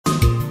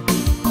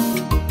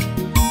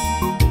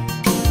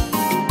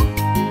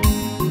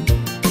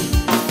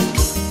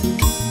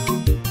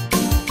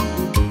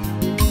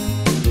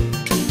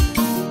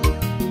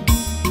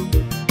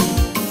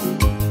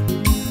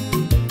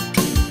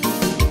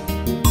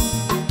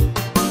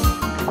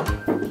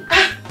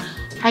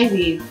Hi,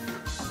 babe.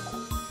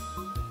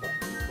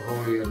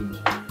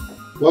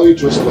 Why are you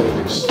dressed like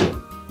this?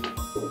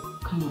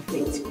 Come off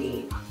it,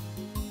 babe.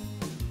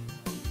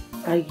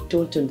 I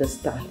don't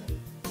understand.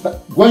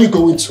 Where are you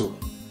going to?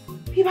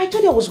 Babe, I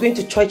told you I was going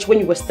to church when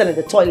you were still in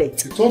the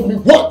toilet. You told me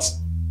what?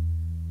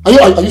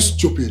 Are you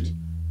stupid?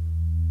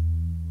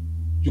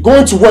 You're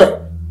going to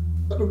where?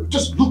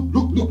 Just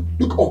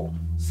look up.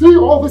 See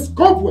all these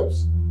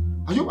cobwebs?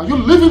 Are you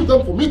leaving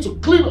them for me to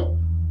clean up?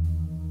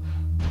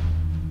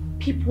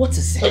 Babe, what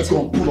is it? Let's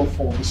go and pull off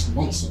all this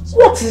nonsense.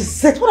 What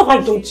is it? What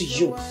have I done to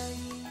you?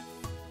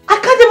 I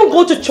can't even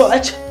go to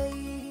church.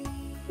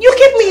 You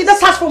keep me in this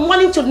house from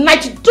morning to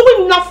night,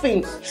 doing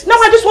nothing. Now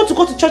I just want to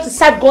go to church to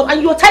serve God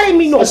and you're telling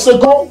me no. I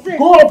said go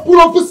and pull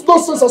off this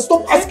nonsense and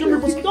stop asking me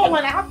for stuff. Don't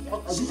want to have...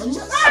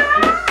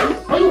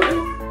 Are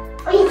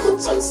you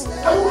nonsense?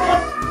 Are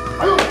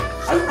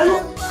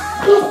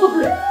you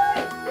stupid?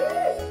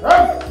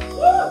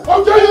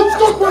 How dare you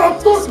talk when I'm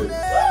talking?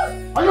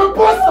 Are you a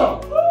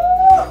bastard?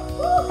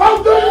 How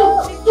dare you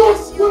talk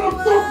when I'm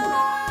talking?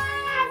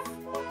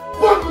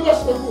 Back with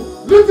us, Naku.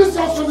 Leave this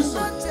house, let me see.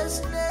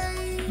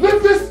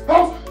 Leave this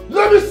house,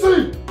 let me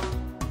see.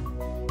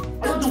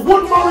 And you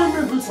won't marry me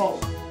in this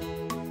house.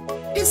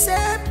 It's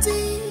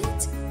empty.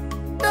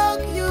 Dog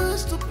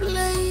used to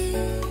play.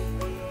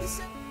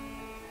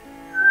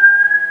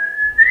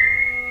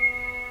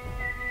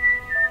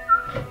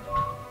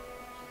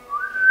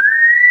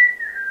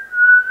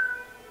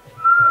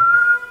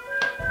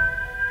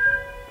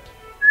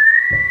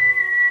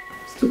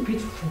 Stupid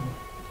fool.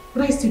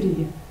 What are you still doing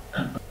here?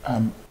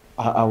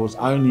 I was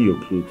ironing your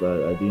clothes.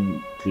 I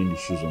didn't clean the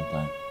shoes on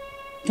time.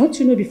 Don't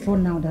you know before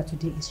now that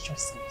today is church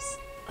service?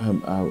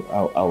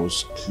 I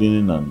was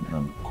cleaning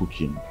and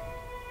cooking.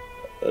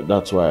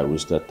 That's why I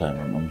wasted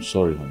time. I'm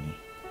sorry, honey.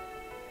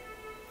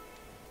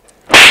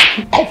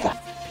 Ever!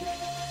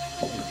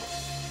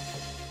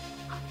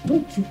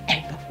 Don't you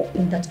ever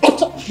open that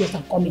bottle of yours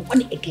and call me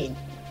honey again.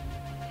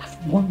 I've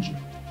warned you.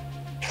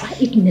 Try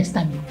it next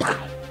time you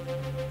die.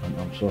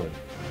 I'm sorry.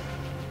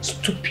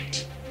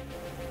 Stupid.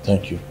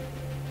 Thank you.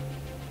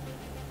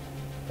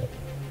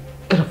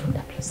 Get up from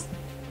that place.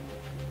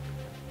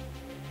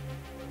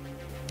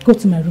 Go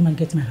to my room and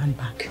get my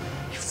handbag.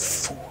 You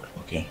fool.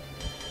 Okay.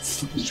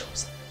 Foolish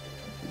yours.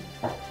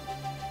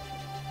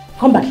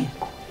 Come back here.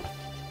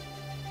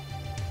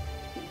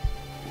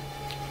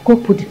 Go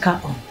put the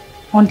car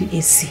on the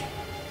AC.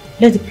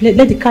 Let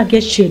the car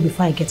get chilled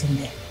before I get in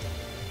there.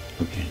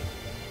 Okay.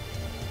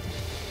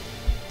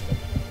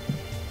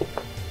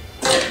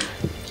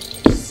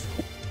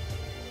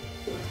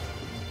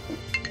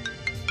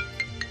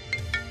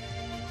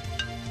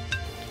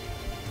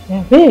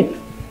 Yeah, babe.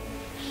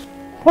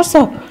 What's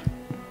up?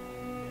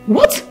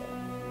 What?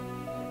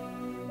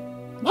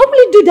 How will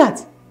you do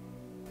that?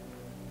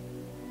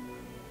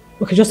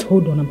 Okay, just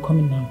hold on. I'm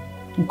coming now.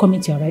 I'm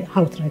coming to your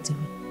house right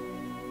away.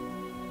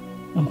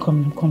 I'm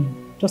coming.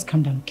 Just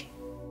calm down, okay?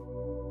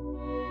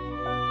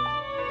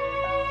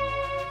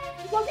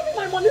 You gonna give me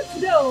my money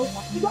today, oh?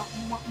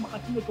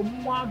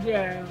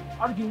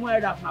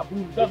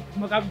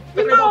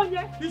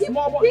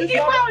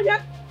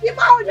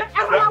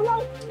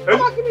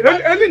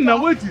 Elin, now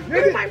wait. Give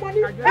me my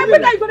money. Every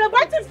day you gonna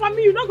buy things from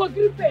me, you not gonna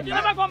give pay. You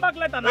never come back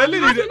later now.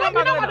 Elin,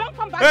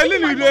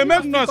 you dey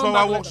make noise for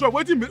our workshop.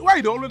 Why you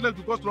dey always like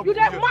to cause trouble? You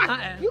dey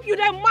mad. You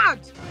dey mad.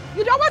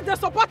 You dey always dey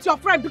support your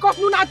friend because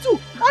una two.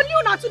 Only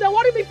una two dey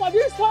worry me for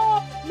this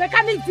whole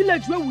mechanic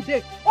village where we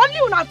dey. Only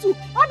una two.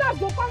 Others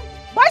go come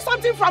buy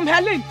something from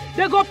Helen,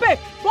 they go pay.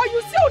 But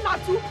you see una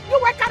two, you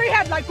will carry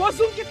head like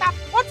Ozunkita.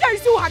 Until you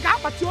see Uhaga,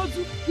 but you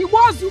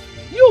Iwazu,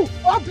 you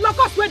or block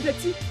us where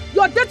dirty.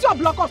 You're dirty or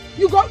block us.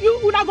 You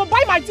una go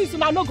buy my things,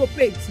 una no go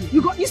pay.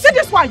 You see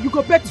this one, you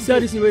go pay. See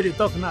this way they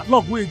talk now.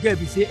 Look, we get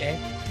be say,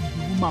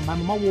 woman, my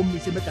mama won't me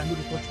say make I know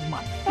the touch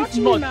woman. Touch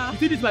me now. You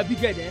see this my big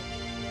head, eh?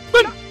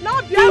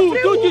 Now be every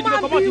woman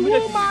be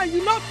woman,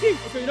 you not think.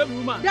 Okay, you don't be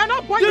woman. They are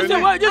not boys. This is the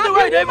way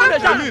they even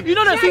you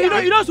know the sweet,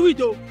 you know sweet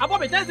though. I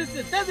bought me test this.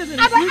 And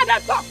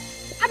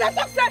I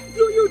talk say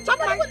you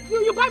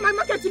buy my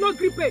market, you no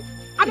gree pay.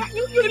 And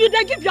you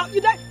dey give your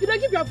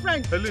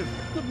friend. Helen,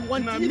 don't be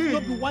one thing. If you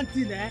don't be one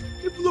thing, If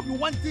you don't be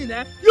one thing,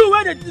 you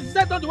wear the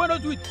set on the way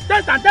not do it.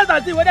 Test and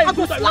see whether I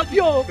go slap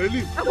you. I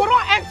go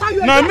run enter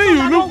you. Now me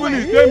you look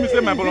finish. Tell me say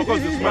my blockers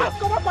dey smell. Just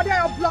come up for there,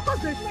 your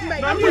blockers dey smell.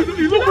 Now me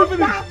you look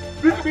finish.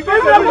 Because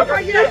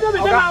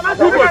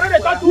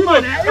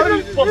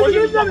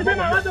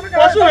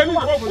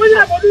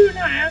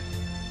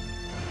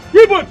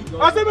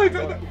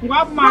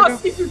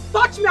if you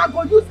touch me, I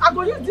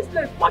go use this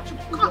place. Watch you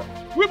come.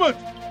 Women,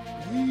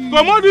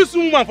 come on, this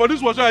woman for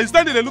this washer. He's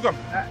standing there. Look at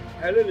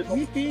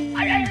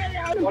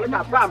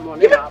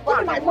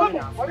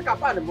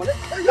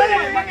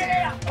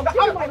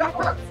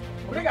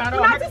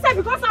Una say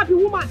because I be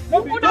woman.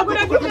 You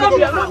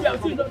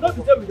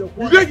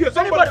dey here.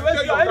 Somebody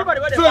say your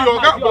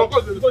guy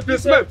blockers dey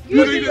smell.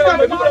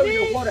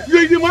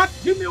 You mad?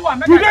 Give me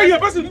one. You dey here.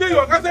 Person dey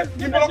your guy say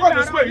you blockers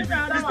dey smell. It's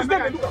the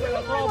same.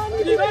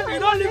 You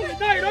don't leave me.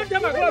 No, you don't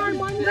take my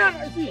clothes.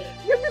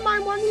 Give me my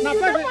money. Now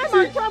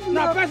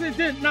person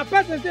thing,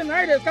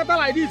 now they scatter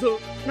like this, oh.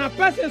 Now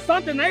person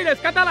something, now they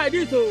scatter like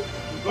this, oh.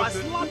 If I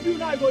slap you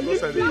now, I go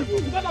lift you.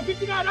 You got a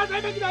 50 naira, that's why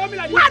you make me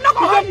like this. Why not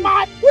go home?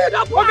 mad? We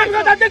don't go Okay,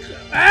 because I take...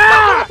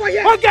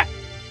 Okay.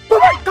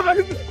 Come on.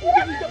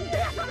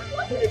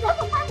 Because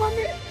of my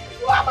money.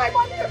 You have my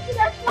money. You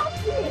shouldn't slap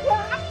me. You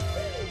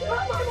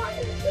have my money.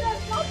 You shouldn't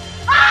slap me.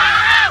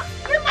 Ah!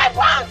 Give my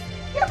pants!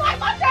 Give my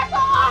mattress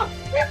off!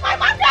 Give my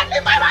mattress!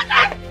 Leave my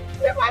mattress!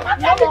 Leave my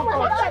mattress! Leave my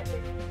mattress!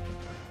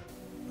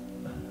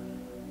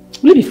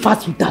 Will you be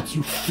fast with that,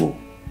 you fool?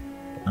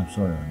 I'm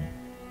sorry, honey.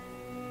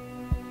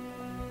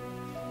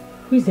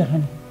 Who is the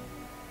honey?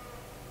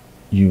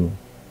 You.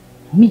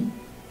 Me?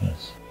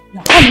 Yes.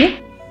 Your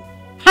honey?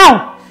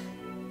 How?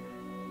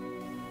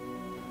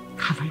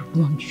 Have I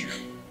warned you?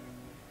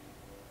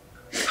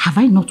 Have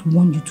I not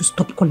warned you to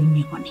stop calling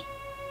me honey?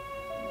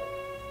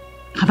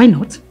 Have I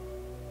not?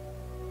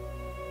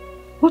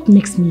 What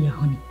makes me your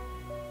honey?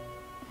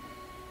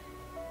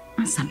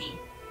 Answer me.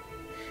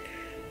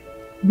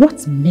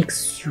 What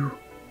makes you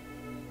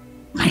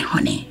my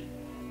honey?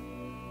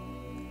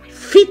 I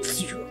feed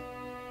you.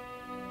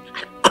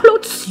 I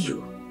clothe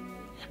you.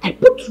 I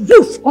put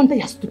roof under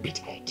your stupid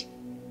head.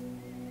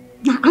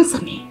 Now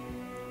answer me.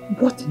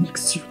 What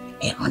makes you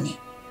a honey?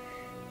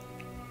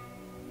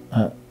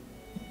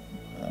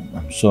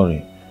 I'm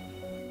sorry.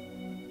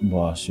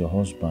 But as your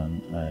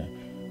husband, I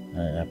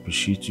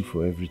appreciate you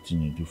for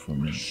everything you do for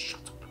me.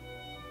 Shut up.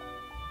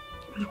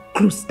 You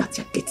close that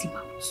your dirty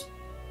mouth.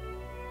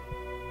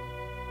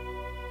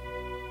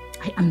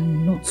 I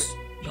am not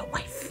your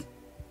wife.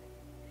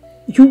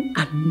 You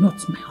are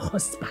not my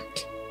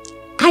husband.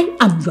 I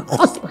am your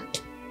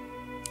husband.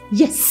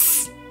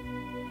 Yes.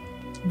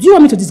 Do you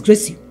want me to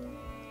disgrace you?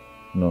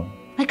 No.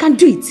 I can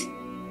do it.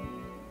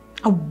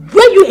 I'll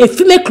wear you a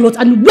female clothes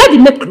and you wear the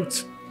male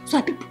clothes. So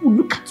that people will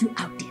look at you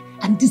out there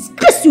and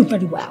disgrace you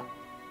very well.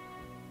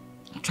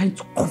 I'm trying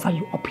to cover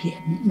you up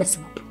here and mess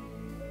you up.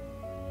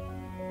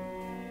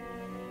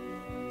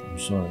 I'm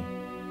sorry.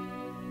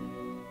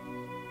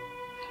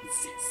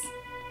 Nonsense.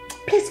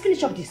 Please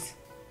finish up this.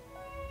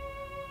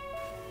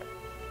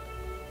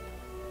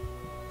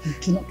 You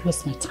do not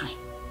waste my time.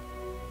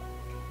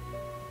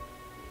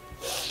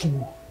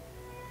 Fool.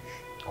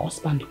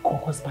 Husband call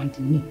husband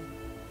me.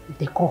 If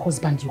they call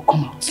husband, you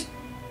come out.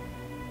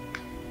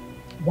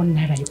 1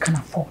 naira you can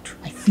afford.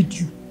 I feed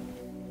you.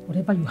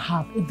 Whatever you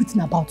have,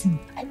 everything about you,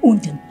 I own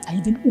them. I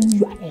even own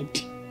your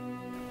head.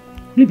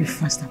 Will you be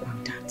fast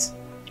about that?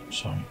 I'm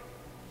sorry.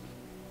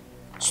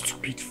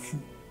 Stupid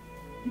fool.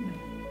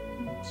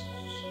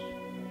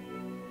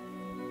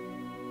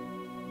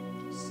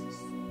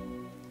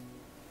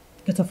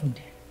 Get off from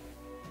there.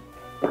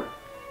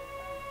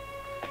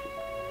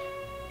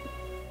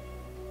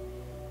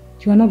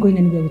 You are not going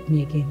anywhere with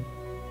me again.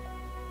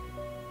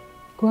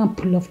 Go and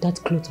pull off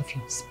that cloth of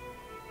yours.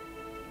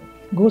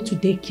 Go to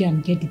daycare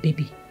and get the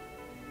baby.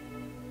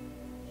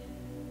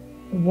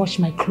 Wash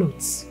my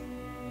clothes.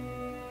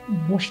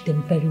 Wash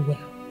them very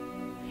well.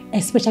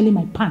 Especially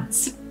my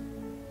pants.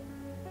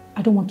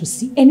 I don't want to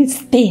see any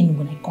stain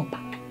when I come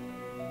back.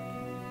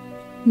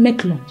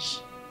 Make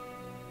lunch.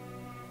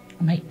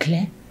 Am I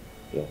clear?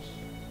 Yes.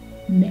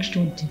 Make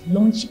sure the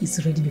lunch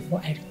is ready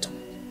before I return.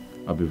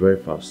 I'll be very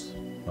fast.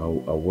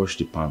 I'll wash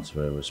the pants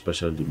very well,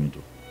 especially the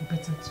middle. You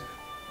better too.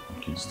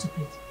 Okay.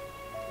 Stupid.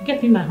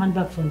 Get me my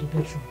handbag from the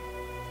bedroom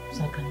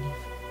so I can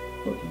leave.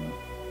 Okay.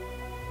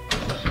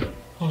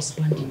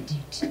 Husband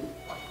indeed.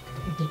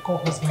 If they call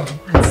husband,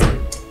 answer.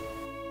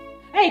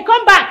 Hey,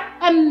 come back!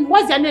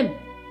 What's your name?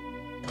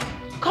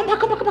 Come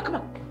back.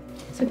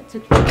 Take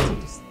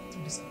this.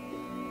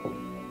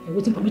 You're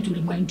waiting for me to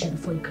remind you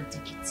before you can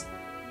take it.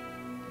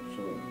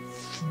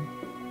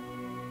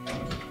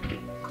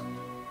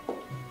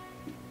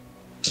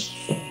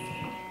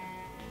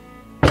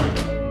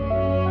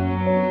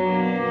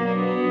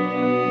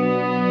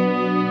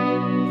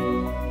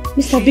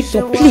 Mr.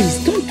 Victor,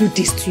 please don't do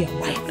this to your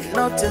wife.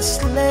 Not a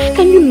slave.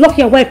 Can you lock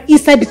your wife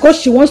inside because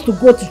she wants to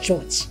go to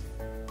church?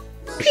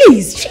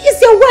 Please, she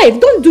is your wife.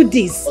 Don't do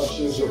this.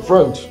 She is your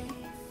friend.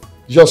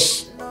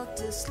 Yes.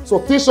 So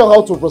teach her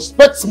how to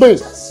respect me.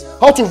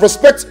 How to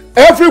respect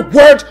every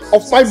word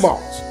of my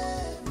mouth.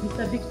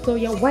 Mr. Victor,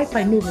 your wife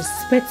I know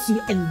respects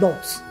you a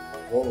lot.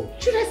 Oh.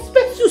 She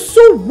respects you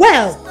so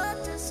well.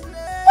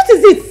 What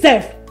is it,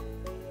 Seth?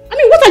 I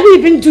mean, what are you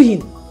even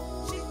doing?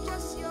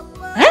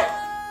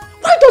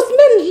 Why does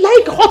men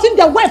like hurting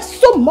their wives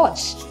so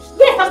much?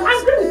 Yes, I'm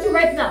angry with you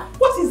right now.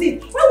 What is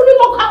it? Why will you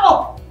lock her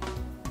up?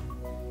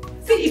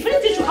 See, if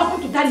anything should happen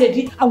to that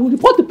lady, I will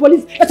report the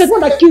police as the one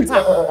that killed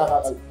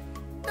her.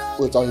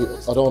 Wait, I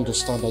don't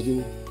understand. Are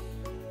you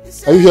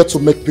here to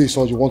make peace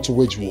or you want to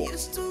wage war?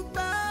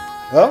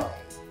 Huh?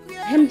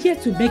 I am here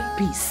to make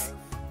peace.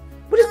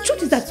 But the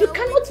truth is that you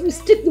cannot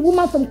restrict the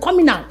woman from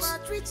coming out.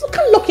 You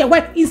can't lock your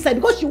wife inside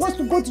because she wants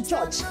to go to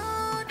church.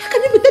 How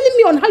can you be telling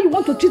me on how you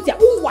want to treat your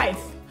own wife?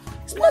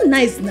 It's not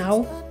nice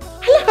now.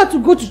 Allow her to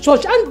go to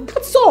church and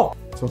that's all.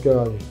 It's okay,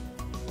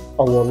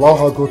 I will allow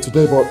her go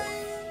today, but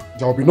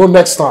there will be no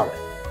next time.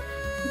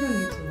 You don't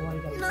need to worry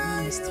about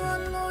against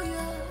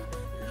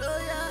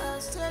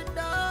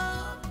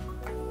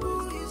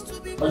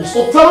me. And you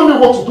stop telling me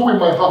what to do in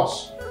my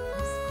house.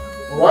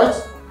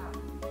 Alright?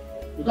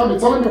 You can't be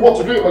telling me what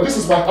to do, but this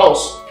is my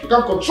house. You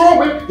can't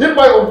control me in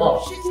my own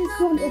house. Please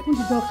don't open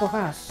the door for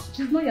her.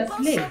 She's not your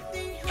slave.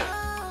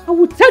 I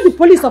will tell the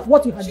police of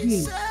what you are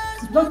doing.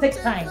 It don't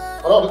take time.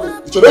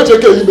 It's your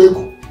HK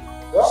email.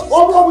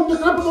 All with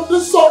the level of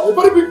this son, a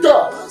very big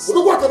guy. You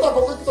don't work at that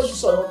for you,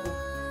 son.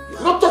 You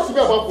don't talk to me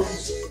about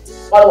police.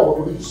 I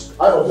want police.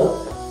 I don't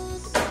know.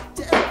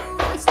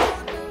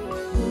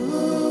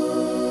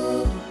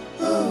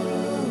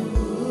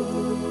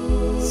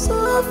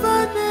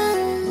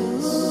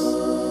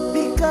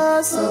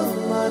 Because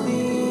of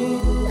money,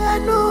 I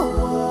know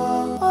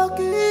what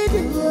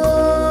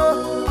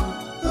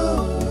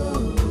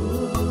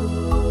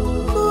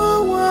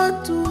no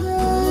one to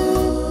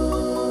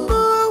help,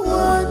 no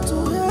one to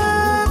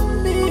help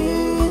me.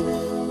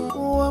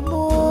 One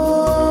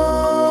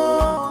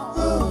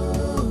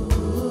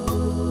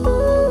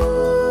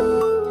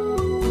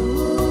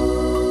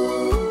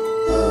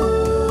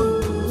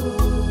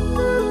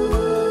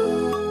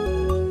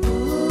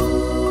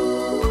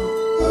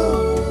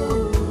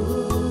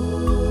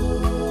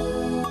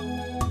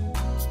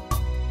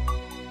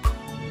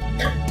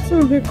So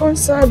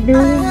because I've been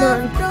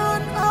woman,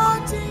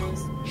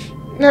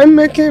 I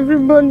make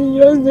everybody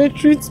just they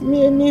treat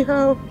me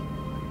anyhow.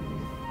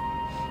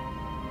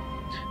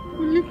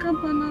 Look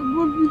up and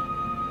Bobby.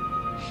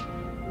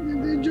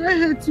 They join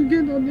head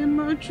together, they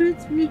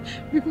maltreat me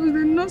because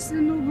they know say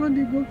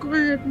nobody go come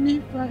help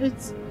me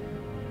fight.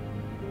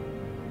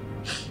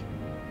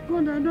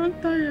 God, I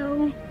don't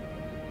tire.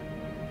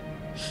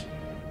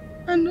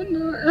 I don't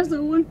know else I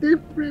want to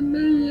pray, may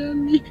hear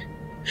me.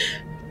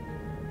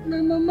 My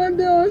mama at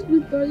the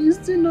hospital, you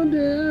still know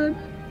the help.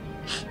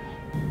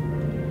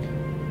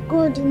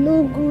 God,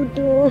 no good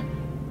though.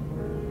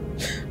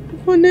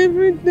 On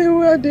every day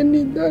where they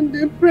need and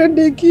they pray,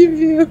 they give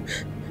you.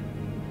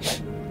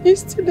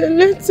 Instead they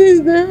let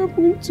things that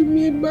happen to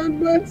me,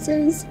 bad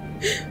things.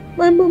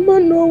 My mama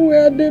know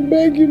where they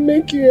beg you,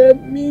 make you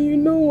help me. You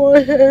know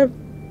what help.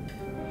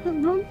 I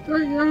don't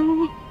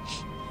tire.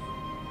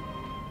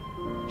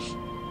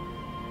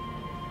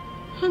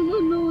 I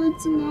don't know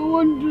what I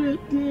want to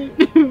do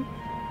again.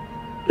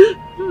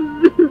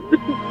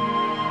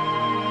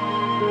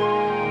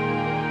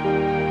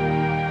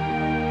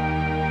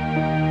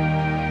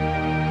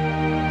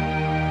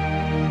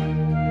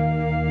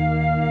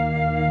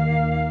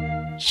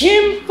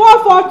 Hymn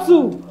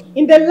 442,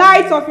 in the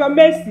light of your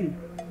mercy.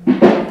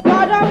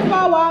 God of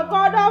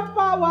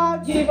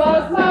power, give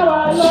us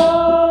power,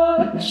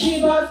 Lord.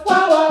 Give us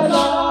power, Lord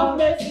of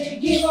mercy.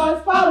 Give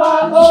us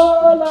power,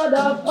 oh Lord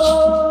of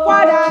hosts.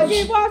 Father,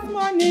 give us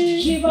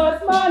money,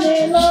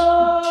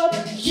 Lord.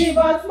 Give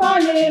us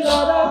money,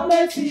 Lord of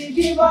mercy.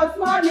 Give us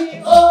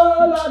money, oh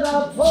Lord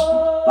of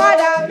hosts.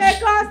 Father,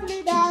 make us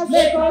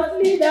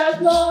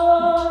leaders,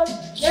 Lord.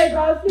 Make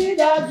us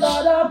leaders,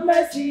 Lord of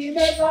mercy.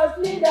 Make us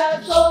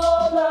leaders,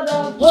 oh Lord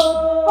of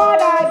hosts.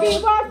 Father,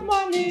 give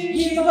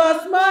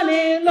us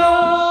money,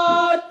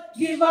 Lord.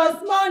 Give us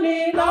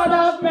money, Lord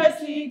of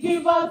mercy.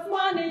 Give us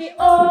money,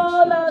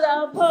 oh Lord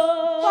of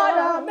hosts.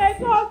 Father,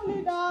 make us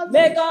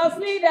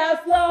leaders,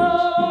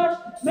 Lord.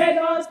 Make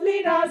us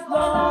leaders,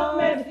 Lord of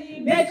mercy.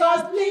 Make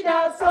us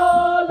leaders,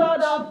 oh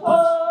Lord of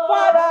hosts.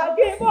 Father,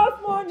 give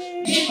us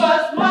money,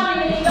 Lord.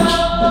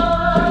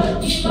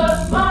 Give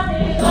us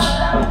money,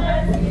 Lord of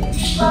mercy.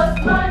 Give us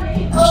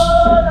money,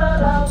 oh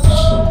Lord of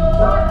hosts.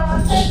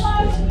 Father, make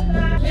us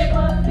leaders, Lord. Make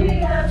us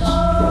leaders,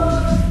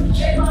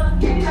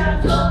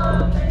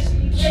 Lord.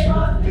 Make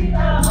us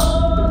leaders,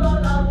 oh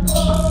Lord of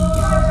hosts.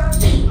 Father,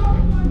 give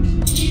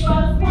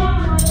us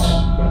money,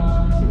 Lord.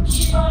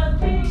 Give us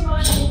big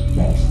money.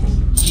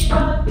 Give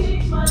us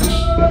big money,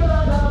 oh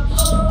Lord of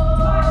hosts.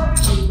 Father,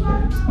 give us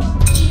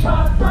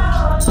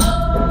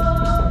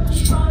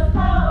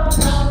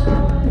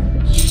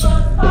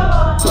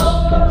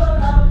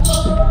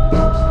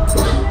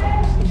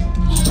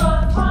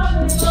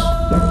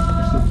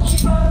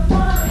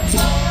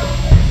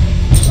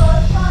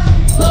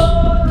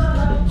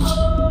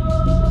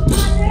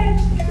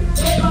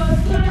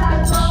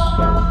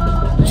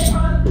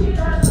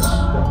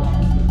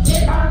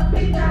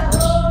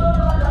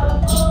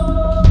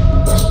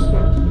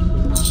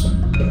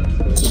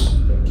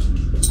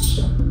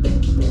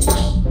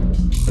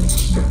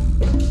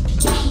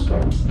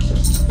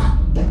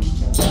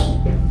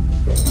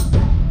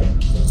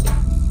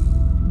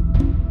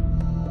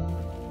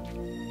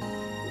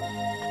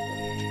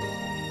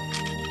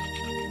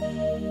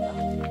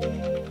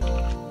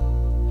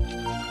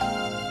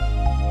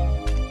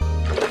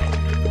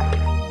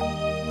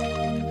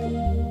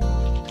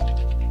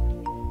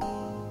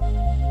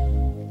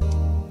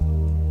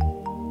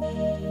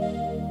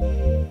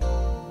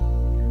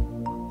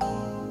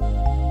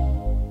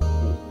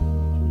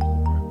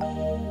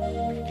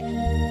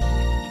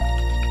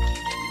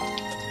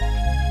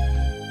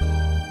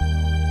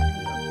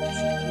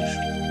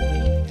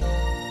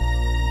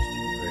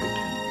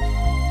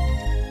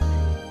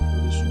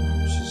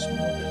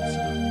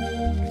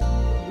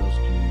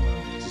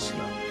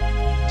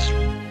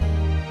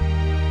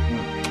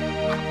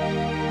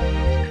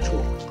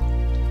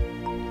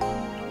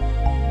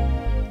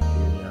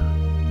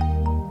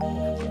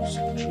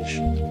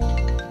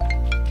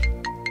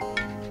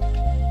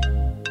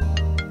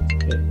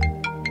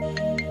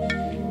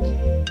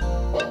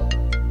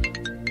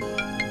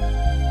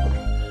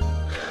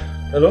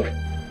Hello?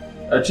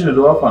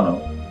 Chinedu, how far now?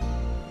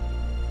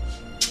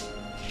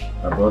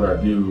 My brother,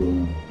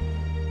 do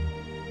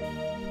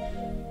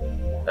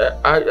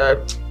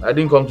I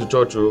didn't come to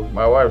church. Oh.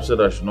 My wife said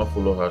I should not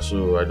follow her,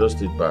 so I just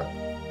stayed back.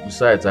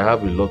 Besides, I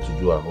have a lot to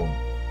do at home.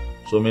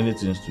 So many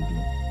things to do.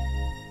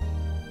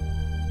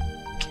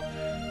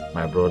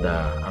 My brother,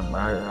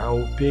 I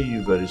will pay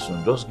you very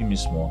soon. Just give me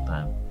small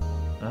time.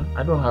 Huh?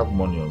 I don't have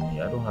money on me.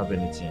 I don't have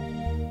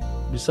anything.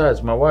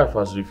 Besides, my wife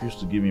has refused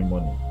to give me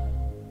money.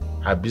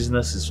 Her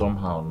business is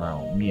somehow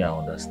now. Me, I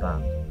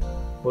understand.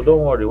 But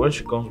don't worry, when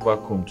she comes back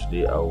home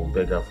today, I will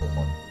beg her for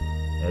money.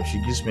 And if she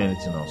gives me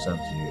anything, I'll send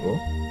to you. Oh?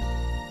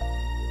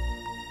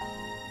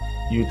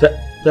 You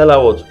tell her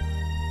what?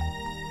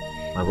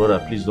 My brother,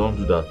 please don't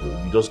do that.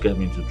 Though. You just get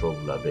me into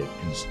trouble, I beg,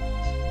 please.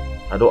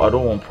 I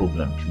don't want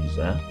problem, please.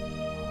 Eh?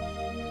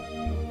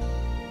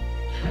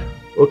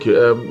 Okay,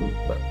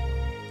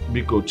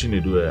 Biko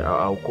Chinedu,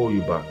 I'll call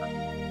you back.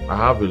 I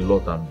have a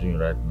lot I'm doing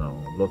right now.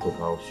 A lot of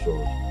house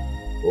chores.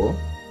 Oh?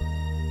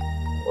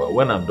 Well,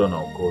 when I'm done,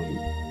 I'll call you.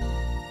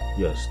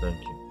 Yes, thank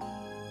you.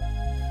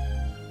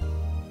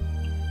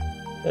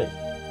 Hey.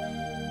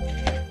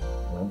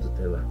 I want to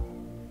tell her.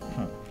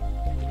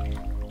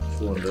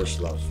 200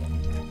 last one.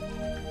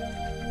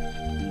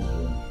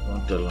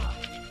 Don't tell her.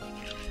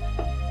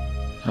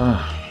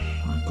 Ah,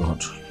 my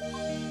God.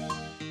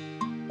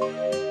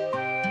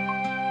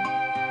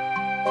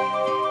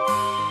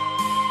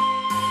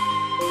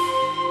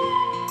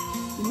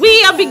 We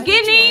are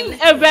beginning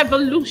a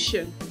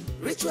revolution.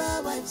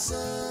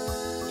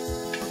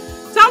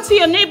 Turn to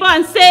your neighbor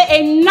and say,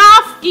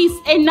 enough is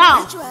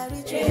enough.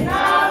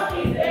 Enough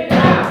is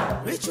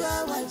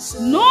enough.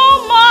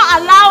 No more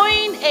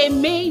allowing a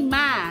main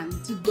man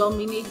to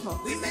dominate us.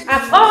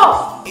 At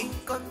all.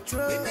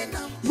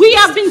 We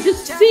have been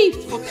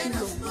deceived for too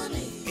long.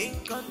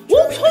 Who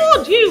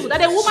told you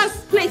that a woman's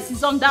place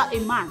is under a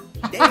man?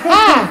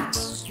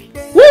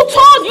 Who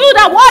told you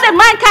that what a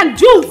man can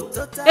do,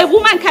 a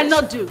woman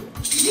cannot do?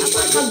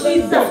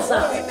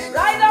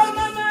 Right on,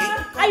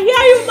 Mama. I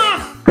hear you, Ma.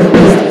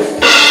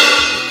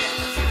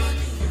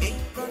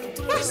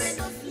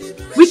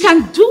 Yes. We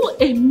can do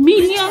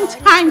 1,000,000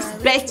 times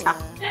better.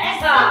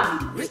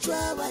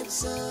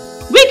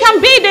 We can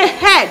be the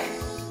head.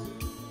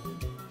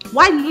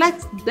 Why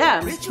let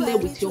them play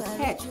with your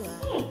head?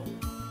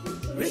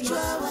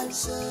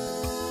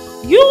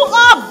 You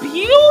are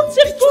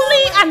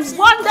beautifully and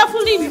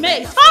wonderfully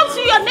made. Turn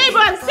to your neighbor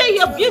and say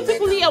you're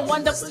beautifully and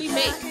wonderfully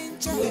made.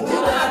 You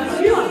are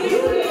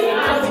beautifully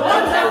and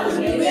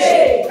wonderfully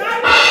made.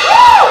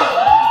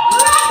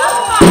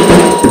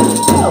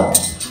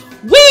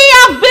 We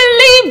have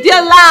believed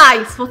their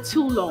lies for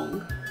too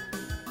long.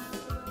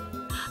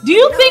 Do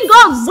you think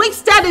God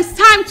wasted his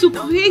time to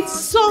create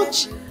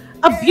such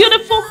a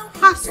beautiful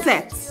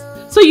asset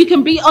so you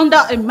can be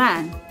under a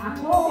man?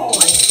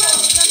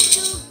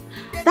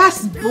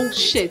 That's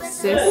bullshit,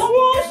 sis.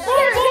 Bullshit.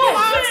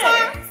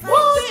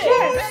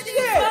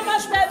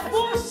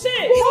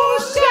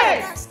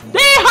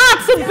 They had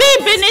to be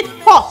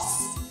beneath us.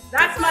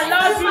 That's my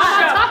Lord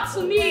Bishop. Talk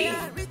to me.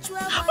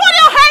 Put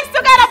your hands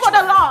together for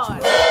the Lord.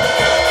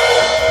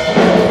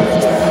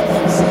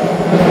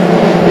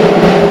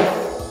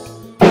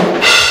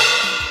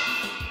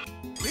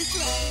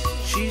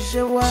 She's a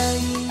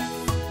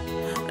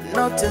wife,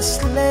 not a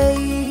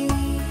slave.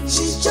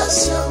 She's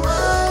just your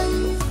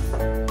wife,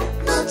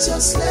 not your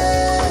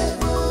slave.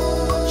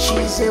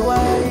 She's a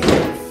wife,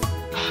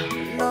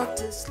 not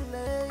a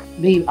slave.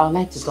 Babe, I'd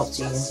like to talk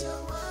to you.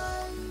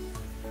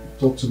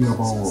 Talk to me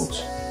about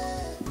what?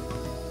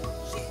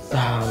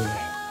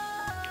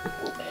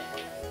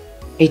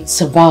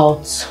 It's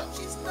about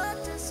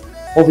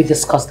what we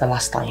discussed the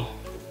last time.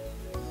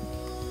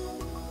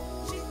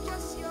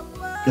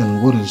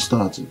 And what is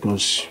that?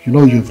 Because you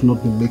know you've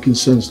not been making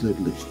sense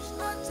lately.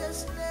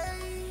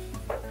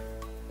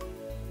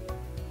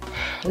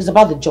 It's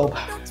about the job.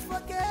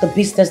 The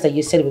business that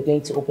you said we're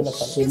going to open up.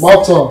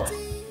 Martha!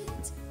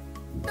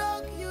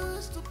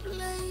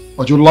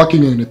 Are you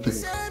lacking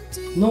anything?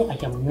 No, I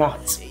am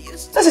not.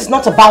 This is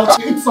not about...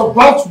 It's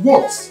about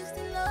what?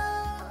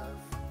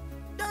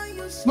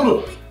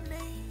 No.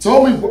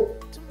 Tell me,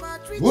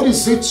 what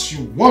is it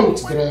you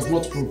want that I have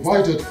not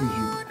provided for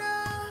you?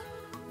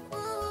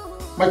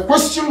 My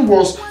question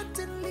was,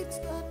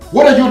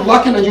 what are you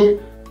lacking and you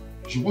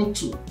want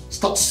to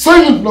start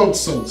saying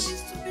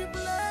nonsense?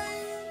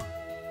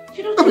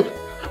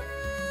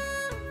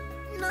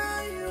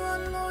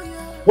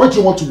 Why do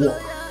you want to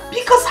work?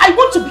 Because I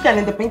want to be an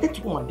independent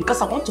woman.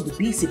 Because I want to be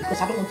busy.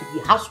 Because I don't want to be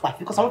a housewife.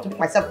 Because I want to make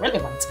myself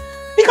relevant.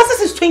 Because this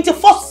is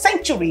 21st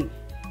century.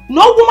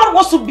 No woman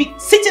wants to be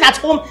sitting at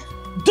home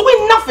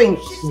doing nothing.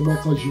 No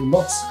matter you're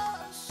not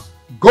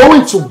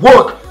going to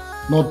work,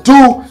 nor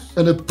do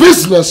any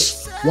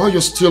business while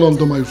you're still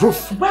under my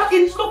roof. Well,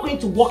 it's not going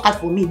to work out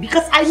for me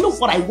because I know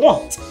what I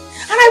want.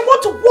 And I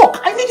want to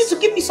work. I need you to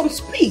give me some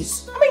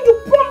space. I mean,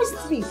 you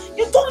promised me.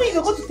 You told me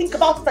you're going to think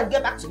about it and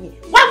get back to me.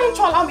 Why won't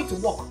you allow me to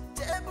work?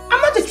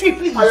 I'm not a tree,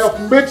 please. I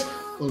have made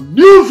a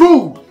new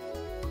rule.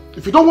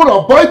 If you don't want to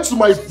abide to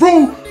my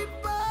rule,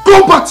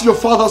 Go back to your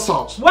father's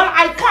house. Well,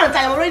 I can't.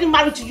 I am already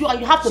married to you and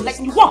you have to let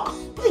me walk.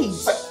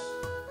 Please.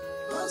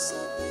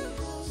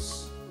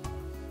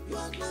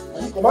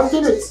 Are you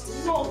commanding it?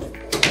 No.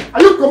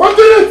 Are you commanding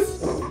it?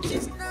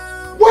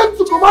 When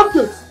to command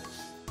it?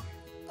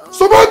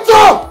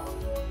 Samantha!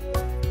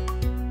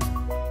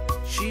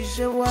 She's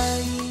a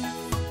wife,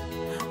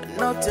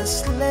 not a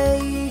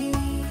slave.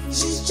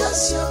 She's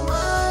just your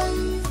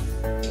wife,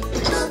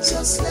 not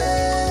your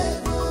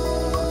slave.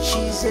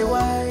 She's a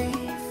wife,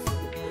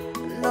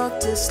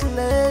 not a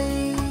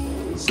slave.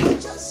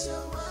 She's just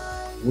your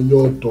wife,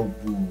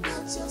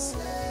 not your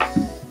slave.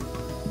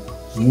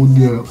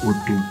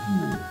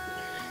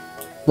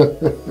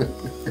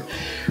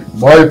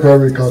 My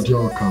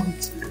pericardial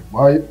cavity,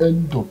 my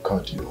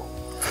endocardial.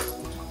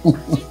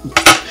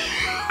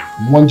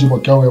 Mwanji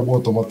makawe ya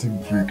automatic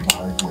brake na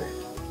highway.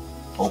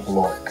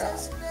 Obloka.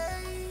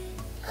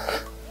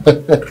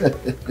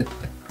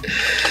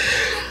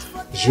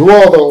 You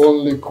are the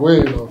only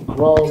queen of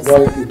crown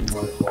right in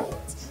my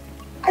heart.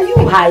 Are you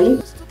high?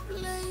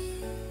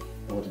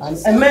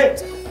 I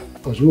meant.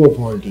 But you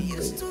avoided me.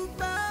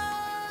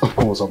 Of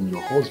course, I'm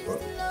your husband.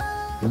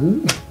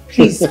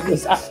 Please,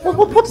 please.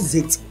 What is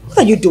it? What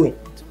are you doing?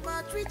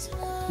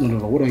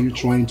 No. What are you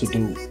trying to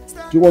do? Do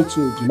you want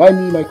to deny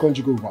me my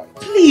conjugal right?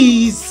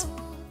 Please.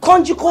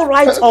 Conjugal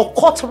right or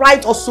court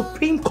right or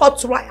Supreme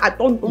Court right. I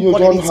don't know you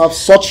what it is. You don't have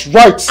such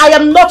rights. I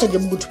am not in the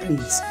mood,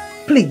 please.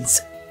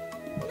 Please.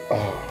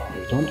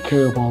 You don't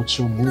care about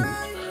your mood.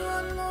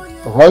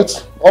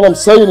 Alright? All I'm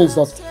saying is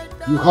that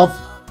you have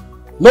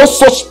no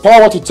such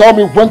power to tell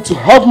me when to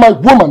have my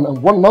woman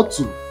and when not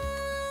to. You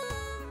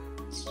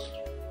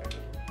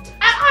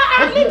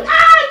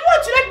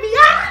want to let me? You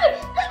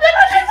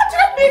want to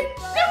let me?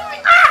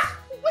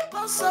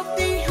 Boss of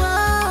the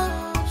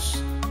house.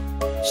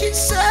 She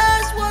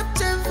says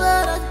whatever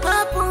that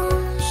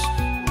happens.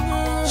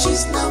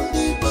 She's now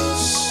the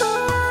boss.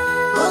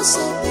 Boss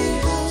of the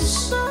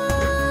house.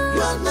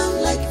 You are now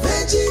like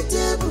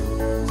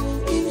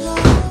vegetable in her.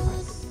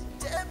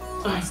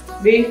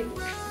 Babe,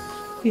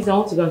 please, I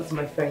want to go and see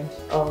my friend.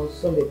 I'll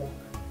soon be back.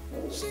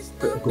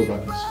 Go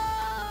back, please.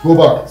 Go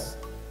back.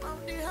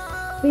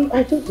 Babe,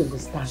 I don't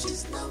understand.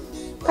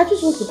 I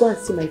just want to go and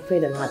see my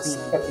friend and happy.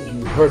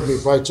 You heard me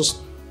right.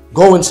 Just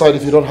go inside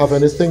if you don't have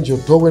anything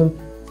you're doing.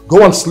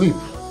 Go and sleep.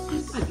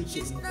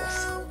 Since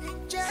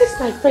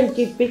my friend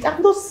gave birth, I've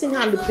not seen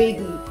her and the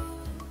baby.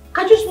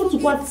 I just want to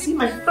go and see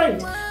my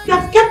friend. You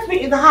have kept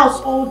me in the house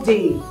all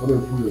day.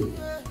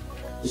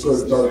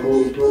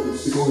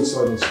 Go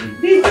inside and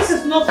sleep. Babe, this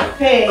is not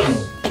fair.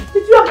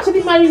 Did you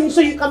actually marry me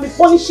so you can be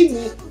punishing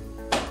me?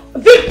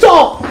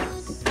 Victor!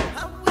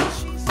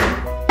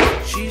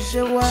 She's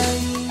a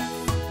wife,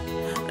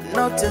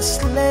 not a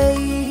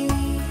slave.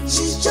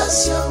 She's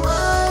just your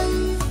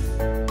wife,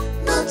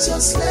 not your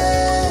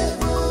slave.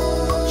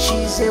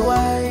 She's a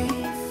wife,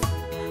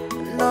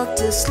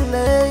 not a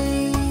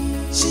slave.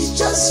 She's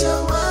just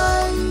your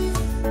wife,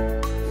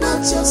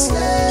 not your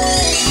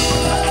slave.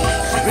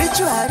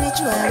 Ritual,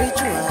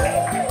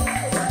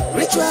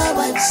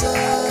 wife, son.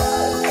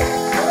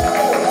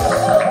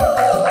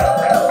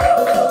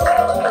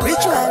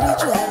 Ritual,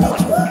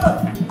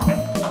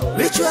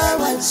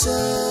 wife, son.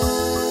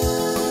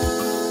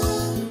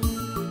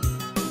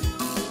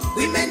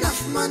 Women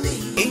of money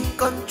in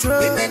control.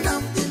 Women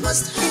of the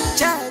most high. In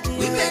charge.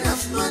 Women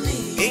of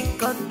money in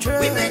control.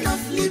 Women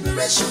of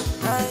liberation.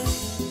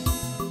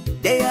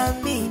 They are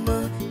mean.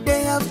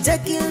 They have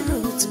taken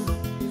root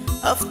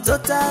of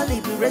total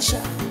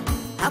liberation.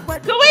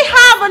 Do we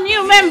have a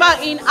new member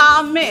in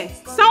our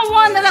midst?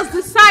 Someone that has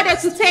decided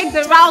to take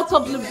the route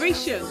of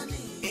liberation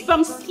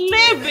from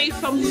slavery,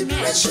 from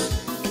liberation.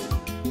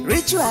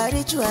 Ritual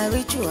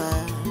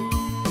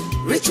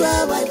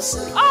wives.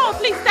 Oh,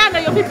 please stand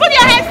on your feet. Put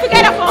your hands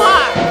together for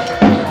her.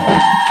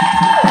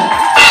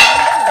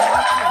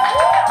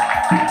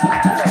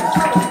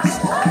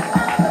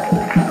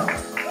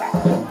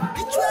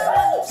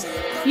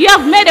 You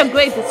have made a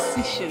great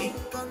decision.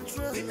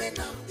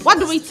 What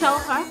do we tell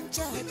her?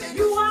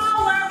 You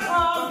are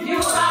welcome.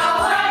 You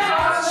are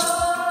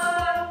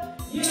welcome.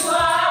 You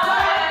are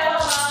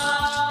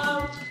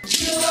welcome.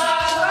 You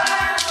are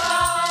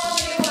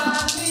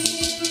welcome. You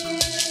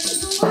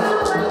are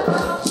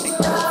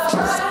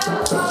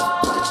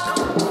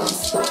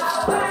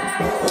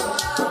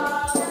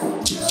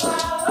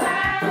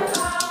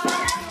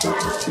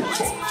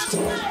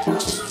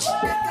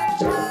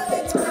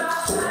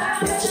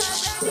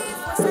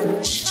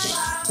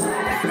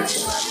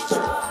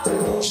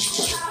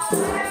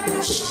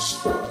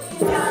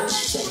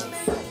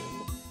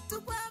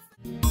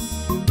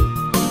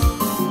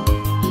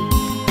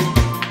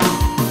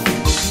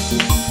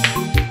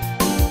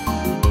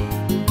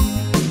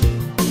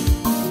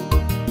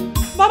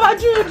Baba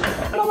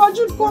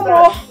Jude, come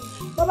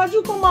on. Baba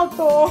Jude, come out.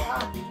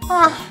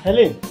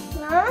 Helen.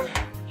 Huh?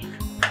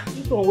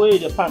 This one where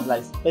the pant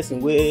like person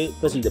they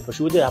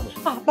pursue they happen.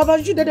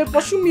 Baba Jude, they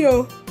pursue me.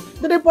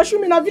 They pursue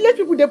me. Now village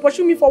people they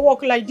pursue me for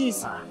work like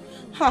this.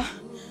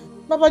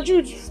 Baba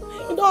Jude, it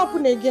don't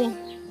happen again.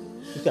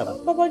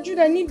 Baba Jude,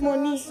 I need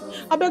money.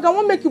 I beg, I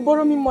won't make you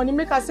borrow me money.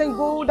 Make I send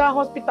go that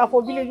hospital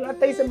for village. I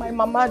tell you say my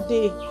mama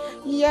day.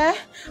 Yeah,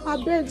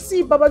 I beg.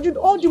 See, Baba Jude,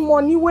 all the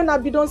money when I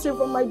be done save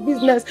from my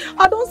business,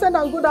 I don't send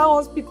and go that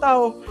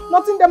hospital.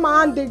 Nothing them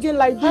my hand again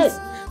like this.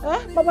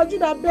 Baba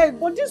Jude, I beg.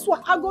 But this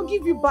one, I go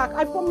give you back.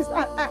 I promise.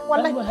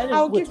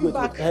 I'll give you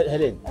back.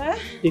 Helen,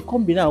 they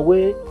come be now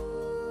where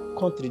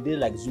country they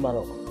like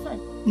Zuma.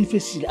 If you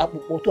see up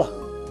what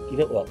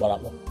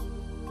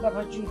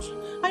Baba Jude,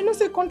 I know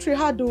say country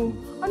hard though.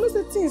 I know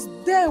say things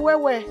there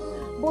where.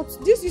 But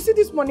this, you see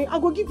this money, I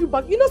go give you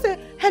back. You know say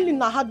Helen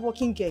na hard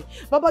working girl.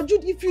 Baba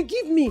Jude, if you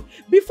give me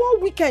before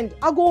weekend,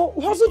 I go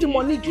hustle the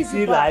money give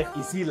you back.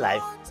 You see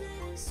life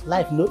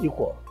no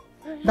equal.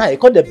 Now you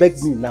can't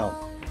beg me now.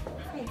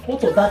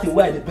 What of that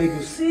way I beg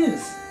you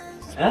since?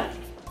 That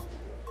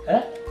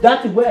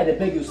way I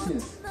beg you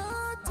since.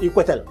 You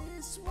tell.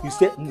 You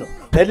say no.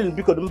 Helen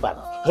because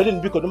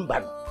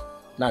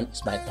now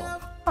it's my turn.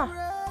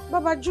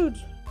 Baba Jude.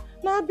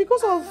 Now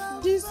because of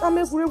this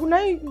Ameguregu,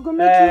 now you go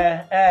make you.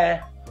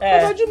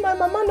 Baba Jude, my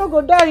mama no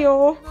go die,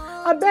 yo.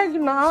 I beg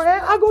now.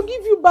 I go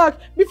give you back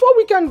before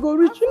we can go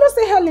reach. You know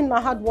say Helen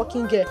na hard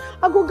working girl.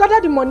 I go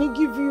gather the money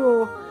give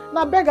you.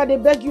 Now beg I dey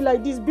beg you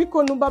like this.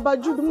 Because no Baba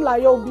Jude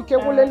yo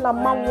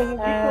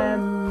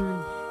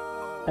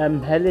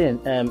Helen,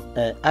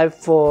 I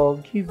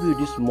forgive you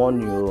this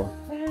morning, yo.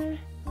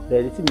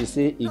 The thing is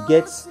say he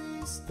gets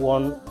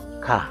one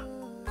car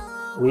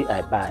where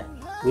I buy,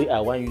 where I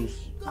want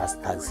use as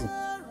taxi.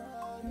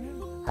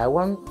 I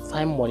want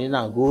find money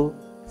now and go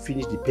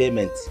finish the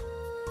payment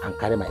and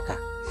carry my car.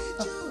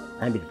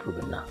 That be the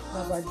problem now.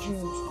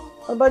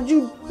 Baba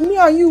Jude, me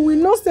and you we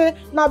know say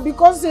now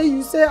because say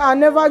you say I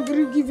never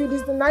give you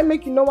this thing, I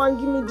make you no one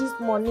give me this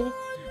money.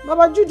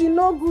 Baba Jude, you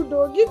no good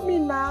though. Give me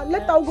now.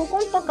 Later we go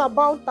come talk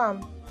about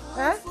them.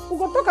 We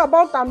go talk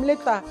about them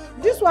later.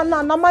 This one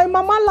now my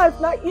mama life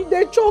now if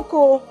they choke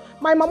oh.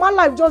 My mama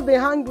life just they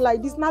hang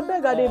like this. Now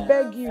beg they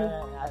beg you.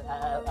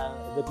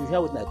 But you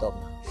hear what I talk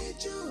now.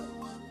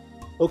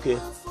 Okay.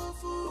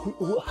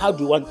 How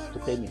do you want to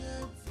pay me?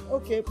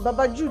 Okay,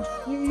 Baba Jude,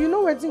 you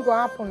know what thing go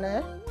happen,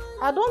 I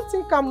don't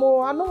think I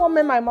don't want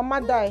make my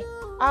mama die.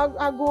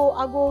 I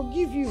go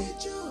give you.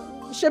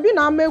 Shebi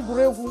na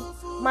Ameguregu.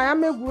 My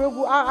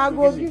Ameguregu, I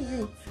go give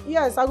you.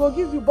 Yes, I go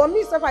give you. But me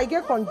if I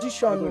get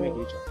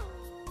condition.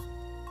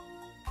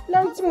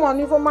 Plenty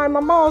money for my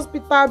mama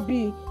hospital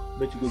bill.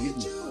 But you go give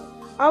me.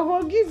 I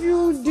will give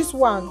you this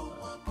one,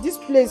 this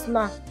place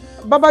now.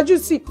 Baba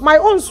Jude, see, my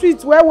own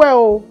sweet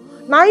well.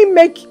 Now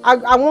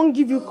I won't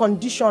give you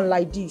condition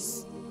like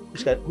this.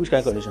 Which kind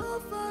of condition?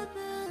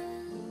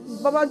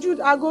 Baba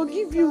Jude, I go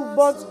give you,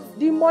 but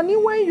the money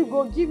when you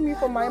go give me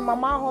for my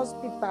mama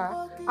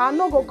hospital, I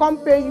no go come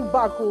pay you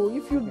back. Oh,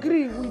 if you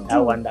agree, we do.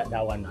 That one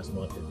has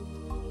nothing.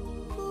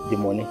 The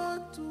money,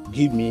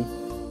 give me,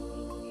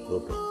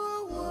 okay.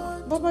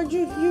 Baba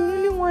Jude, you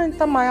really want to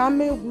enter my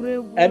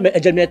Ameguregu?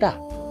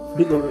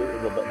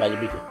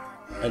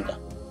 Enter.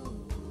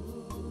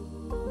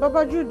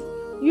 Baba Jude,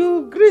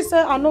 you agree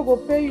say I no go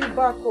pay you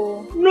back,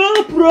 oh?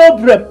 No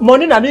problem.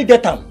 Money na me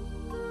get am.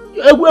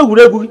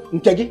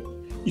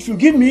 If you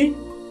give me,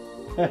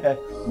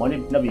 money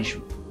no be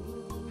issue.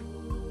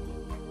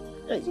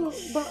 So,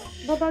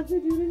 Baba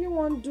Jude, you really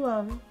want to do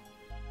am?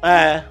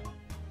 I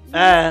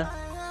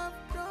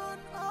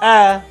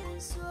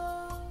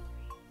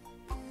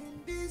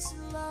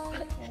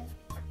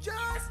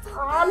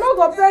no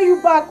go pay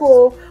you back,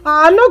 oh.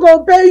 I no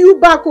go pay you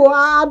back, oh.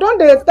 I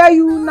don't tell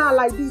you now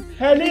like this.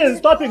 Helen,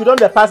 stop it. You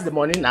don't pass the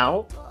money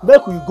now.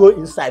 Make we go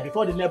inside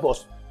before the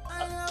neighbors.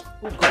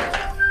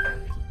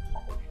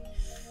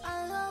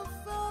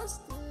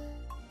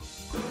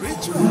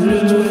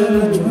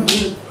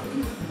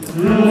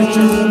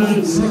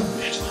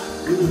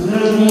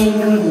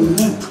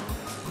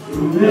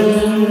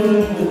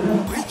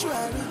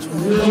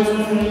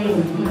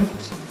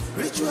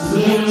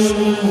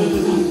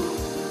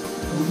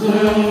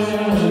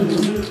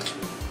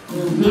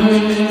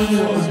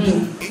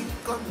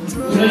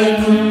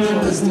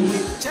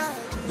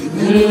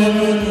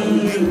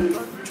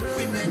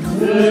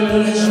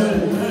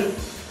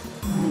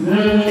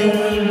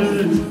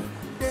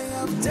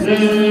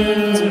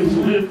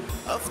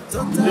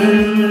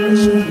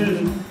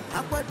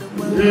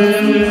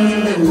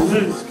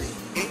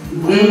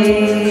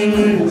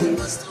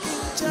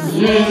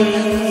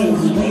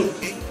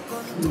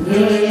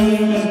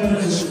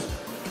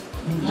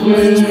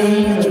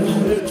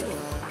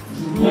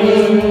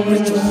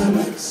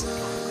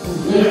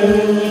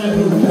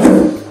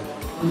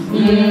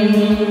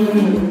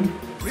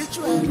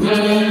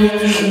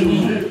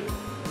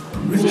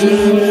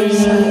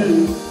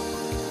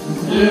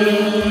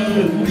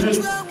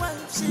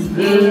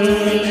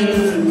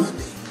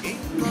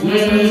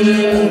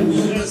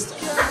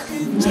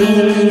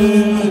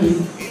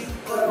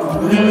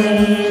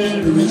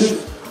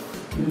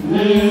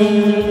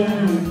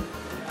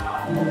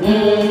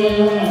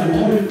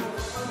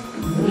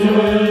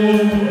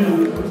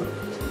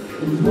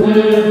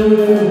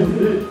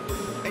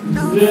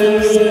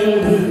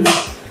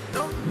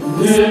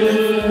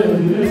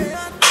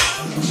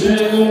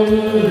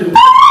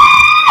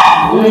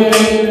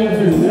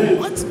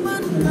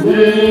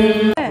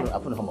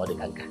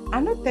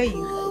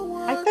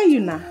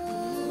 now.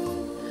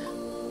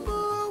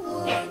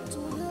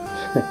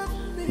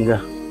 Nga.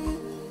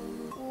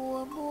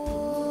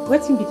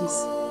 Waiting be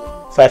this.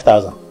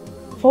 5,000.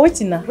 For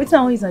waiting now. Waiting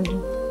now is and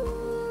do.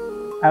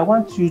 I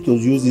want you to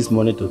use this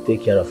money to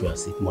take care of your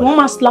sick mother. One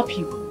man slap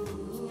you.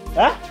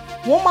 Huh?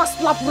 One man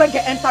slap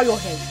reggae enter your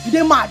head. You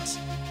dey mad?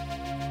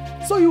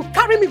 So you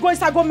carry me go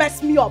inside, go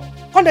mess me up.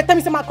 Come they tell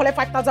me say I collect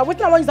 5,000.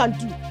 Waiting now is and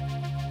do.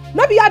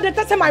 No be here they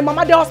tell say my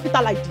mama dey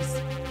hospital like this.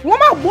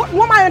 Woman,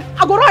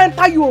 I go run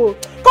enter you.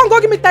 Come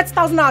go give me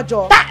 30,000 naira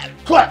job.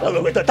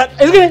 Wait.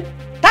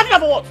 30,000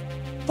 for what?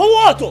 For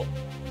what?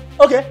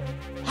 Okay.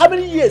 How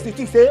many years do you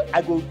think say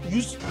I go do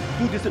this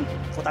thing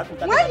for that?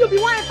 When you be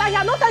one enter here,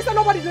 I not tell you say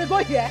nobody will go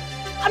here.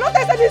 I not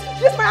tell you say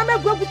this my ame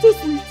brebu too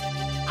sweet.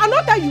 I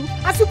not tell you.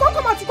 As you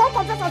come out, you come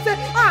confess and say,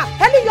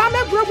 Henry, your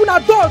ame brebu na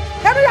dog.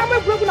 Henry, your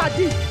ame brebu na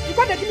this. You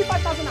come they give me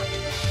 5,000 naira.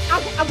 I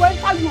go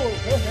enter you.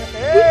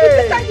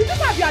 You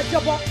just have your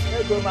job.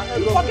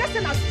 You forget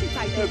say na street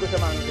I do.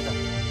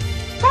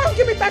 Come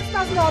give me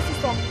 30,000 naira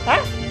sister.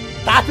 Huh?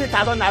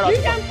 30,000 naira.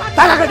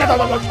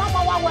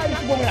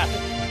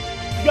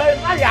 You are a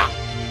liar.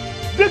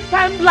 Big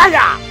time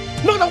liar.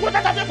 No, what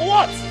that for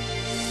what?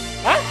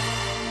 Huh?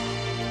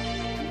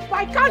 If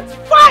I can't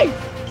fight,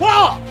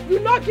 4. you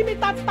not give me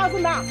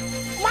 30,000 now.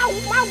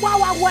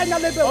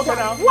 Okay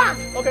now.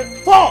 1. Okay.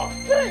 4.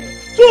 3.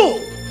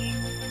 2.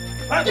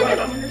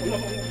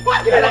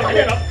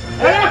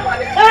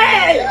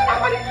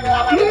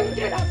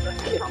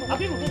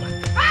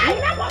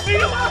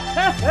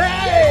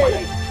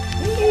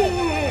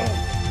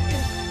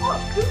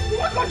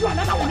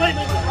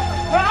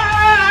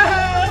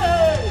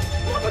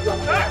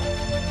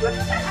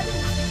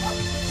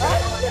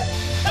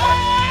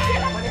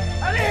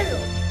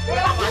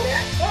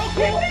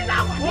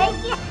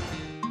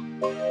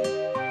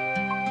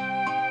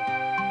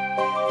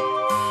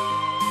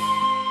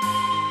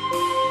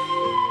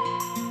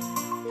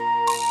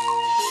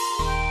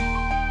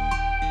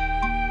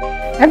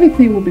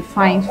 Everything will be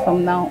fine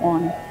from now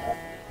on.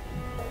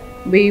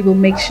 We will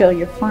make sure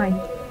you're fine.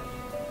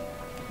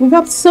 We've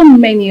helped so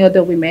many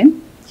other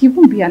women. You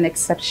won't be an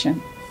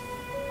exception.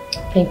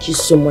 Thank you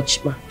so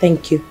much, ma.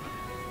 Thank you.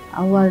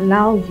 I will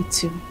allow you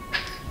to.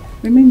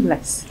 Remain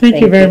blessed. Thank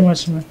you very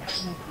much, ma.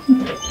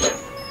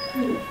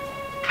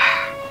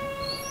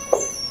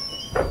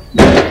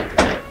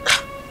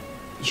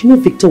 You know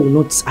Victor will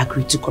not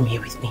agree to come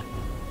here with me.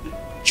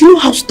 You know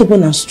how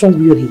stubborn and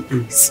strong-willed he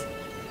is.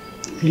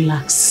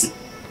 Relax.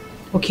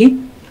 Okay?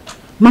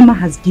 Mama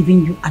has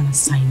given you an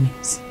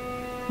assignment.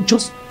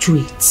 Just do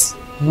it.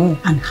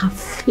 And have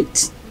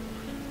faith.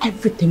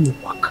 Everything will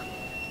work.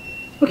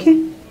 Okay?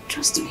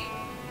 Trust me.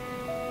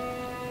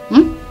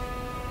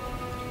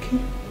 Okay?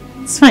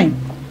 It's fine.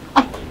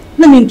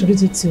 Let me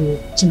introduce you to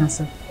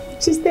Chinasa.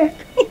 She's there.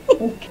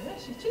 Okay.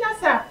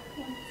 Chinasa.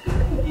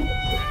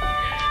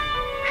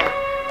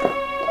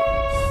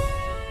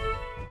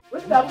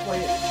 What's that for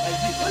you?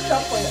 What's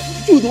that for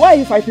you? Jude, why are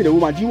you fighting the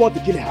woman? Do you want to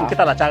kill her?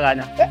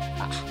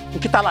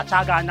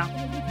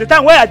 The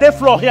time where I dey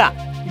floor here,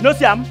 you know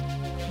see am?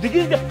 The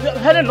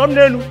Helen not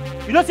know.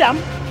 You know see am?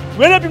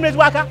 Where be me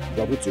waka?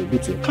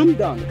 Butu. Calm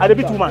down. I dey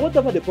beat woman.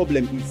 Whatever the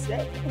problem is,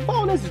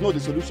 violence is not the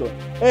solution.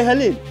 Hey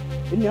Helen,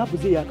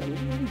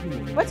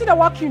 Waiting to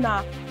walk you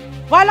now.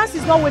 Violence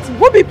is not waiting.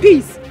 Who be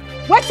peace?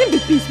 Waiting be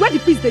peace. Where the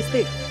peace they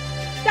stay?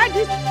 That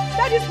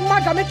is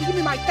maga make you give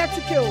me my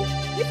 30K.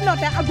 If not,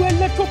 I go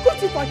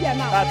electrocute you for here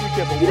now.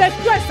 30K for what? You dey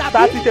stress, Abi?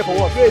 30K for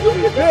what? Wait.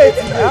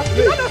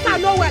 You don't know say I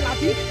know well,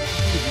 Abi.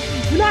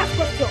 You know ask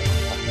question.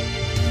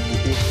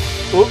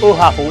 Oh,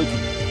 half for waiting.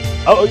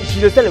 Oh, she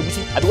dey sell a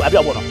wusu. Abi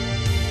abono.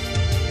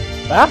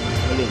 Huh?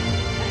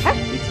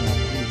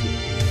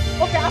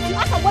 Okay, as you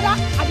ask whether I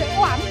dey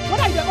owe am,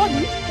 whether you dey owe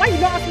me, why you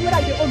not ask me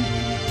whether you dey owe me?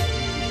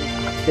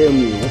 Tell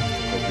me.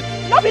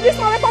 No be this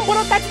man wey come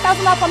borrow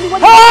 30,000 naira from me when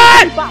you give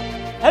me back.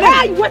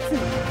 Hey, waiting.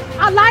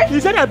 I lie. You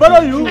said I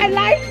borrow you. I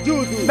lie.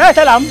 Jude. May I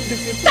tell him?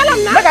 Tell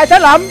him now. Make I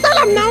tell him? Tell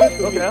him now.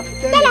 Okay.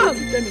 Tell him.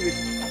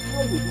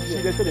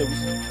 She dey sell a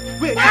wusu.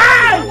 Wait.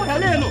 Hey!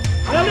 Helen,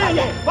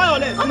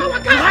 violence. Come on,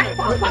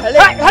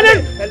 Helen,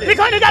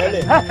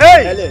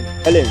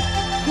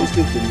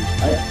 listen to me.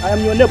 I am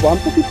your neighbor. I'm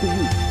talking to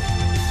you.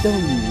 Tell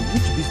me,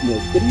 which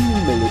business? Can you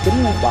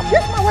back?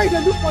 This man where you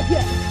look for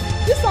here.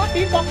 This one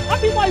people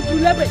is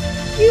relevant.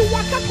 He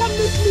waka come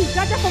meet me,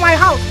 Jaja for my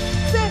house.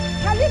 Say,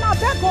 Helena,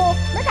 Bego,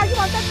 make I give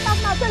him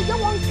 30,000. I say, you don't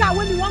want car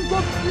when you want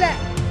go play.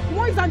 You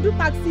want to do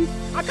taxi.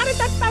 I carry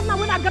 30,000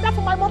 when I gather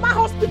for my mama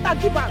hospital.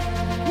 Give her.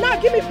 Now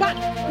give me back.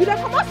 You don't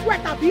come out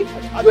sweat, Abi. You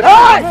don't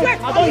sweat.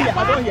 I don't hear.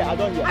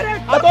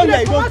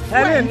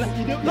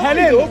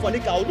 Helen,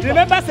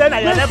 remember saying I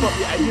never.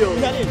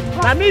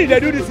 Now me they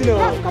do this, you know.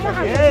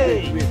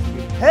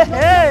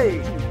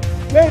 Hey.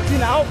 Wait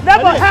now.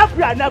 Never help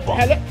your neighbor.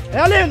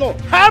 Helen, no.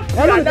 Help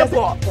your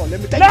neighbor.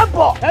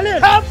 Neighbor.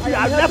 Helen, help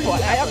your neighbor.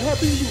 I am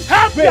helping you.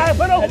 Help your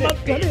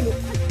neighbor.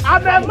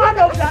 I'm a man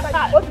of that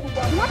heart.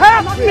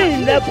 Help me,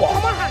 neighbor.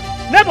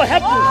 Neighbor,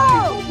 help me.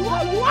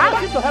 Ask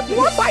him to help you. You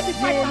want to buy the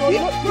fight? You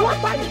want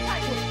to buy the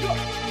fight?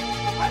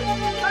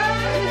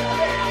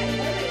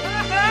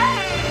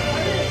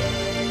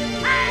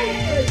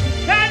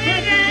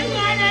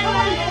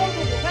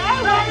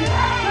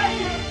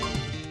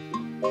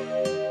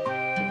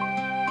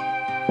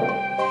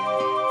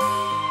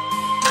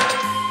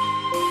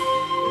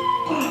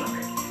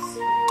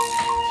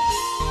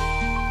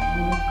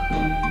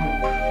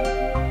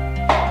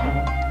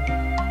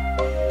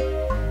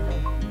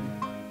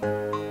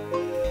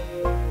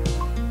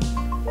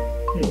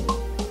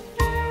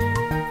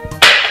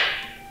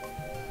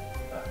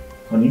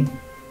 Honey,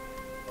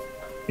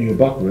 you're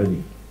back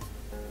already.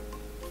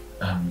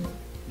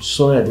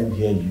 Sorry I didn't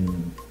hear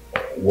you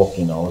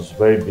walking. I was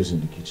very busy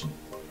in the kitchen.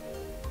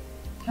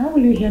 How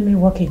will you hear me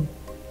walking?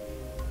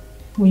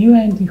 When you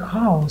are in the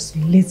house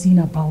lazing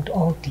about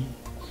all day?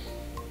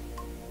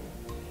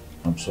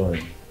 I'm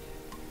sorry.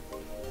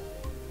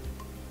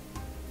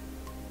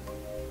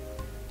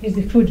 Is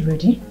the food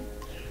ready?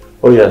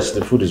 Oh yes,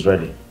 the food is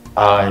ready.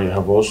 I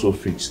have also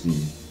fixed the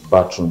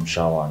bathroom,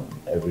 shower and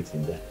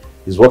everything there.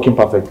 It's working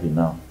perfectly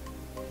now.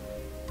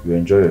 You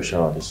enjoy your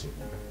shower this evening.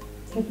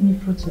 Get me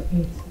food to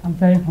eat. I'm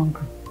very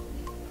hungry.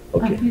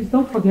 Okay. And please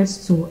don't forget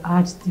to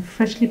add the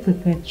freshly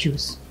prepared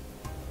juice.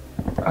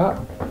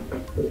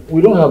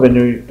 We don't have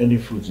any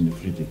fruit in the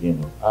fridge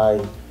again. I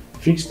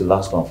fixed the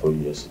last one for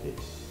you yesterday.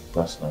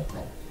 Last night.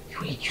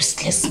 You're a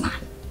useless man.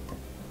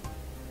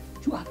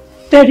 You are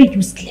very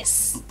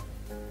useless.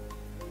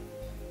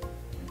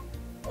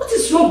 What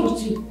is wrong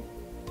with you?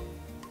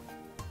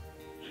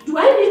 Do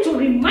I need to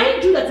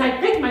remind you that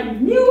I take my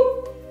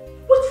meal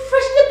with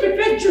freshly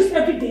prepared juice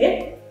every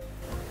day?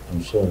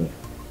 I'm sorry.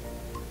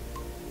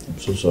 I'm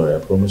so sorry. I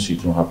promise you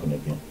it won't happen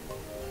again.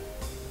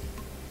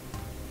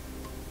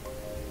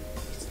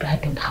 It's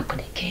better don't happen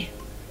again.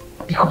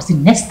 Because the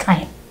next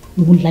time,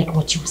 you won't like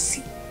what you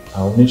see.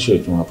 I'll make sure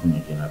it won't happen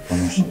again. I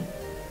promise you.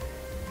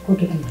 Go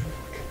get me.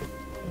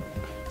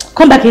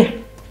 Come back here.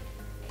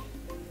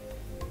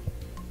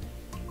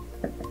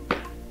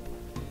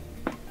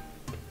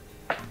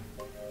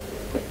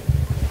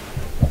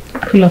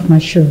 Pull off my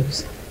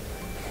shoes.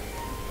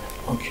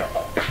 Okay.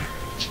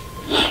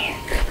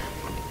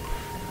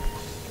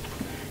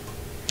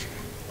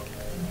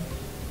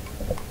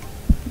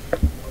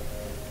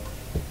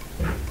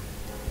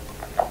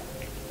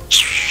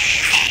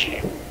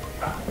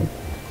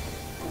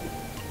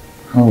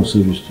 How was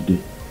service today?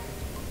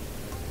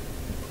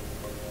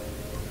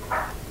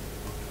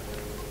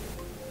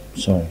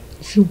 Sorry.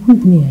 If you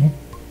want me,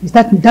 is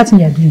that thing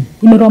you're doing?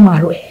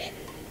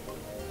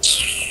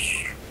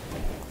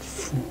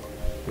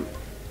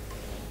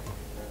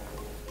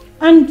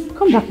 And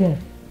come back here.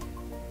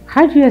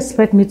 How do you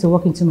expect me to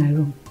walk into my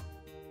room?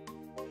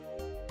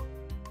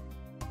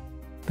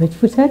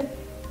 Barefooted?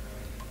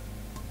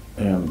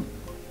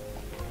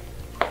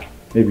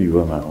 Maybe you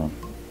were my own.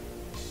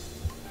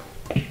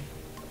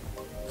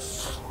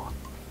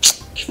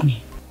 Give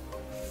me.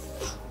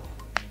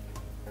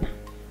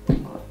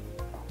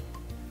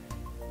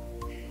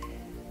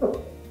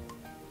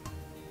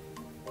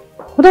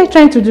 What are you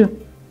trying to do? Do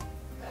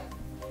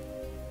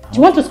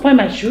you want to spoil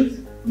my shoes?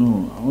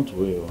 No, I want to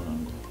wear your own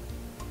and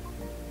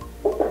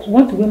go. You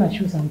want to wear my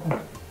shoes and go?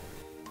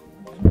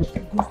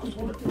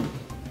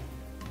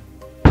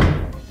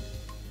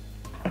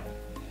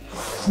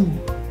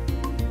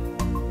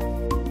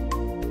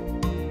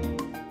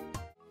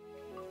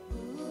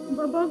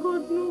 Baba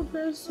God, no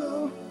verse,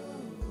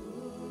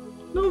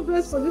 no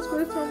verse for this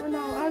question when I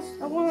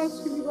want to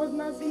ask you because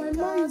now it's my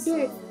mind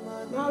day.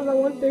 Now I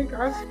want to take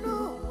ask you.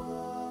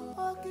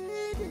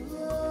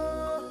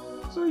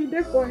 So you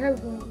there for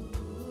heaven.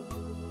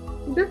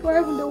 You there for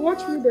heaven, they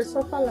watch me, they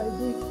suffer like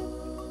this.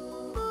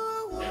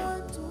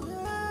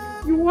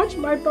 You watch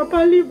my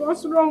papa leave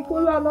us wrong,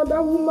 follow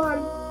another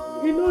woman.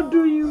 He no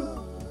do you.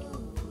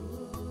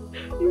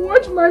 You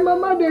watch my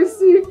mama, they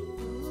see.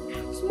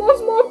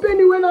 Small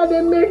penny when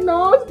they make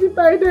now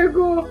hospital they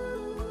go.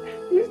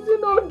 He still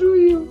not do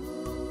you.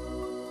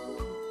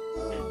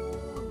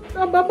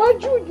 Now Baba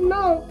Jude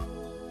now.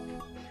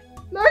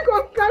 Now he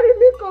can carry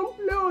me come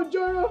play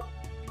Ojoro.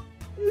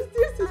 He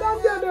still sit down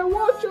there and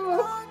watch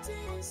oh.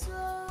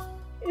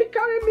 He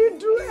carry me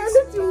do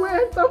anything we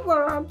enter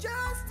for him.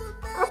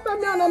 After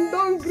me and I'm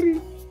done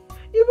green.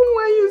 Even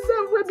when you say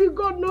we be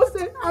God no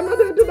say I know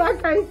they do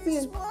that kind of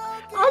thing.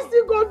 I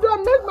still go do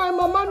and make my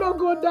mama no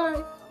go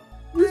die.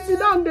 You sit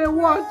down they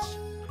watch.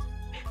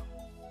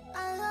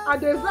 I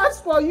dey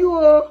vex for you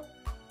oh.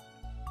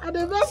 I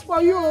dey vex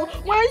for you oh.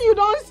 When you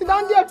don't sit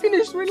down there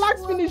finish,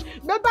 relax finish.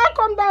 Better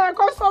come down and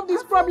come solve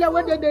this problem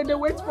where they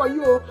wait for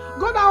you oh.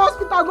 Go to the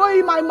hospital, go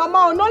in my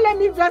mama oh. Don't let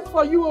me vex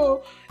for you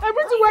oh.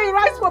 Everything where you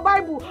write for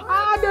Bible,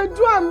 they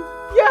do am.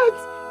 Yet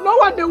no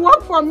one they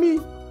work for me.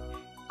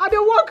 I dey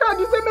work hard.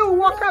 You say me we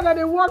work hard, and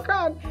they work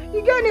hard.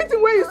 You get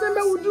anything where you say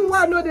me we do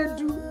what I know they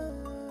do.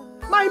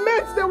 My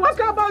mates, they walk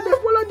about, they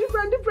follow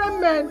different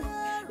men.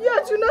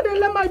 Yet, you know, they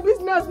let my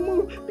business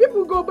move.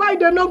 People go buy,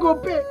 they no go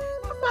pay.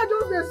 After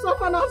just they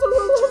suffer, now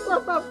so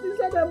suffer. Please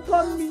let them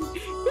come me.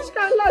 Which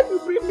kind of life you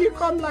bring me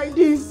come like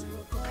this?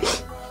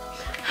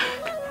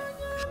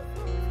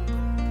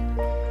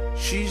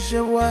 She's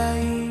your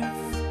wife,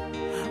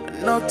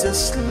 not a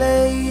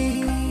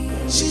slave.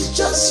 She's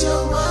just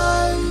your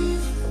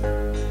wife.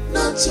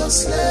 not your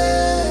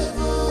slave.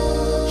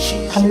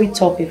 Can we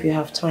talk if you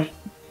have time?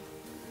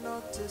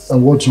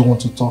 And what do you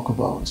want to talk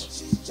about?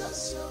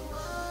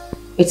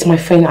 It's my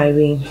friend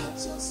Irene.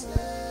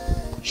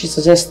 She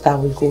suggests that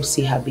we go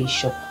see her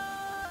bishop.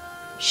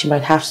 She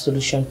might have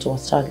solution to our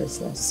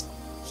childlessness.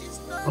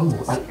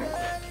 Oh,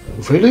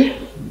 really?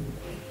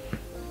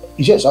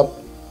 Yes.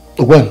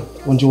 When?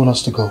 When do you want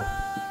us to go?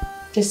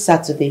 This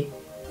Saturday.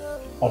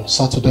 On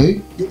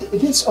Saturday?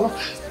 Yes.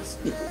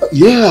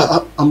 Yeah,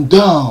 I'm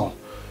down.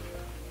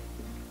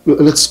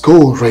 Let's go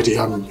already.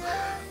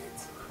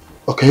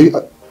 Okay.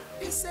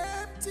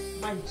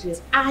 My dear,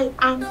 I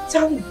am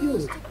telling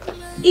you,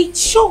 it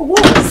sure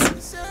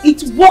works.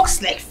 It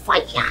works like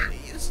fire.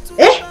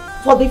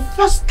 For the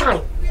first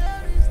time,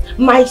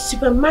 my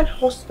Superman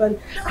husband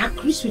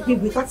agrees with me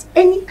without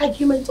any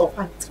argument or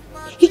fight.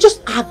 He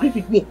just agreed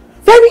with me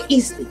very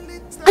easily.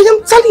 I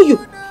am telling you.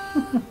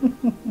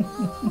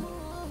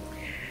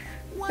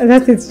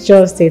 That is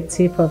just a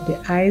tip of the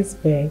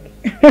iceberg.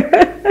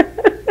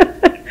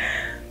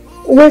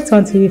 Wait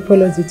until he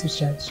follows you to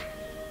church.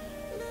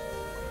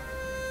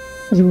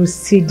 You will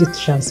see the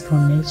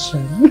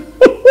transformation.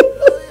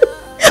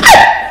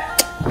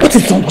 What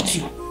is wrong with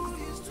you?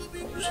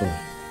 Sorry.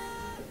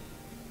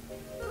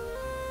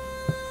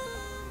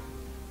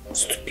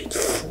 Stupid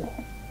fool.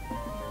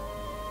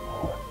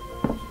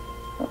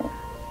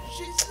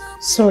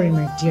 Sorry,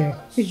 my dear.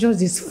 It's just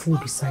this fool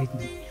beside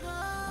me.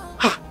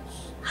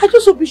 I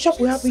just hope Bishop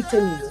will help me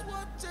tell you.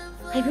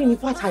 I mean, in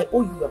fact, I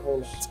owe you a whole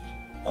lot.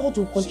 God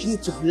will continue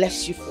to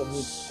bless you for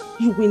me.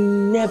 You will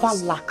never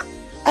lack.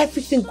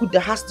 Everything good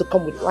that has to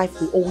come with life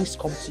will always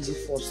come to you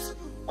first.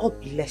 God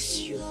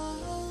bless you.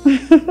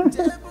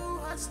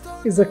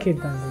 It's okay,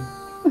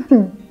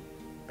 darling.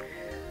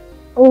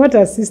 What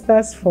are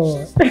sisters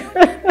for?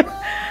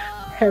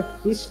 Help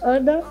each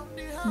other.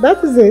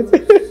 That is it.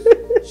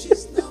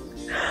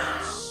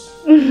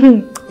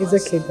 It's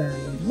okay,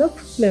 darling. No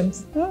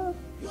problems.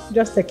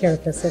 Just take care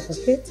of yourself,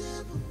 okay?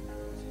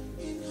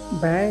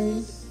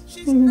 Bye.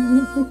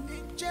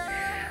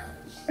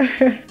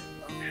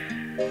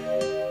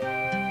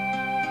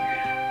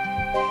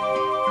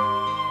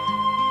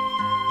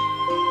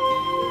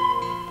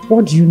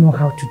 What do you know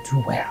how to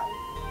do well?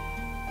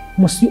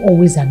 Must you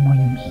always annoy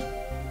me?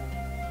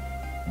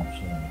 I'm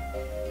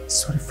sorry.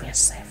 Sorry for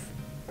yourself.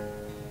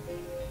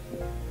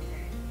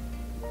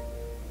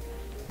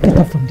 Get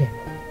up from there.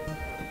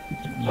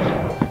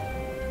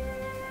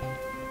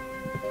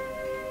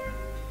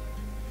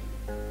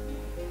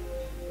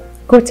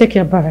 Go take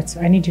your bath.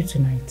 I need you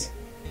tonight.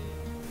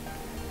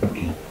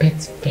 Okay.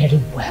 Bathe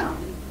very well.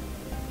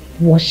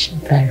 Wash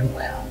very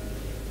well.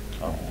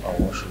 I'll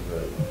wash it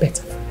very well.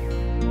 Better for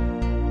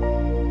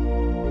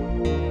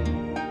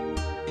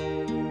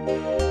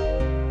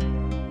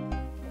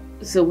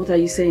you. So what are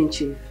you saying,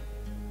 Chief?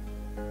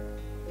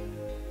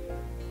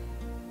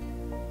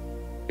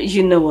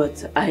 You know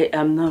what? I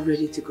am not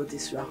ready to go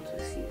this route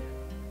with you.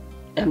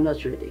 I'm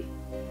not ready.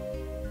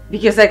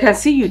 Because I can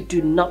see you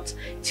do not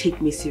take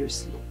me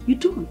seriously. You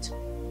don't.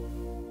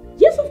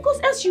 Yes, of course,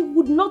 else you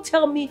would not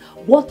tell me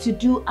what to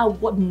do and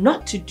what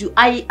not to do.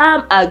 I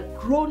am a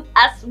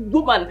grown-ass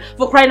woman,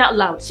 for crying out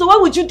loud. So why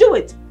would you do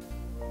it?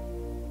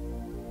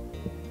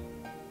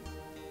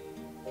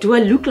 Do I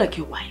look like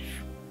your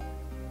wife?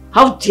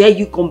 How dare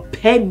you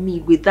compare me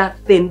with that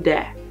thing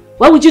there?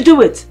 Why would you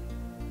do it?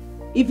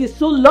 If you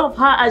so love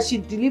her and she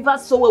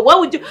delivers so well,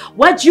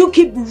 why do you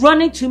keep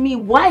running to me?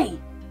 Why?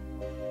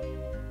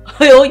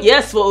 Oh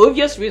yes, for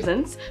obvious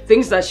reasons.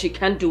 Things that she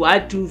can't do, I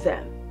do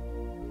them.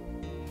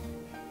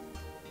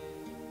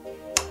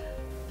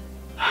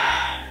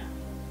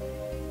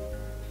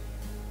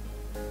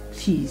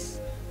 Please,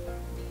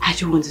 I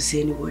don't want to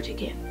say any word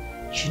again.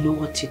 You know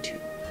what to do.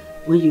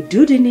 When you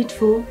do the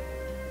needful,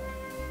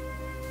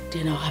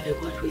 then I'll have a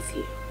word with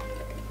you.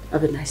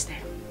 Have a nice day.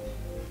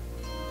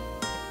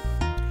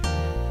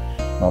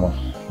 Mama,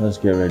 let's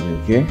get ready,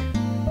 okay?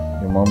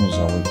 Your mom is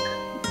awake.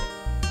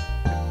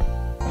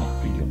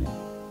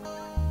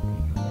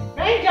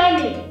 Hey,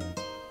 Johnny!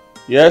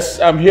 Yes,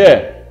 I'm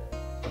here.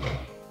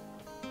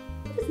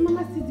 What is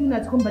Mama still doing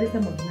at home by this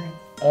time of night?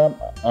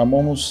 I'm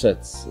almost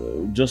set.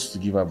 Just to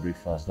give her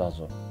breakfast, that's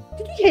all.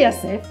 Did you hear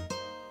yourself?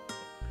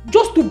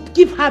 Just to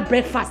give her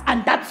breakfast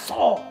and that's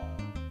all.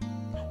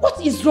 What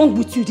is wrong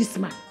with you, this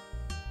man?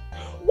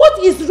 What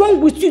is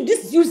wrong with you,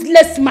 this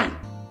useless man?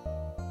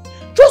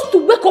 Just to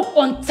wake up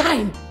on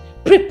time,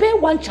 prepare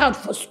one child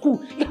for school,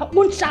 your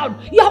own child,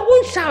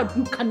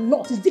 you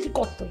cannot. It's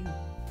difficult for you.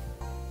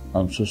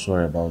 I'm so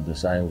sorry about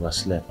this. I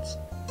overslept.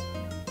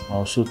 I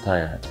was so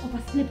tired.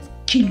 Overslept,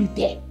 kill you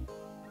there.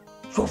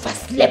 You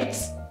overslept.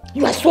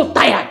 You are so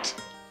tired.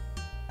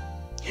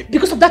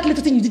 Because of that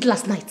little thing you did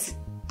last night.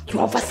 You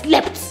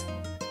overslept.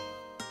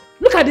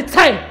 Look at the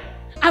time.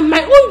 And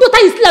my own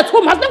daughter is still at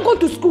home, has not gone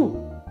to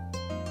school.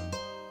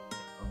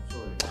 I'm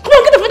sorry. Come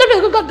on, get the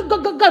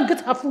food. Go and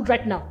get her food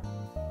right now.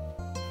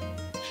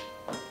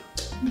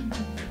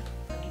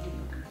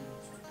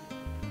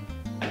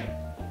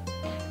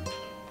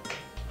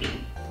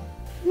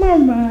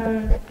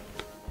 Mama.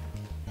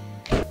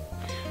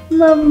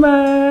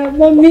 Mama,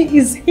 mommy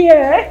is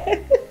here.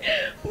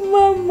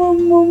 Mama.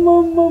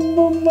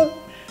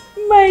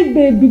 My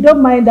baby,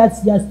 don't mind that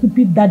your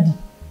stupid daddy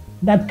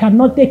that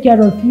cannot take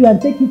care of you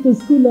and take you to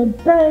school on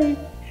time.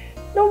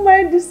 Don't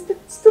mind this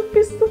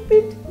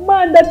stupid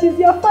man that is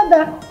your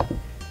father.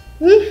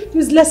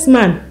 Useless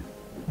man.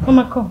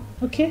 Come,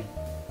 okay?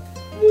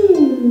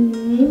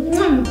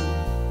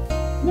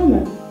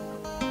 Mama.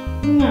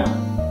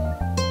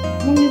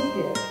 Mommy's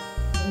here.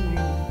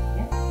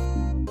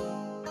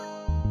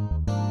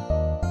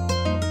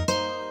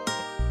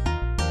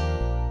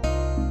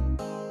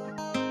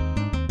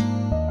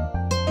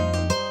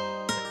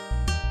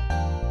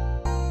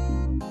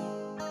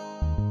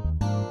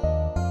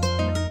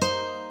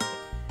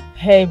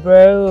 Hey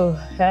bro,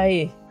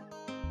 hi.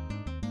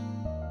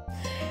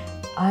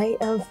 I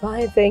am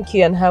fine, thank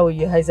you. And how are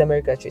you? How's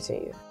America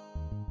treating you?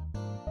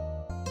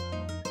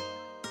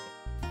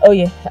 Oh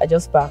yeah, I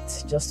just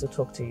backed just to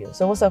talk to you.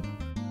 So what's up?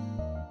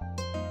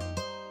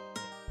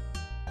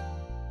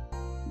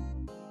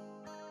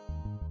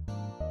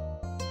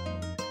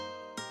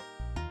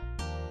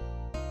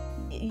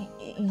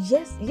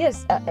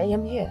 Yes, I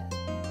am here.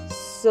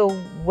 So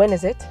when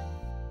is it?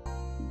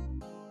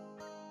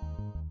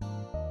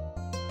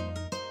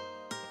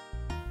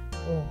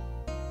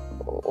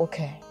 Oh,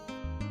 okay.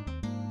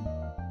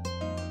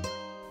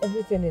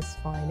 Everything is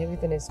fine.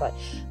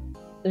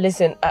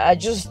 Listen, I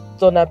just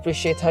don't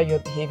appreciate how you're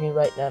behaving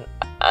right now.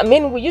 I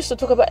mean, we used to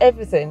talk about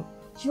everything.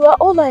 You are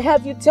all I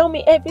have. You tell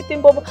me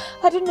everything, but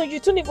I don't know. You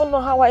don't even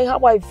know how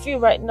I feel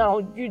right now.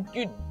 You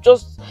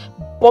just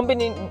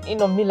bumping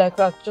in on me like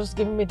that, just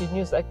giving me the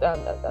news like that.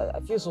 I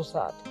feel so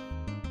sad.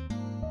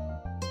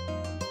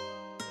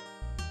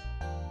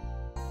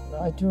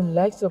 I don't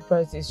like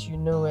surprises, you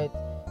know it.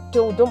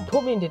 Don't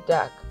put me in the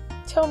dark.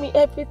 Tell me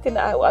everything.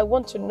 I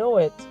want to know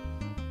it.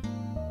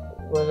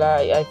 Well,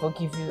 I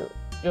forgive you.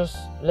 Just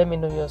let me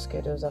know your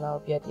schedules and I'll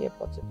be at the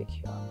airport to pick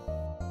you up.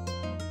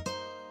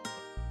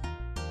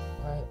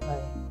 Alright,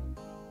 bye.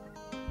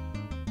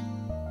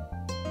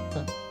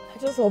 I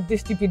just hope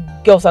these stupid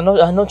girls are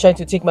not trying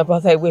to take my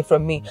brother away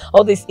from me.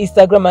 All these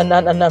Instagram and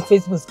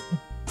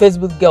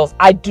Facebook girls.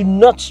 I do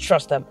not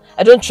trust them.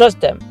 I don't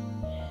trust them.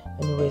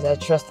 Anyways, I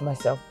trust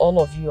myself.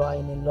 All of you are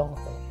in a long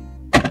thing.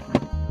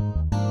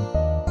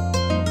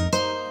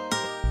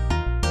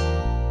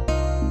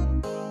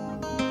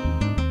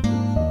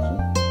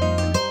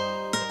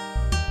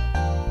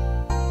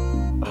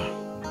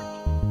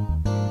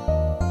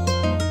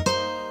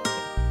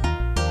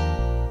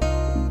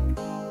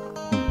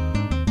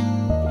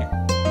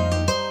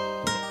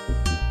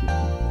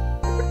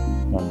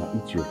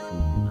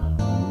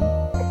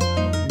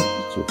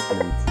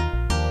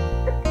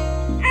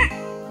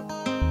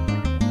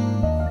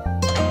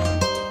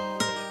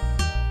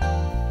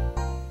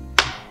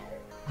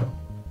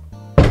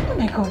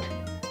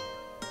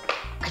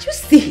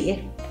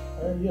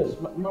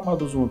 Mama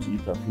doesn't want to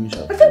eat her. Finish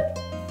her food.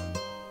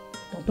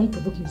 Don't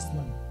provoke me this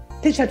morning.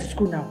 Take her to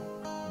school now.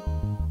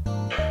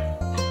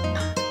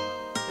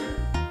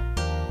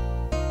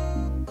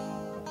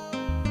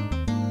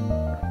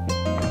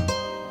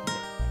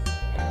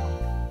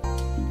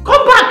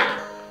 Come back!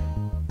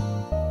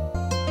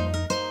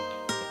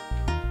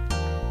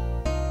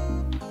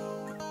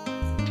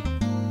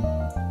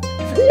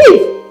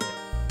 Leave!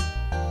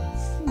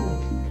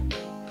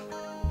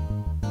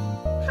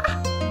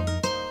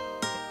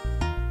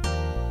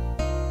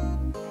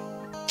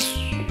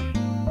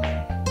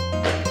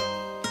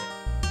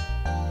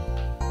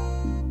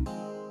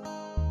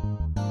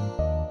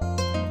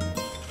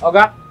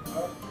 Oga,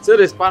 say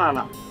the spanner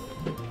now.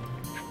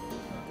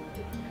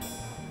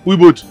 We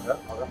both. Yeah,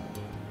 okay.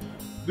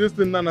 This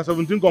thing now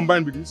 17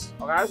 combined with this.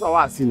 Okay, that's what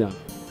I see now.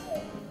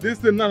 This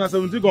thing now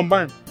 17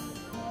 combined.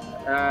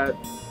 How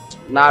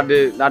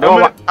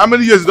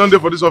many years you done there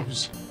for this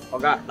office?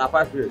 Okay, now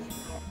 5 years.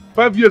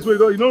 5 years, wait,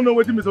 you don't know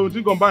what me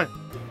 17 combined.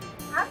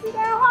 I see the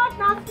hot,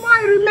 now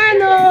small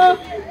remain.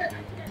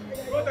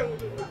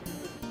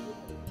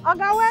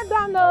 Okay, well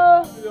done.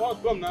 The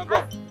hot, come now,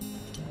 come.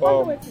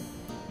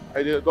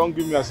 Don't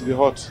give me as the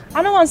hot.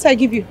 I don't want to say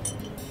give you.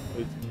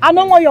 Wait. I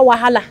don't want your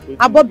wahala.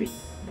 Bobby.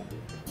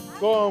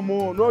 Come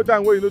on, no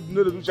time where you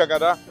know to do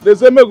chakada. They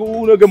say make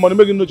who no get money,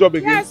 making no job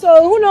again. Yeah,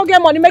 so who no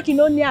get money, making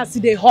no near as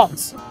the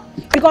hot.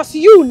 Because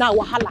you now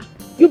wahala.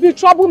 You be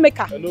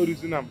troublemaker. I know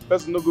reason am.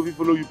 Person no go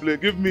follow you play.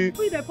 Give me.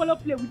 Who they follow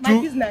play with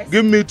my business?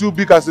 Give me 2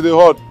 big as the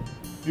hot.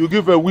 You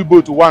give a wee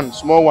boat 1,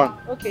 small one.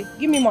 Okay,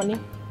 give me money.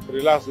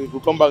 Relax. If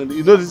you come back,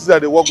 you know this is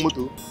at the work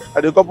motor.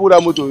 At the couple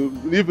that motor,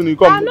 even you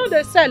come. I know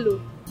they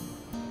sell.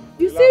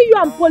 You see you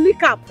and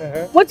Polycarp.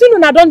 What you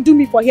know don't do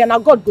me for here now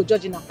God go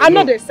judge now. I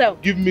know they sell.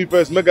 Give me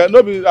first. I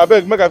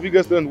beg make a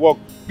figure stand work.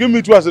 Give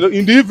me 2 as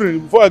in the evening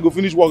before I go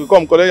finish work. You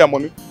come collect your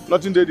money.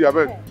 Nothing there, I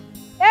beg.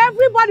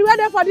 Everybody were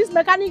there for this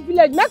mechanic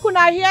village. Make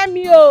una hear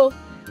me oh.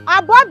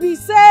 Bobby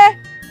say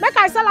make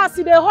I sell as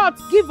the hot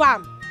give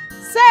am.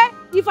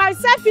 Say if I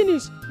sell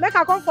finish make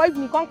I come for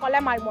evening come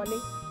collect my money.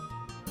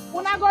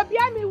 Una go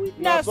bear me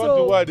witness. Now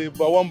something why they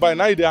one buy.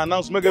 Now they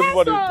announce make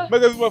everybody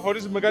for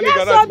this mechanic.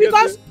 Yes, so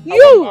because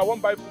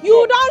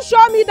you don't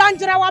show me that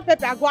Jerawa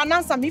pepper. I go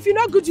announce them. If you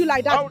not good you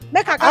like that,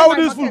 make a how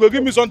this food go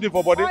give me something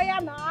for body?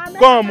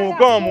 Come.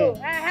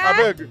 I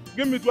beg,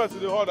 give me 2 as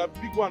the hot, a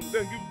big one.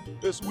 Then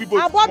give a sweet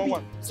boat, small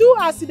one. 2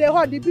 as the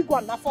hot, the big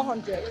one na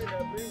 400.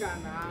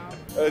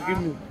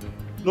 Give me.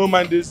 No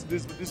mind this.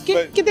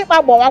 Kiti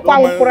pa bo wa kwa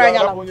ukura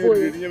nya la mfo.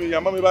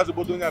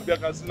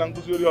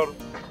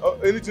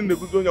 Anything they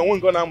could do, one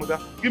gonna amuda.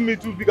 Give me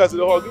 2 big as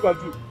the hot.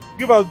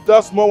 Give us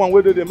that small one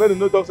where they made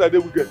no talk side they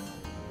will get.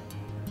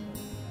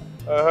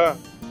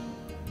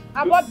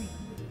 Bobby,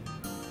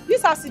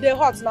 this as the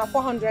hot na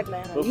 400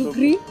 naira. You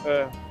agree?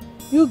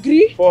 You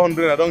agree?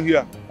 400. I don't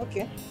hear.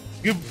 Okay.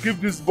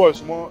 Give this boy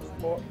small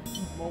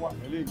one.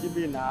 Give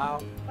me now.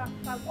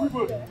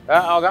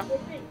 Okay.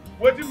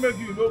 What did make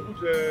you no put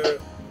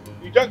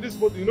you jack this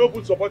motor, you no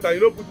put supporter,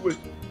 you no put weight?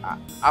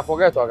 I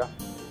forget, Oga.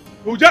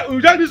 You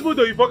jack this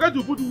motor, you forget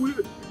to put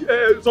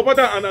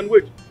supporter and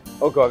weight.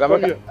 Okay, Oga.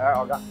 Come here.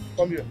 Oga.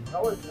 Come here.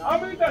 How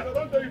many times I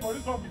don't tell you for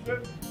this one?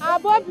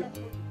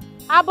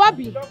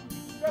 Bobby.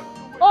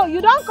 Oh,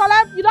 you don't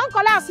collect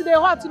as the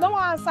hot. You don't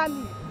want to answer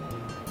me.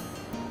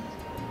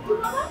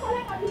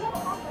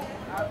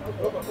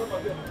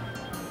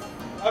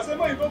 I said,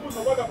 no, you don't put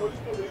supporter for this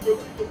motor.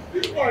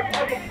 This one, I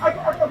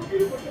can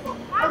give you for this one.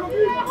 I can give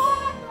you.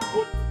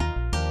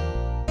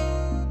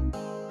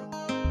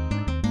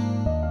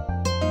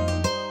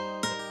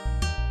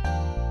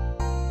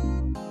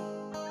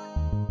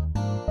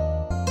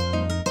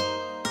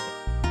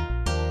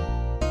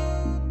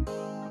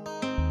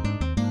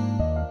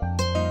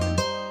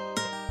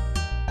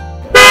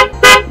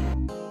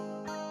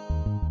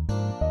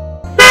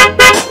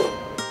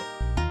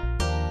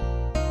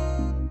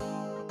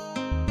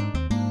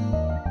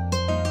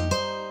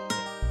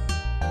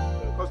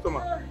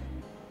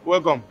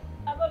 Welcome.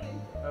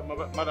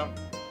 Madam.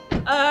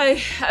 I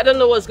don't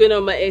know what's going on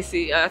with my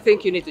AC. I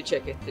think you need to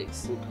check it,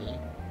 please.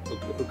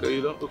 Okay.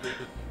 You don't. Okay.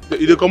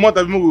 You come out,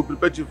 we will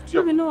prepare you.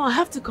 No, I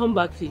have to come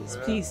back, please.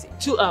 Please,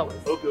 2 hours.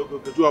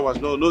 Okay. 2 hours.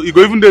 No. You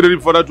go even there ready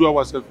for that 2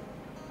 hours. Huh?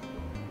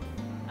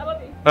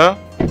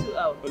 2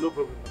 hours. No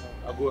problem.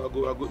 I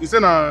go. You say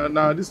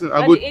nah. This thing.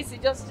 I go. The AC,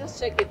 just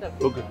check it up.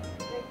 Okay.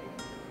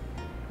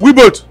 We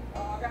both.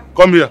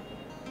 Come here.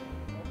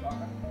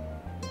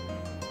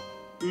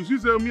 You see,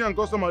 say me and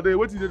customer there.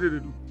 What did they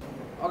do?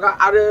 Okay,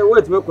 I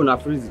wait. Make una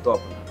freeze it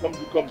up.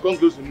 Come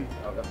close to me.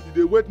 Okay.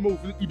 They wait more.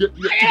 They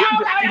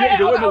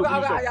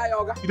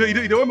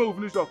wait more.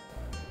 Finish up.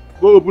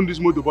 Go open this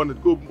motor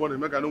bonnet. Go open bonnet.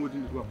 Make I know what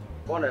this is.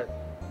 Bonnet.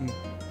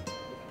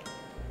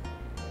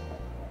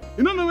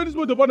 You don't know where this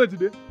motor bonnet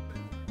today?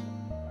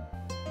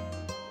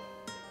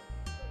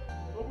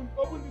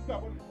 Open this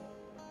car bonnet.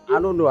 I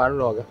don't know.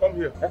 Okay. Come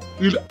here.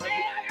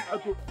 I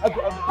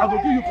go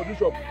give you for this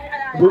shop.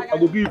 I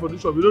go give you for this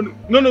shop. You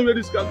don't know where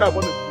this car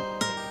bonnet is.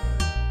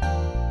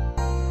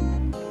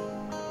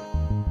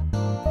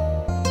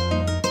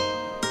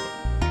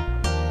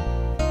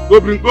 Go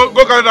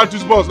carry that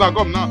juice box now.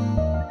 Come now.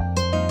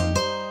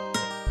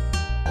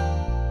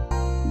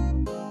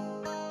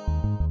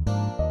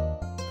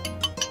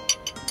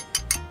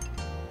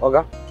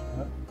 Okay.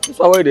 This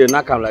one where they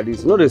knock am like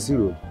this. No, the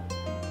zero.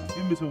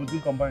 Give me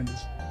 17 combined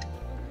this.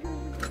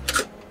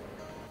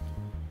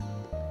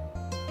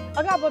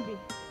 Okay, Bobby.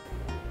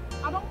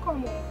 I don't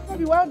come.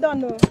 Bobby, well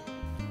done. No.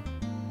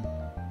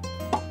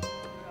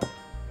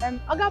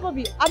 Okay,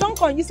 Bobby, I don't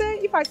come. You say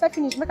if I say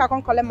finish, make I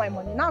come collect my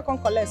money. Now I come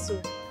collect so.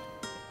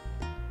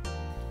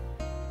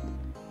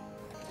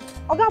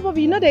 Okay,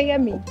 Bobby, you know they hear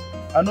me.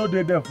 I know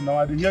they're deaf now.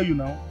 I hear you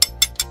now.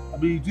 I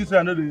mean, this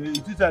I know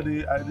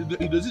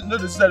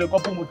the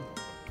couple motor.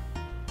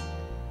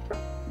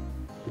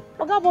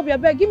 Okay, Bobby, I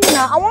beg, give me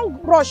now. I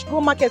want rush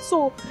go market,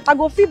 so I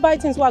go feed buy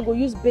things so I go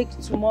use bake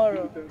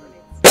tomorrow.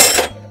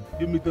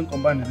 Give me 10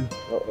 combined.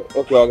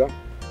 Okay, Oga.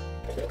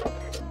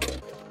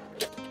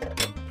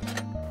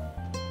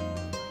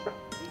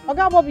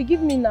 Okay, Bobby,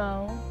 give me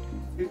now.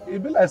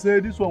 It be like say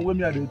this one when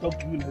me I dey talk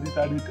to you like this.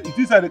 It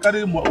is I dey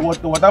carry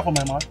water for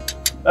my mouth.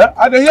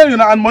 I dey hear you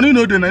now and money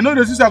no dey. I know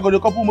the sister got a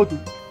couple motor.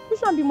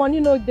 Which one be money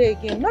no dey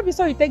again? No be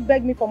so you take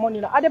beg me for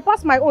money now. I dey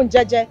pass my own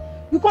jeje.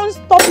 You can't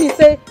stop me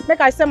say make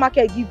I sell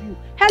market give you.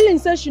 Helen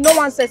say she no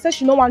want say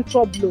she no want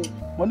trouble.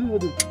 Money no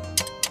dey.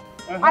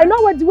 I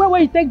know what the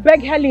way you take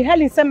beg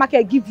Helen say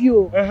market give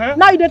you.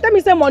 Now you dey tell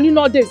me say money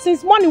no dey.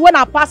 Since morning when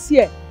I pass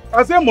here.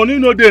 I say money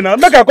no dey now.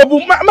 Make I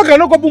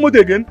no couple motor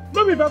again.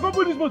 No be if I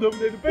couple this motor,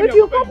 they pay me. If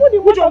you couple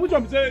the motor, which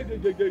one say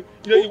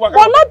but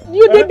not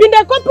you dey been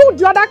dey couple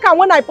the other car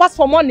when I pass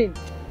for morning.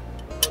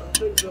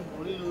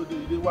 Money no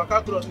dey. They waka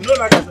across. You know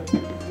like I said.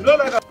 You know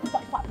like that. If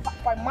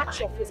I match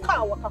your face,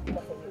 car waka come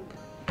up for me.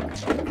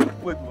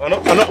 Wait,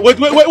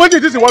 what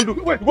did this one do?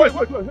 Wait. Don't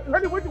try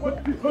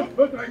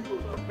to.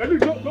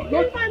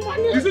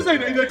 You see, say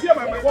they tear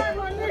my work.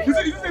 You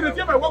see, say they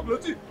tear my work.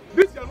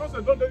 This is your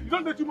nonsense. You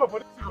don't let you more for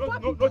this.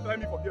 No try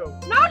me for here.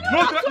 No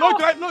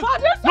try. For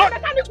this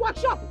mechanic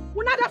workshop,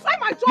 when I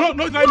find my job.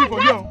 No try me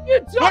for here.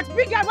 Idiot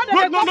big guy when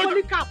they go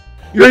fully cap.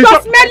 You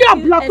just smell your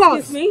blockers.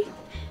 Excuse me?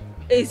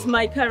 Is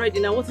my car ready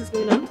now? What is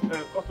going on?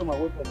 Customer,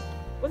 wait for me.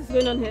 What is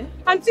going on here?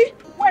 Auntie,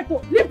 wait,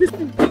 leave this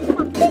thing. This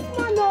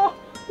man, no.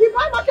 He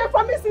buy market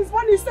from me since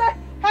morning. He say,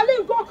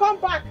 Helen, go come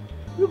back.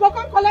 You go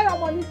come collect your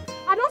money.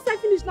 I don't say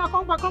finish now,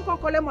 come back, come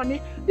collect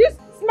money. This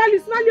smell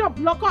your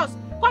blockers.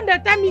 Come they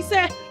tell me,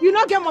 say, you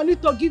don't get money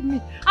to give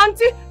me.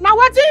 Auntie, now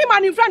what him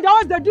and his friend, they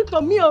always they do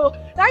to me, oh.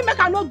 Now you make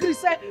a no agree,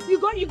 say, you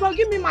go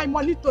give me my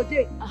money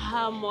today.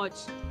 How much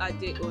are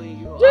they owing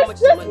you? This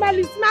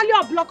smell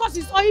your blockers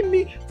is owing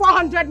me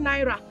 400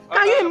 naira.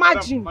 Can you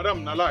imagine?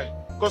 Madam, na lie.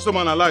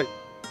 Customer, na lie.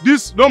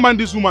 This, don't mind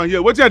this woman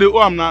here. What they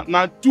owe him now?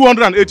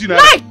 280 naira.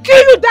 Lie, kill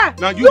you there.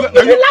 Now you liar.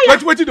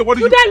 Wait, what is you?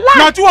 Lie.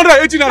 Now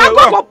 280 naira.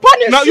 Now go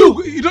punish now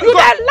you. You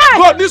lie.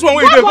 God, this one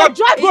wait there. God,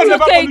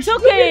 it's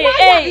okay.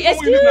 Hey,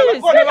 excuse.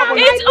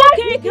 It's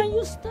okay. Can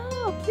you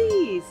stop,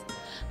 please?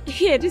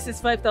 Here, this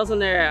is 5,000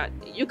 naira.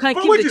 You can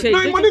keep the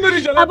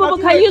change. Abobo,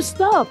 can you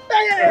stop?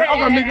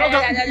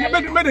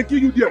 Make them kill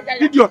you there,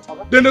 idiot.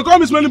 Then they call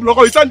me smelling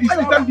blocker. It's stand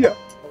there.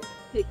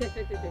 Take.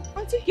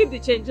 Auntie, keep the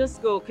change.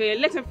 Just go, okay?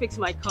 Let him fix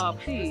my car,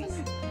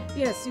 please.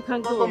 Yes, you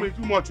can go. Don't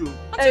too much, you.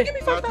 Auntie, give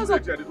me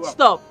 5,000.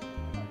 Stop.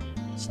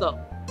 5,000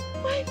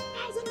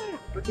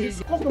 naira.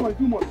 Yes. Customer,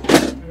 too much.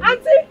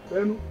 Auntie.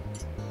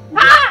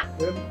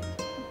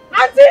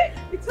 Auntie,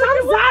 it's Zara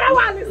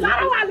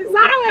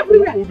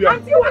everywhere.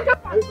 Auntie, wake up.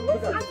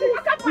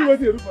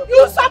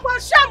 You suffer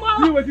shame.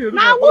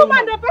 Now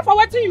woman they pay for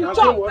what you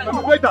chop. You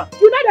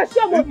know the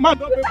shame. Man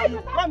don't pay for you.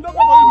 Man don't pay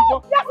for you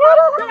before.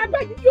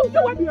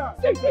 You want to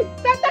take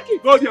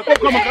it. Go there,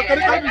 come on.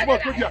 Carry this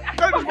box. Go there.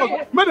 Carry this box.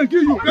 Make them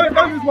kill you. Carry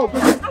this box.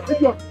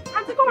 Idiot.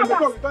 Auntie, come on.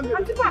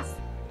 Auntie, pass.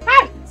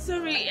 Hey.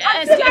 Sorry,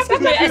 excuse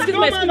me.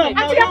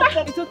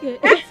 It's okay.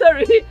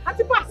 Sorry.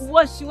 Auntie, pass.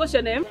 What's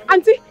your name?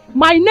 Auntie,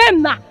 my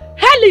name now.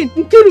 Helen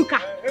Nkiruka.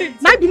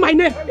 That be my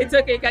name. It's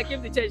okay. You can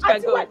keep the change. You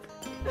can go.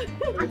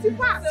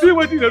 See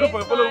what you do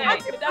for following me.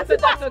 That's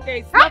okay.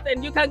 It's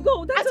nothing. You can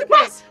go. That's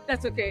okay.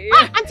 That's okay.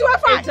 Auntie, we're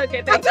fine. It's okay.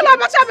 Auntie,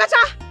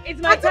 better. It's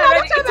my turn.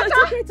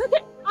 It's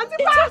okay. Auntie,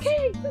 pass.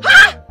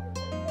 Ha!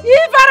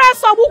 Ivere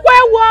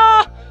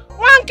sobukwewo.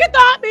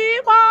 Wankita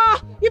bibo.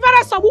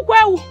 Ivere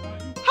sobukwewo.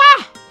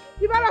 Ha!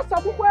 Ivere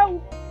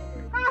sobukwewo.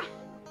 Ha!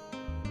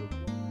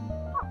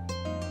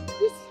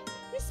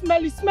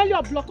 This smell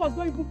your blockers.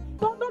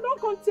 Don't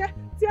come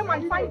tear my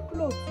fine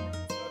clothes.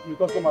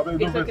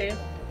 It's okay.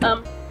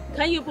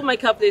 Can you open my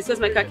car, please? Where's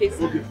my car case?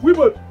 Okay. We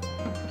both.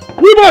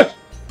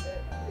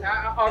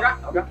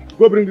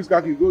 Go bring this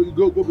car key.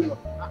 Go bring it.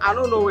 I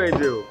don't know where it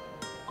is.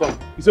 Come.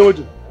 You say what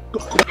you?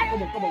 Come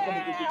on.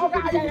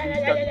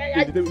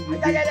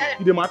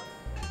 You the mad?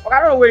 I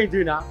don't know where it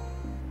is now.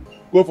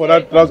 Go for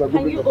that trouser.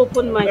 Can you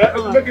open my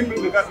car? Make him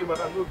bring the car key,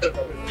 madam. No get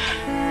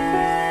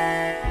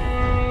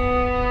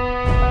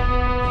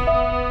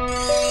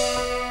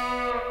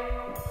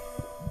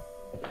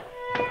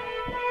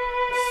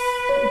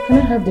Can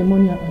I have the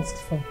money I asked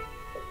for?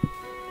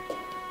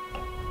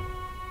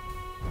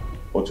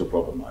 What's your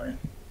problem, Marion?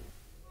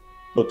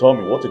 No, tell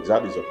me, what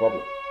exactly is your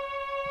problem?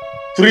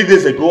 3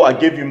 days ago, I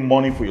gave you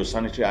money for your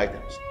sanitary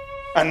items.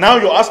 And now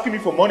you're asking me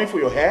for money for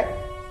your hair?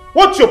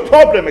 What's your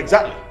problem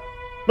exactly?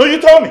 No, you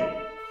tell me.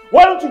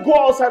 Why don't you go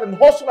outside and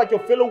hustle like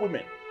your fellow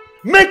women?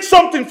 Make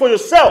something for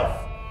yourself.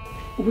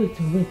 Wait.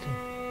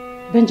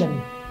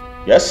 Benjamin.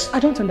 Yes? I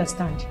don't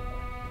understand.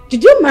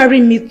 Did you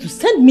marry me to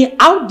send me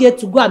out there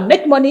to go and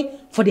make money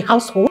for the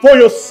household? For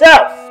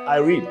yourself,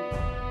 Irene.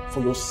 For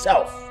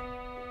yourself.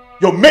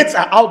 Your mates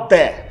are out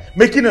there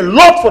making a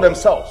lot for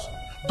themselves.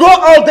 Go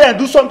out there and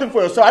do something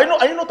for yourself.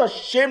 Are you not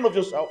ashamed of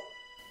yourself?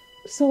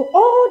 So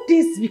all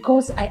this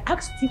because I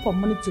asked you for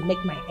money to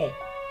make my hair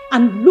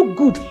and look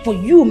good for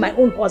you, my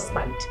own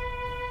husband.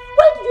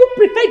 Why do you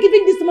prefer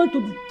giving this money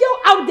to the girl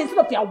out there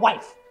instead of your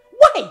wife?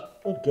 Why?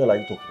 What girl are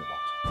you talking about?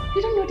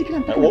 You don't know the girl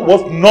I'm talking about.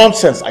 What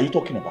nonsense are you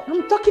talking about?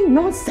 I'm talking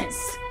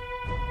nonsense.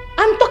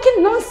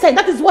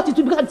 That is what it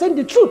is because I'm saying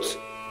the truth.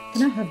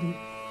 Can I have you?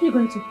 Where are you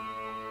going to?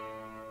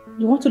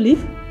 You want to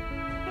leave?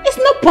 It's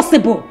not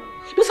possible.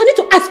 Because I need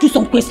to ask you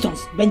some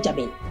questions,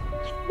 Benjamin.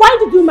 Why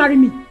did you marry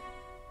me?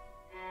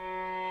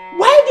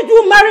 Why did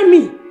you marry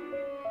me?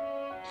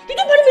 Did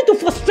you marry me to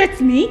frustrate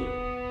me? Did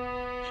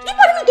you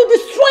marry me to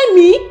destroy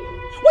me?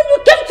 When you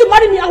came to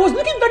marry me, I was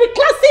looking very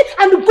classy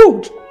and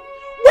good.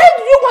 Why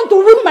do you want to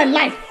ruin my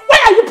life? Why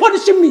are you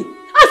punishing me?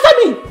 Answer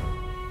me!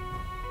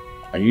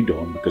 Are you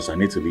done? Because I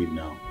need to leave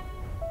now.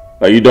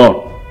 Are you done?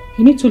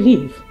 You need to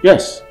leave?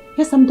 Yes.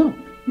 Yes, I'm done.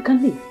 You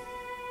can leave.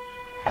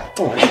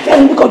 Oh, I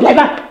tell you, go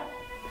driver.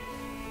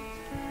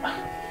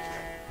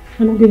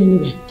 I'm not going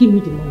anywhere. Give me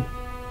the money.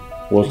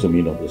 What's the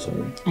meaning of this,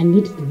 Irene? I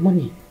need the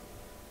money.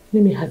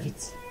 Let me have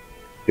it.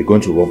 You're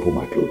going to rumple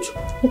my clothes.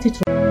 Let it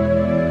run.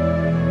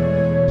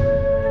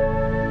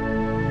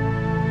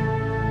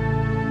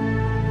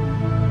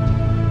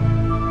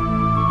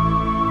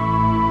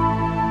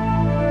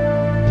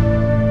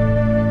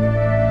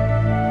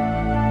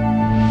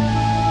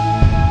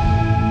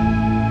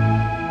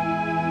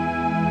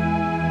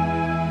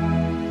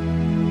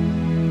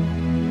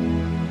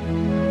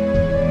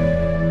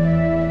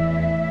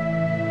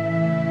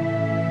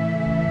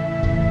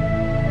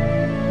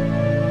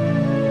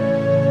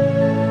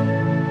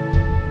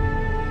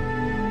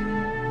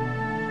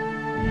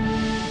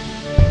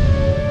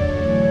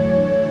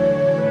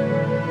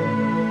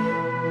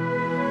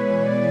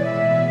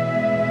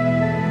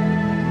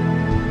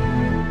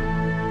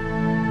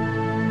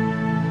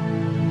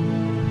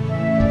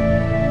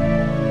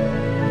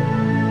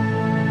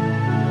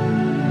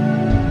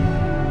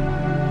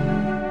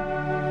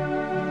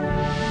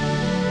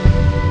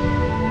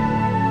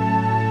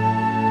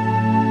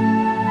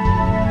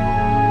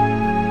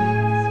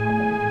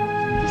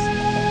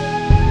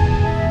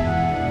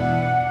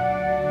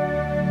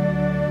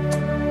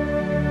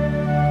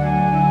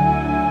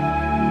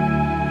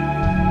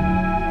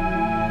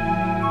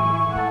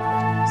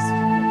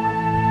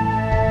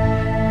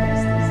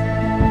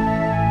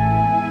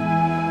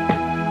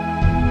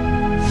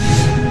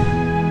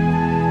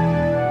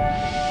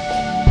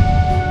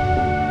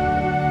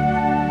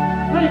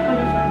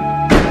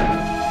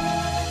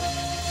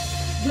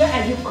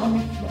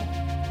 coming from?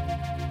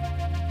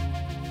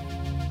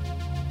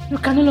 You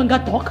can no longer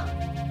talk?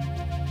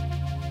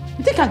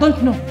 You think I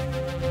don't know?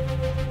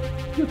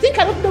 You think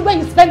I don't know where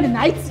you spend the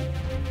night?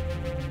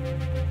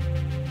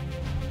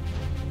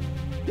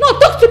 No,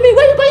 talk to me.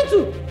 Where are you going to?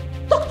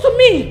 Talk to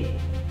me.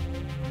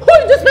 Who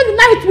did you spend the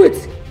night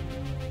with?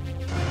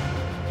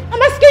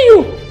 I'm asking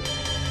you.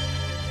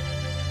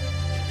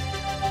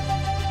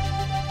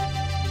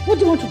 What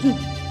do you want to do?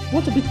 You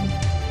want to beat me?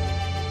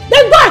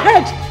 Then go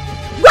ahead.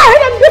 Go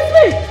ahead and beat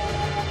me.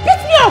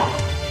 Beat me up.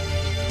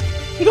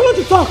 You don't want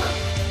to talk.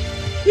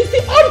 You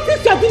see, all the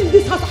things you are doing in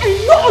this house, I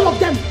know all of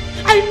them.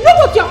 I know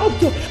what you are up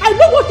to. I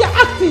know what you are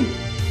acting.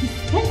 You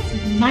spent the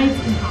night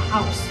in her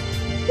house.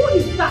 Who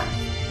is that?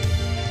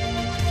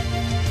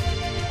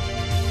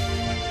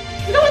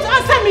 You don't want to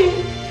answer me?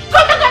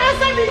 Come back and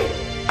answer me!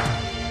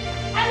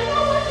 I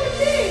know what you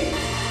mean!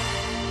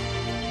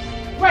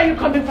 Where are you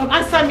coming from?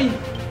 Answer me!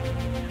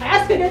 I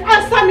ask again,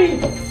 answer me!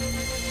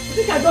 You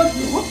think I don't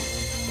know?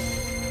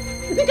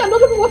 You think I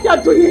don't know what you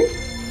are doing?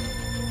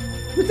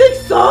 You think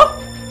so?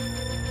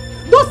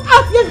 Those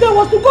acts yesterday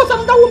was to go to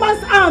another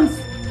woman's arms.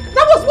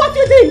 That was what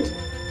you did!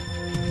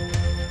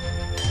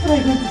 What are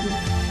you going to do?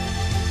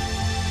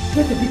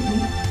 You're going to beat me?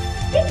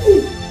 Beat me!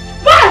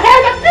 Go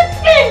ahead and beat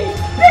me!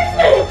 Beat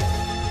me!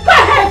 Go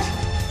ahead!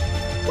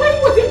 What are you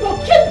waiting for?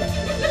 Kill me!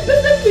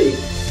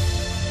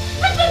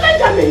 Beat me,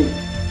 Benjamin!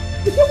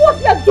 You see what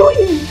you are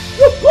doing?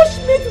 You push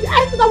me to the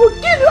end that I will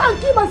kill you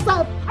and kill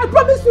myself! I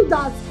promise you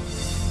that!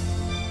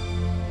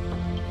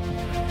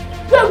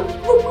 Where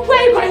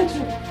are you going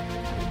to?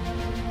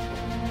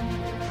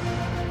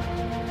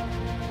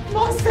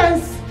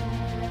 Nonsense!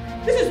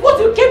 This is what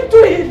you keep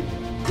doing!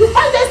 You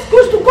find the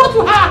excuse to go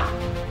to her!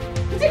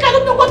 You think I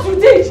don't know what you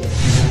did?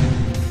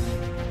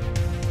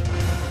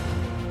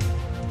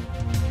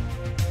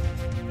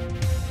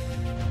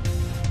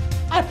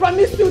 I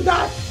promise you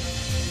that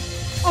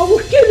I will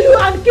kill you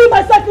and kill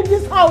myself in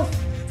this house,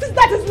 since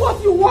that is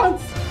what you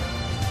want.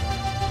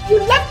 You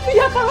left me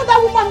here for another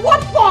woman.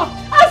 What for?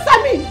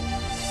 Answer me!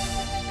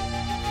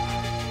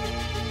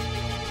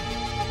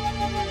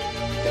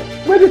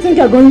 Where do you think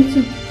you're going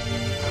to?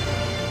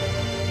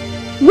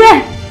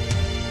 Where?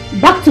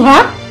 Back to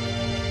her?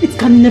 It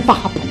can never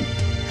happen.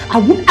 I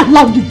won't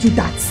allow you to do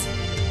that.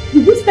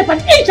 You won't step an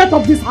inch out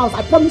of this house,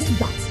 I promise you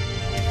that.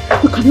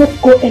 You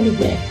cannot go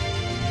anywhere.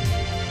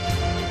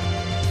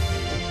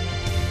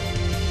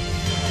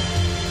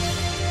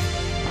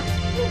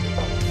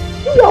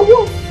 Do your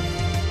work.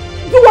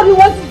 Do what you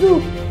want to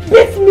do.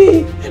 Beat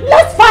me.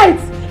 Let's fight.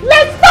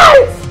 Let's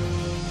fight.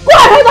 Go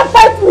ahead and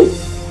fight me.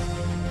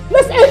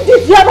 Let's end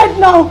it here right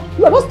now.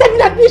 You are not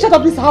stepping an inch out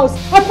of this house.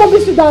 I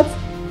promise you that.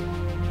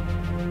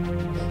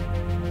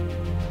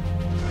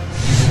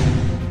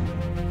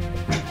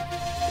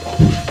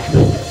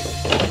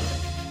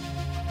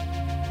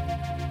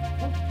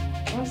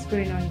 What's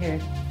going on here?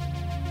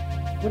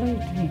 What are you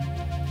doing?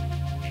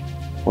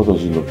 What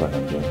does it look like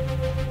I'm doing?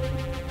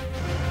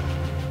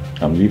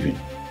 I'm leaving.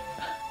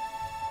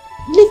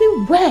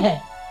 Leaving where?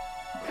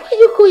 Where are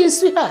you going,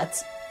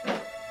 sweetheart?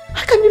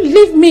 How can you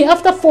leave me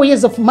after 4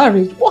 years of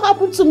marriage? What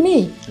happened to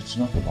me? It's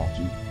not about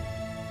you.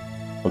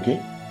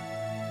 Okay?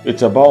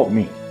 It's about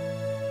me.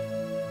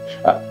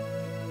 I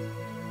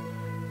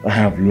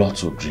have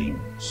lots of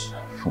dreams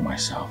for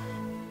myself.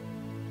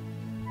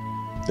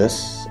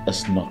 This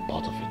is not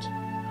part of it.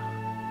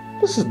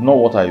 This is not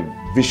what I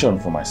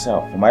visioned for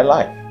myself, for my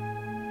life.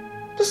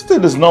 This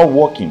thing is not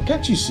working,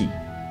 can't you see?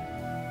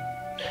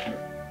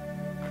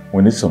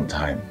 We need some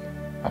time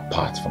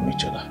apart from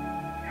each other.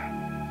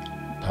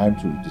 Time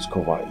to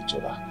rediscover each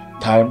other.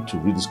 Time to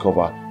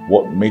rediscover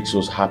what makes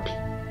us happy.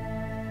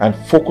 And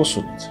focus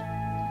on it.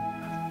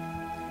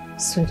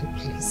 Sweetie,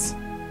 please.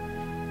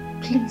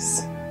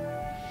 Please.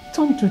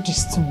 Don't do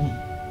this to me.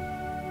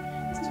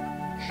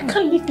 You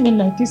can't leave me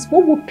like this.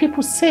 What will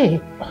people say?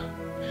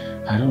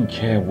 I don't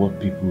care what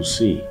people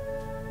say.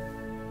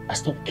 I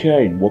stopped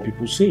caring what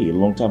people say a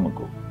long time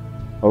ago.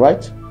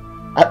 Alright?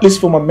 At least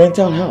for my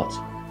mental health.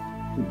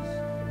 Please.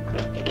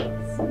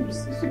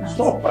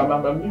 Stop.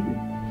 I'm leaving.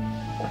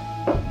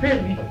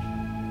 Really?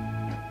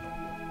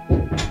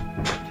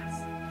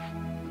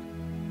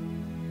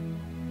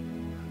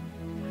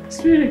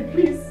 Sweetie,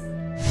 please.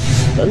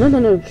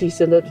 No, please,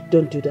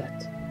 don't do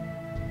that.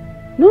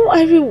 No,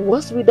 Irene,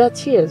 what's with that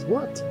tears?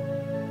 What?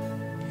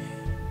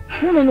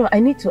 No, I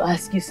need to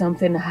ask you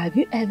something. Have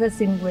you ever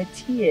seen where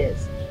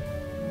tears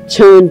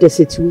turn the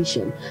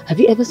situation? Have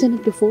you ever seen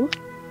it before?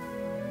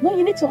 No,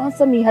 you need to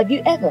answer me. Have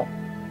you ever?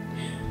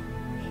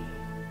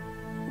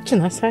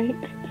 Jonas, I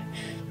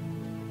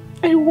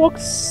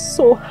worked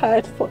so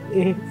hard for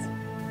it.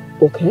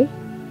 Okay.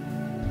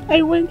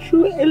 I went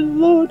through a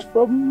lot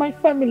from my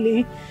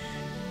family.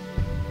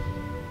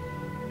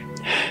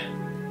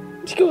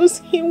 Because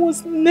he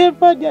was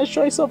never their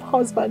choice of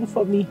husband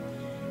for me.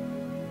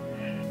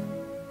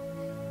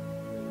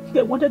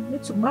 They wanted me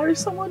to marry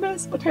someone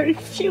else, but I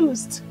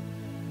refused.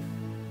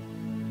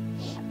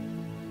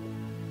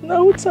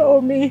 Now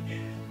tell me,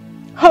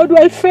 how do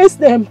I face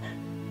them?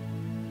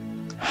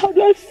 How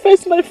do I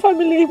face my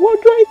family?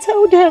 What do I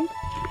tell them?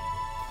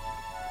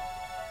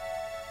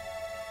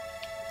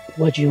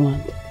 What do you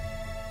want?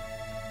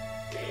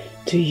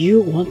 Do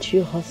you want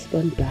your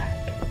husband back?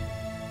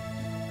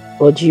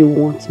 Or do you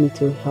want me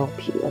to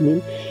help you? I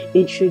mean,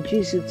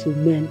 introduce you to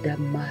men that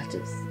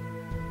matters.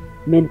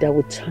 Men that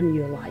will turn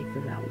your life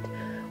around.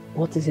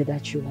 What is it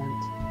that you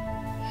want?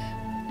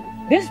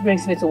 This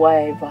brings me to why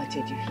I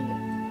invited you here.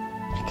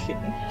 Okay.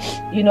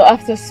 You know,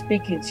 after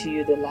speaking to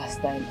you the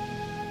last time,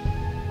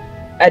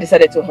 I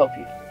decided to help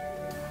you.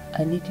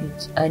 I need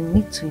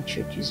to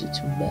introduce you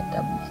to men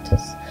that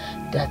matters.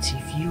 That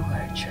if you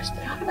are interested.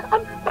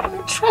 I'm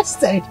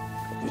interested.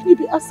 You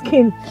be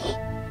asking.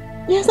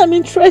 Yes, I'm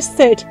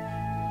interested.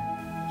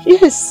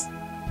 Yes.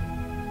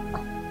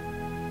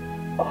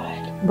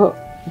 But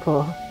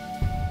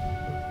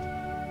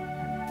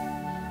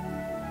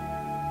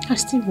I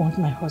still want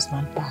my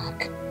husband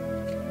back.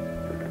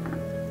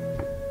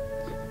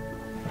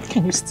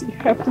 Can you still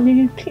help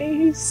me,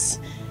 please?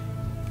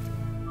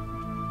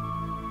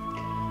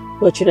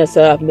 But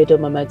Chinasa, I've made up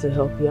my mind to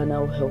help you, and I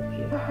will help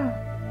you.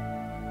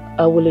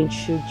 I will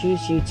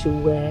introduce you to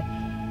where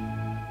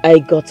I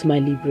got my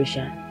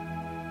liberation.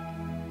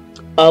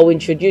 I will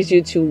introduce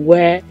you to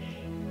where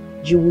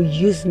you will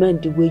use men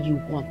the way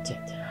you want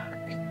it.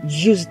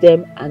 Use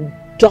them and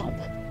dump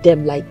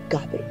them like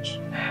garbage.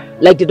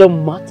 Like they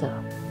don't matter.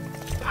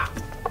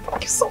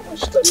 Thank you so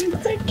much, darling.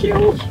 Thank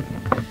you.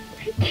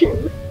 Thank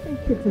you.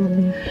 Thank you,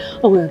 darling.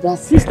 Oh, well,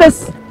 that's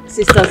sisters.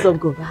 Sisters don't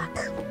go back.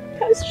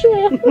 That's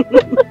true.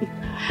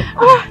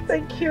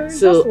 Thank you.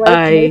 So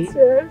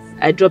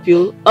I drop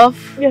you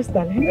off. Yes,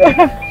 darling.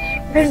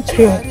 Thank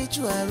you.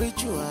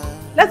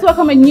 Let's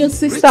welcome a new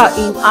sister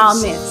in our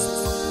midst.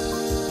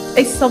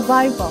 A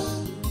survivor.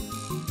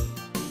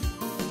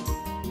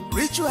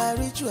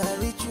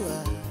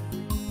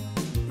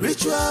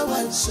 Ritual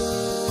one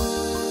soul.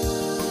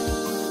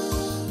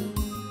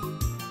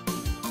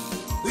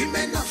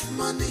 Women of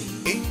money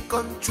in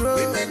control.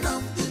 Women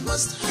of the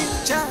most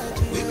in charge.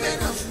 Women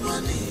of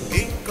money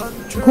in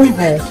control. Go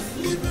ahead.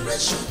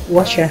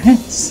 Wash your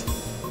hands.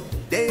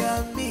 They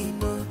are mean,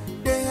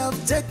 they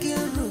have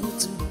taken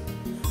root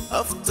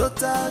of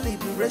total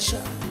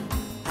liberation.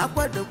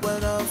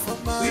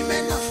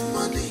 Women of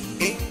money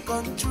in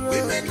control.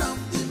 Women of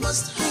the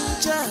most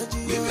in charge.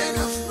 Women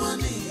of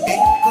money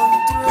in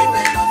control.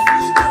 Women of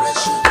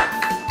liberation.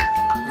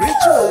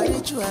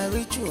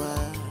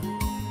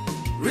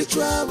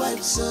 Ritual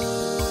wife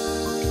soul.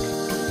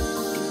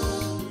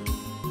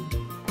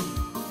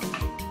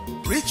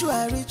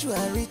 Ritual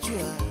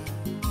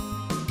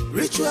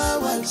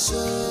wife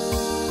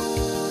soul.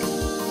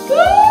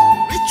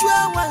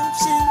 Ritual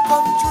wives in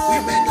control.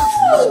 Women of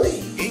money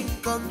in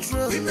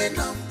control. Women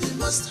of the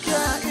most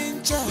high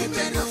in charge.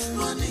 Women of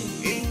money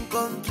in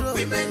control.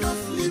 Women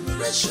of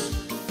liberation.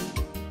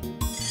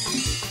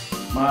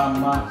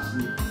 Mama,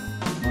 sleep.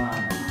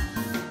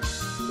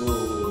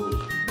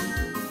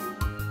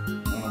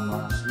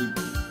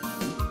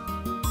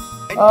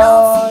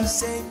 Oh,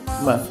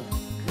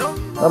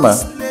 Mama,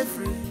 sleep.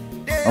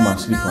 Mama,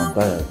 sleep. I'm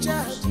tired.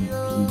 Sleep.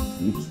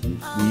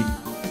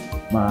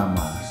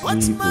 Mama,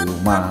 sleep.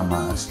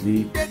 Mama,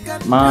 sleep.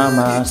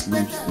 Mama,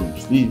 sleep.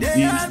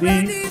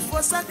 Ready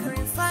for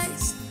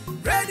sacrifice.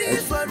 Ready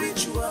for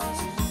rituals.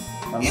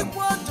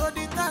 Equal to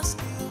the task.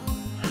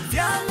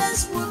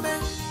 Fearless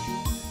women.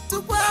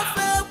 To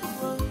perfect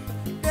world.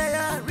 They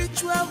are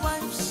ritual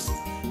wives.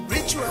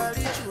 Ritual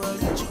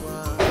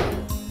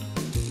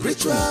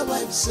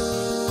wives.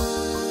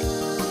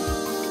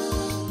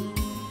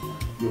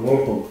 You're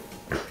welcome.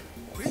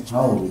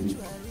 How old are you?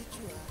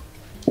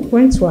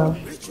 Went well.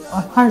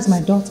 How is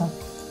my daughter?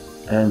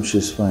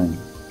 She's fine.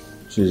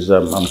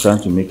 I'm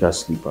trying to make her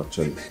sleep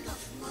actually.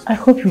 I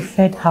hope you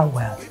fed her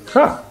well.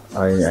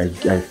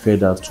 I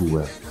fed her too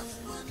well.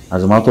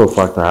 As a matter of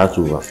fact, I had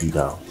to overfeed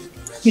her.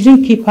 You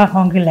didn't keep her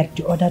hungry like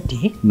the other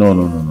day? No.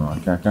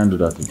 I can't do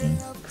that again.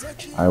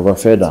 I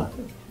overfed her.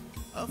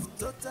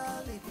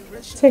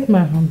 Take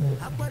my humble.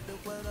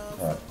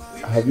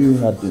 Have you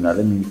had dinner?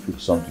 Let me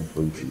fix something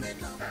for you, please.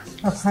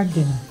 I've had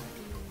dinner.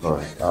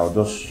 Alright, I'll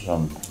just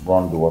run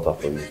the water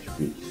for you to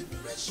drink.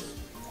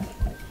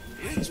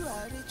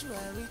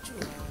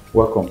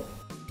 Welcome.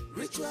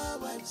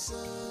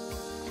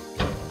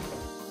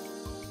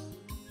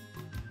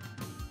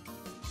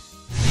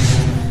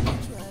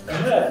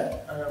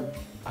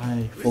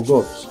 I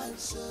forgot.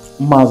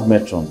 Ma's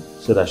matron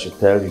said I should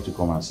tell you to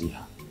come and see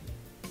her.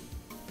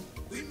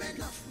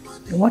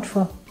 What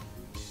for?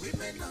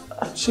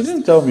 She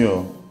didn't tell me.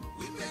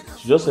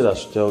 She just said I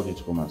should tell you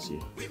to come and see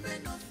her.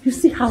 You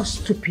see how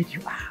stupid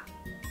you are.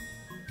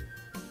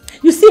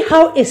 You see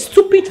how a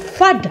stupid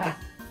father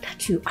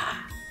that you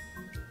are.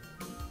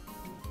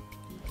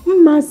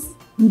 Ma's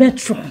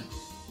matron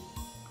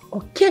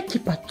or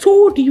caretaker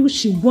told you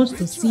she wants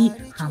to see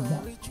her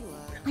mom.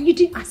 And you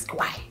didn't ask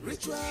why.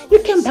 You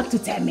came back to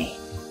tell me.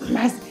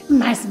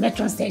 Ma's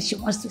matron said she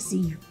wants to see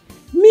you.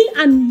 Me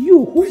and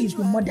you, who is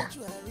the mother?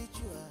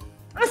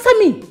 Answer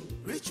me.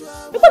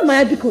 Because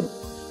my who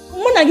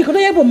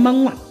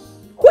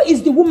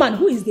is the woman?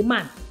 Who is the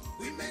man?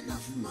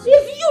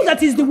 It's you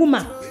that is the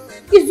woman.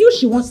 It's you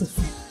she wants to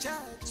see.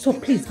 So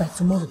please, by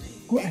tomorrow,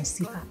 go and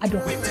see her. I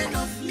don't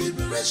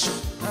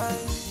have time.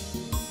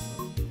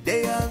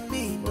 They have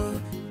been,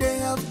 they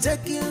have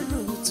taken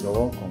root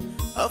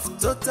of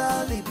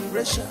total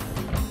liberation.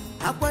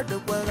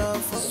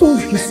 So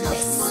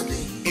useless.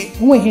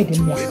 Who ain't heard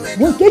him more?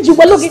 Won't get you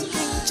well again.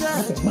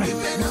 Not a man,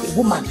 not a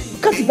woman. You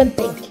can't even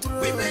think.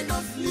 Women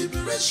of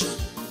liberation.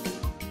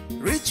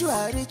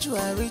 Ritual.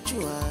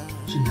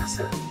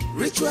 Chinasa,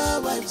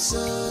 Ritual wives.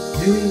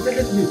 you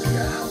invited me to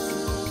your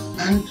house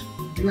and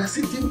you are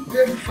sitting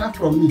very far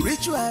from me.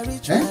 Ritual. What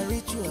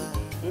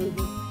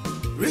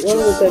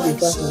was that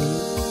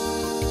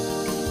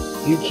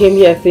before? You came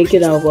here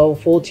thinking I will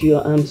fall to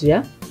your arms,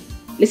 yeah?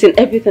 Listen,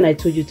 everything I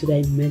told you today,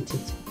 I meant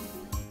it.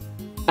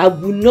 I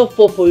will not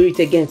fall for it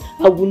again.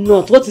 I will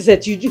not. What is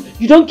it?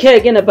 You don't care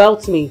again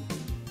about me.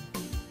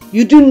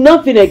 You do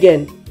nothing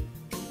again.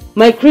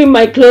 My cream,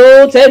 my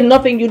clothes,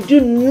 nothing. You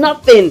do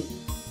nothing.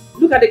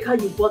 Look at the car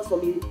you bought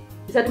for me.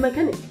 Is that the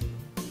mechanic?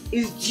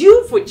 It's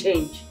due for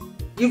change.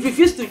 You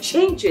refuse to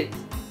change it.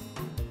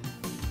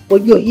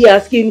 But you're here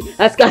asking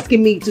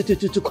me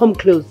to come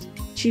close.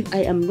 Chief,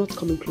 I am not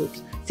coming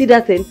close. See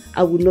that thing?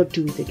 I will not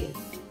do it again.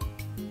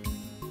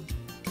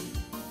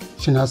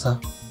 Chinasa,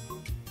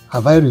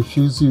 have I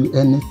refused you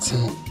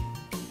anything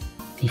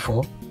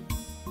before?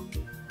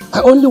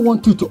 I only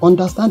want you to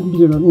understand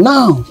me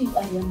now. Chief,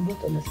 I am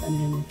not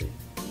understanding anything.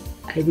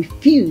 I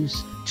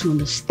refuse to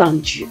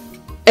understand you.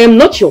 I am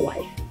not your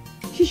wife.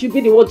 She should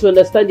be the one to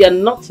understand you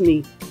and not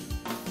me.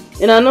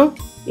 And I know,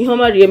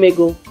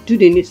 go. Do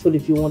the needful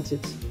if you want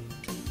it.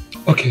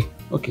 Okay.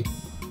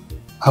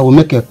 I will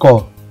make a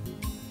call.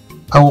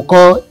 I will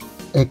call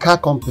a car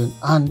company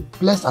and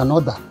place an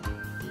order.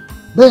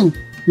 Then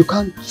you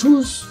can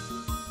choose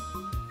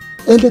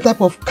any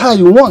type of car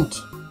you want.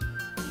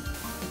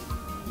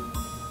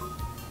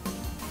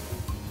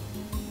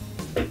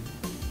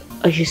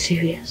 Are you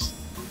serious?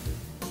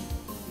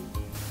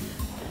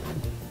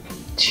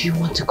 Do you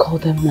want to call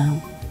them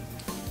now?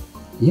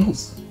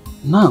 Yes,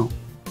 now.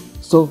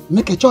 So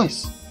make a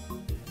choice.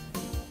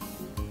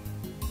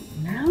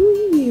 Now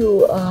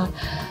you are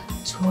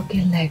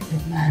talking like the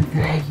man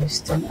that I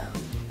used to know.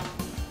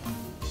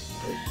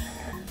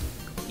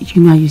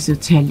 You know, I used to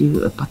tell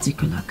you a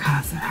particular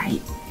car that I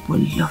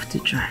would love to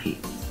drive,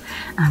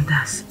 and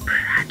that's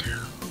Prado.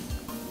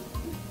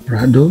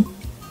 Prado?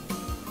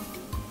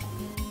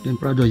 Then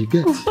Prado you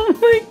get. Oh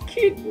my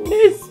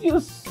goodness,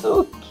 you're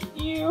so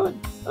cute,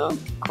 so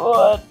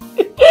good.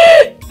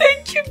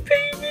 Thank you,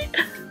 baby.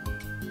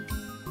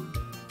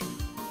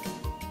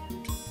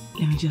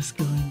 Let me just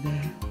go in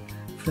there,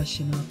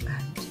 freshen up,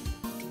 and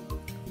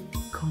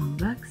come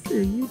back so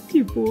you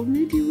depot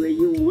me the way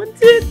you want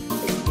it.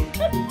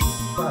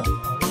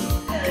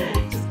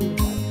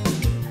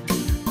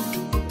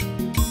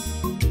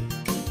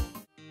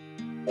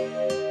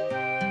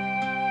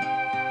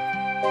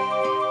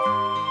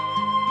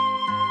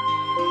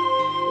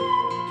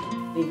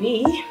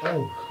 Baby.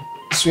 Oh,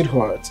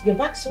 sweetheart. You're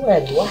back so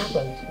early. What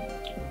happened?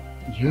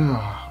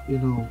 Yeah, you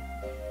know,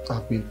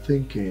 I've been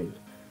thinking.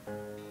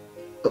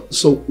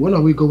 So, when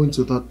are we going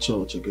to that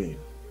church again?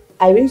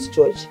 Irene's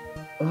church?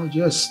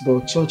 Yes, the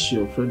church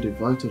your friend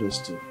invited us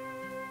to.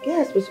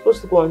 Yes, we're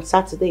supposed to go on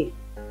Saturday.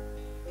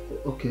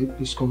 Okay,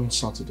 please come on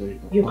Saturday.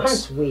 You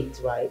can't wait,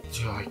 right?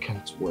 Yeah, I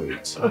can't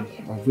wait. I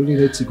really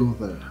need to go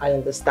there. I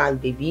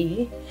understand,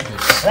 baby.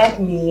 Yes. That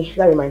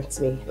reminds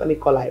me. Let me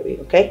call Irene,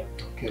 okay?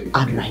 Okay.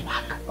 I'll be right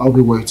back. I'll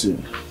be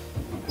waiting.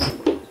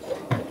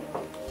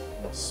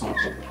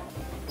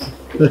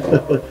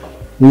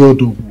 Well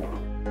done.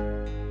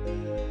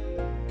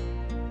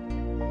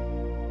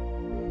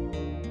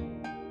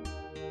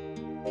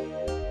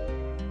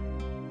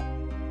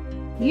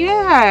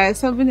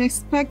 Yes, I've been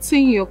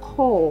expecting your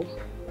call.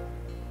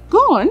 Go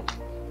on,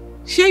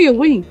 share your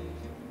win.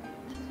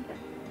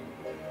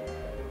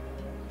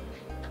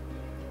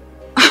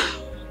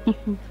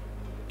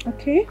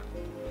 Okay.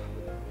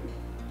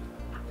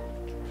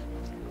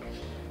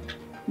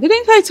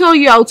 Didn't I tell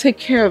you I'll take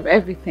care of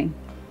everything?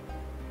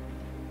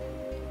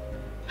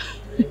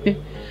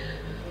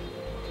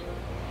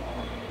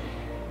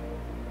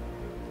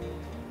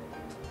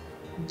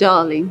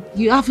 Darling,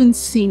 you haven't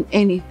seen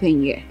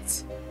anything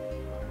yet.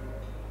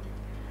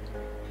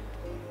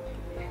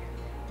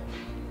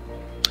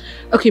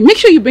 Okay, make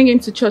sure you bring him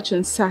to church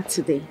on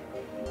Saturday.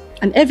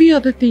 And every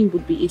other thing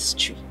would be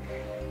history.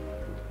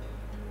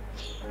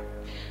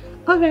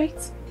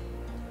 Alright.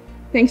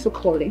 Thanks for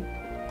calling.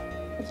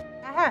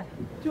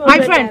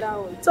 My friend,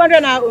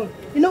 200 naira.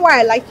 You know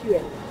why I like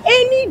you?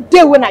 Any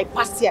day when I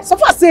pass here, so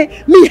far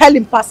say me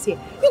Helen pass here,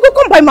 you go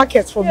come buy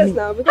markets from me. Yes,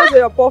 now because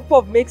your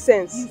puff makes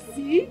sense. You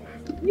see,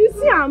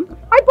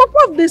 I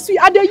pop the sweet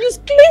and they use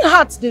clean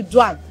hearts they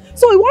do am.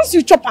 So once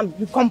you chop them,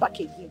 you come back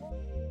again. I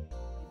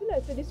feel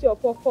like say this your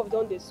puff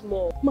done the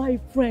small. My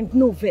friend,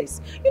 no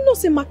vex. You know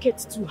say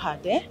market too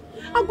hard, eh?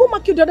 I go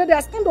market the other day,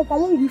 I stand up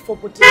and won't wait for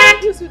body.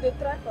 You see they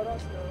try for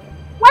us now.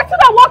 Why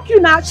should I walk you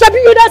now? Shabi,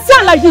 you don't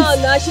sound like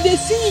this. No, she dey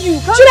see you.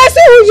 She dey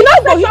see you. You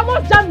don't go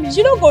hit me.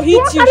 She don't go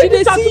hit you. She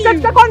dey see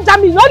you. Second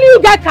jam me. Only you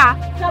get car.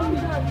 Jam me.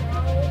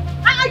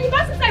 You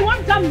must say you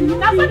want jam me.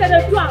 That's what they do.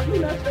 She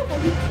don't go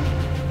hit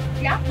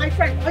you. Yeah, my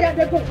friend. Oh yeah,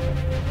 they go.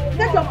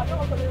 Take your mother.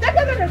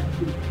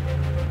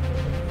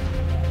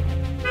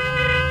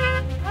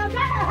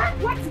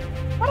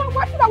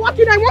 What should I walk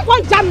you now? You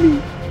won't jam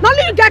me.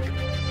 Only you get.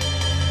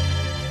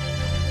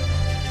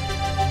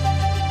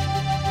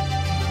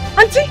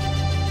 Auntie.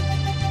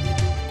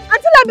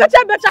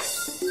 Better.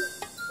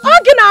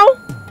 Okay now.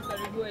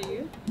 Sorry, who are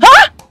you?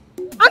 Huh?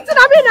 Auntie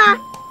Nabina.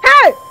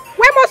 Hey,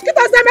 where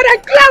mosquitoes they made a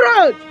clear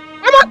road.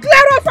 I'm a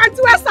clear road for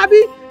Auntie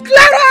Wasabi.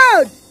 Clear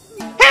road.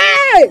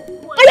 Hey.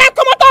 Oh yeah,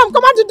 come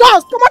out the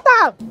doors. Come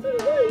out. Who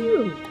are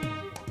you?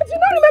 Do you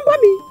not remember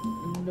me?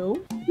 No.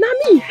 Now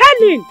me,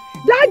 Helen.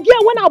 That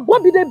girl when I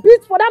bought the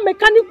beats for that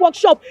mechanic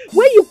workshop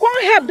where you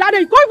can't help that day,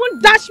 you can't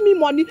even dash me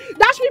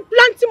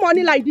plenty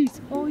money like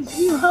this. Oh, it's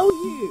you. How are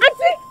you?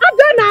 Auntie,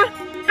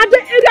 Adana. And the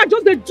area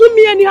just they do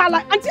me anyhow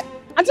like auntie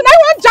now you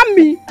want jam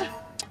me.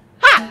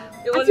 Ha!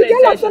 It wasn't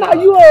intentional.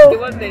 It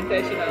wasn't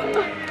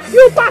intentional.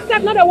 You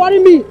bastard not worry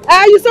me.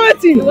 You saw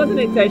it. It wasn't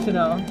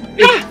intentional.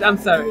 I'm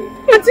sorry.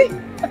 Auntie.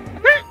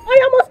 Oh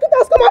yeah,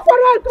 mosquitoes come on for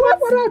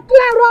road,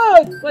 clear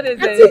road. What is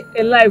it?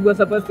 In life we're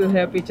supposed to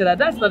help each other.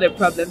 That's not a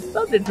problem.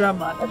 Stop the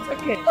drama. That's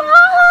okay.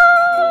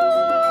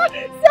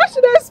 See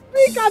should I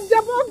speak at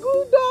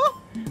Jabagudo?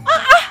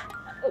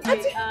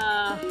 Okay.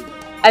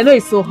 I know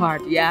it's so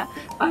hard, yeah?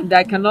 And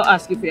I cannot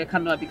ask you for your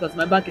canoe because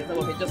my bank is not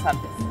working. Just have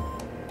this.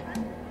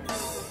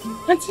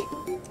 Auntie,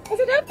 I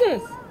said have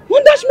this.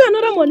 Won't dash me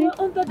another money? Well,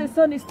 under the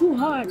sun is too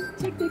hard.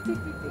 Take. Auntie!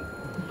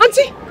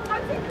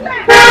 Auntie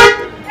Claire!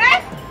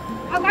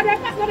 I'm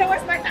going to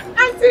waste my time.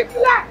 Auntie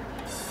Claire!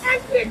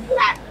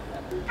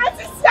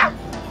 Auntie Sam!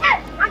 Hey!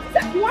 Auntie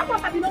Sam, you want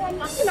us to be no one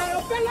machine or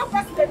your fellow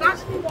president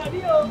dash me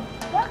money, oh!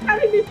 Don't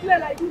carry me play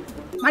like this.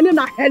 My name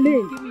is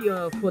Helen. Give me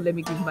your phone, let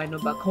me give you my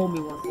number. Call me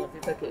once,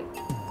 it's okay.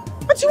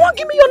 But you won't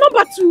give me your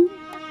number too?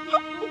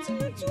 Auntie,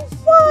 you're too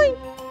fine.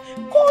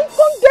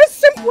 Come get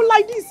simple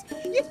like this.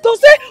 If to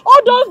say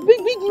all those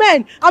big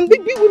men and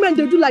big women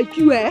they do like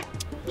you, eh?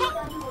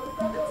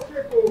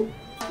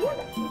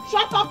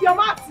 Shut up your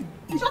mouth.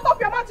 Shut up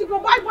your mouth. You go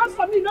buy ones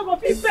for me, you no go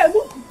feel fair.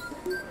 Move.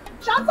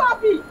 Shut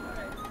up, me.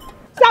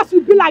 Just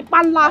will be like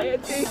Banla.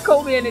 Okay,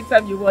 call me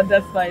anytime you want,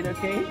 that's fine,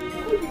 okay?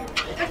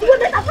 Auntie, you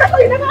make a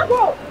pressure, you never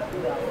go.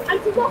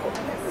 Auntie, go.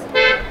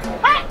 Hey,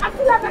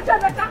 Auntie,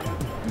 better.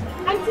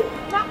 Auntie,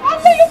 now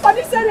only you for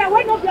this area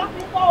when not black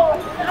people.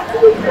 Auntie,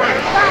 you black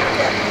back.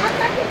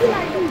 Auntie, you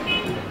like this.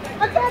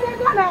 Auntie, they're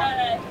gonna.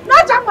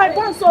 Not jam my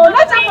bones, so.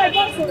 Not jam my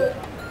bones, so.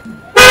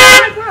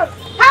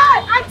 Hey,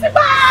 Auntie,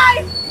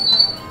 bye.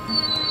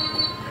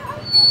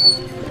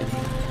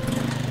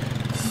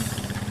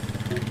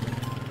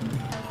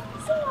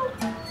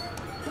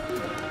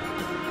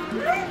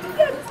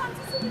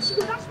 She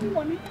will dash me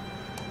money.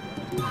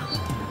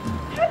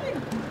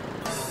 Helen!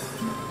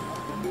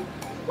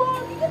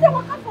 Well, you didn't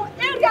work out for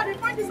area they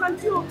find this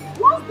until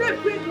once they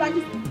break like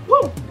this,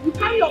 boom! You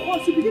carry your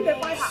boss, you begin to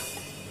buy her.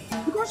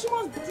 Because she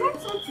must drop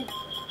something.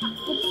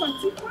 But this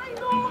auntie, why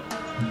not?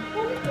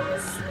 But it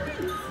was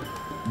sweet.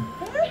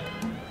 Eh?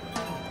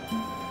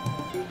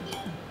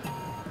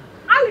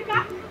 Alika,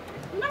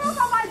 you never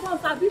come my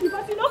boss, Abi,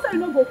 because you know say you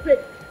no go pay.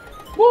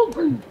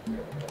 Boom!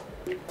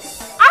 I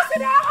see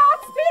their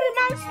heart still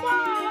remains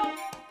small.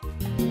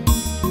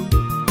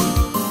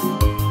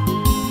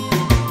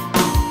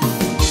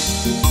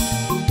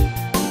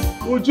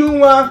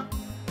 Ujunwa.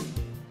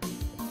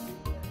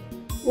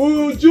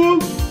 Uju.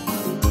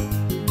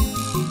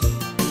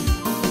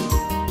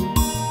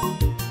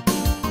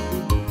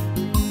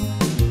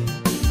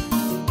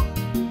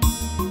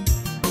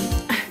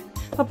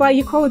 Papa,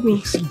 you called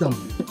me. Sit down.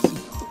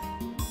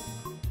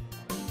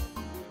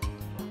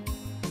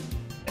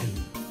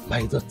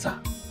 My daughter.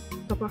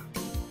 Papa.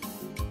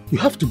 You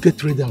have to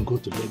get ready and go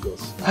to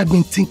Lagos. I've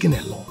been thinking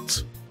a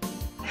lot.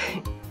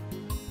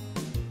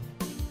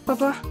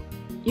 Papa,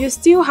 you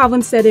still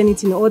haven't said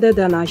anything other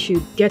than I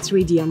should get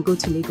ready and go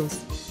to Lagos.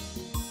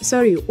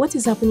 Sorry, what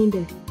is happening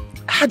there?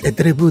 I had a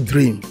terrible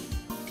dream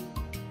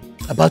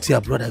about your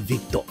brother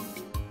Victor.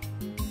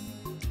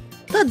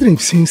 That dream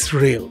seems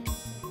real.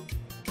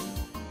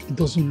 It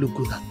doesn't look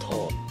good at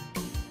all.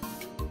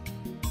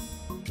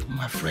 I'm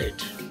afraid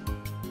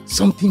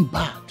something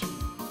bad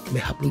may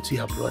happen to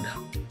your brother.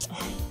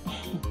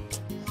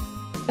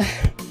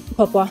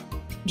 Papa,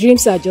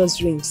 dreams are just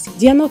dreams.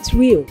 They are not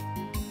real.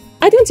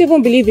 I don't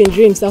even believe in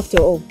dreams after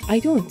all. I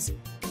don't.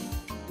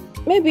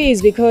 Maybe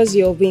it's because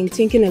you've been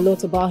thinking a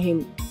lot about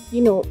him,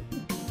 you know,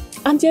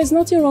 and there's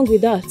nothing wrong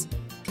with that.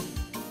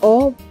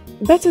 Or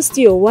better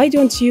still, why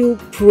don't you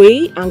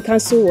pray and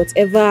cancel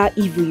whatever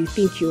evil you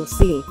think you're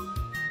seeing?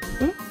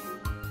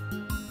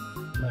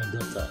 My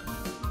daughter,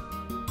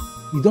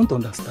 you don't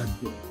understand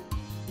me.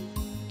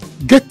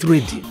 Get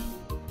ready.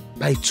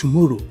 By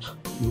tomorrow,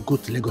 you go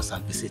to Lagos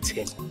and visit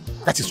him.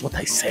 That is what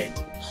I said.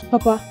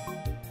 Papa,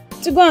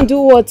 to go and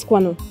do what,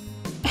 Kwano?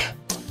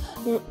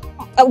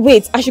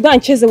 Wait, I should go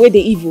and chase away the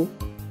evil?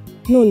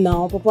 No,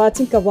 now, Papa,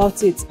 think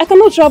about it. I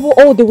cannot travel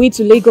all the way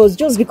to Lagos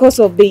just because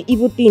of the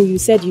evil thing you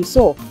said you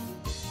saw.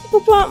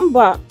 Papa,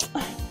 Mba,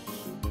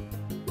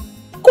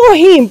 call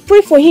him,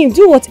 pray for him,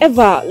 do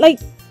whatever. Like,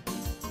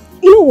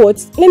 you know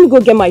what? Let me go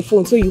get my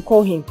phone so you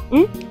call him.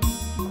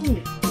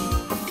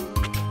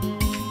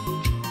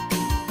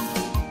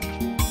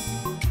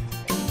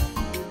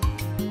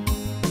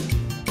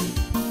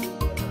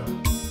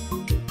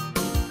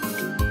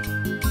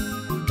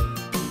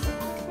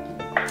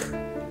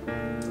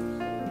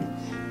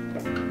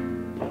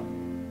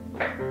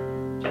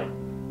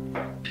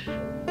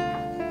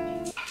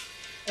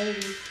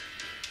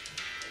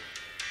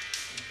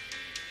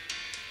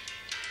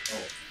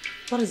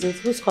 What is it?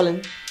 Who's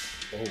calling?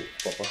 Oh,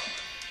 Papa.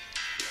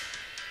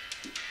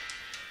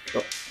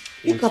 Pick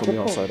Wait up for the me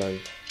phone. outside.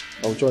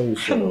 I'll join you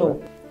soon. No.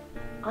 alright?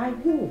 I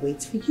will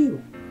wait for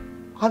you.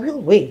 I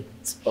will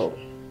wait. Oh.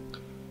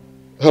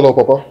 Hello,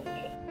 Papa.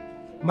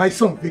 My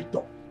son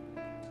Victor,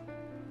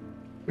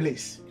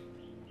 please,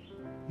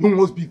 you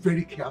must be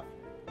very careful.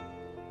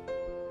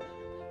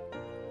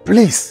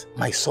 Please,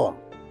 my son,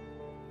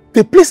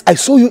 the place I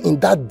saw you in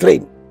that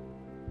drain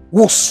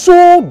was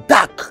so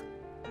dark,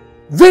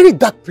 very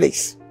dark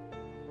place.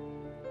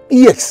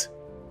 Yes.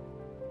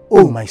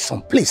 Oh, my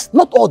son, please,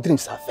 not all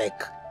dreams are fake.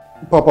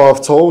 Papa,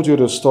 I've told you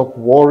to stop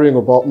worrying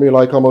about me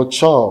like I'm a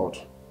child.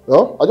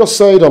 Yeah? I just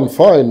said I'm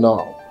fine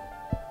now.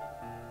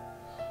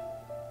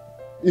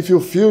 If you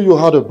feel you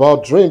had a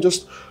bad dream,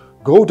 just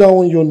go down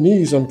on your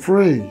knees and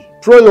pray.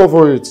 Pray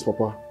over it,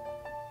 Papa.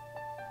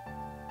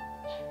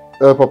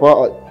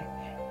 Papa,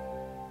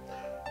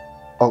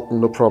 oh,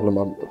 no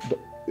problem.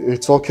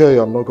 It's okay.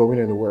 I'm not going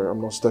anywhere. I'm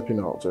not stepping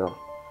out. Yeah.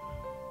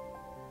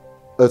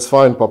 It's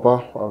fine,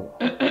 Papa.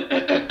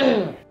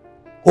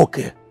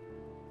 Okay.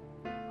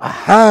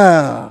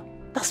 Aha!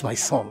 That's my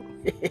son.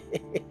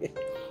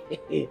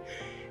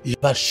 You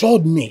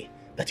assured me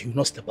that you will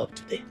not step up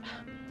today.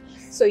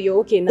 So you're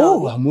okay now?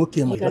 Oh, I'm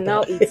okay, my You can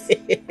daughter. now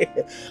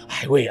eat.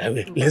 I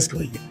will. Let's go.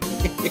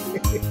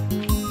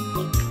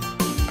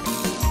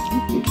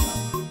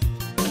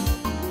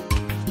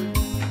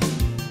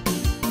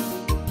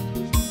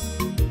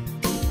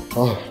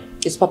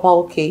 Is Papa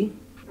okay?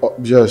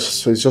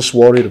 Yes, he's just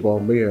worried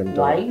about me and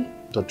Why?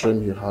 the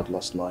dream he had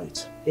last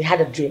night. He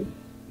had a dream.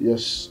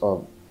 Yes.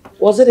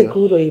 Was it a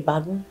good or a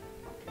bad one?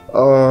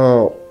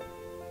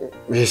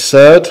 He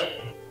said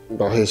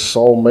that he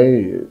saw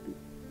me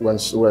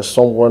where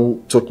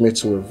someone took me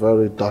to a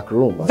very dark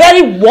room.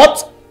 Very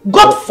what?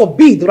 God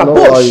forbid, No,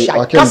 Rabosh.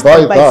 I can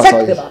buy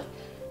that.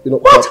 You know,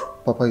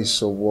 What? Papa is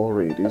so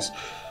worried.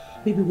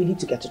 Maybe we need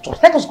to get to church.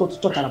 Let us go to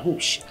church and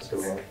Rabosh.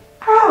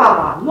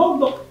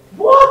 No.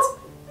 What?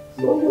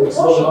 No, it's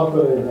not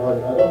happening. I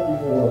don't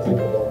even want to think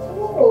about it.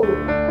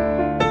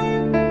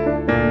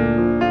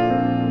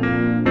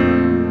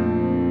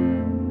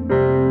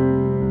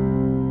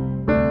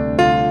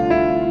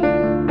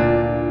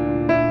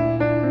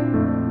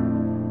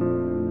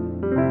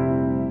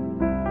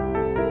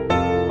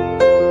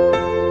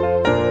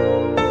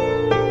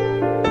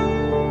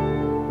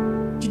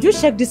 Did you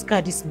check this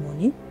car this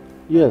morning?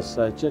 Yes,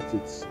 I checked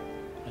it.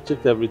 I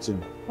checked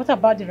everything. What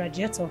about the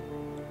radiator?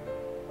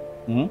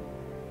 Hmm?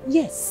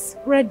 Yes,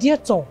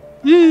 radiator.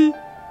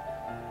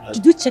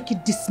 Did you check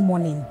it this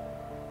morning?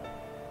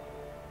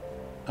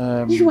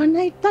 You are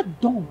neither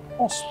dumb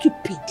or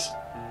stupid.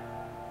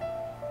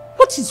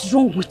 What is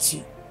wrong with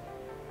you?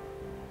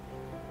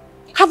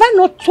 Have I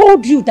not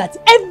told you that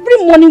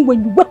every morning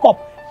when you wake up,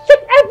 check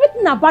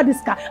everything about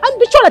this car and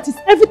be sure that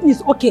everything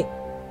is okay?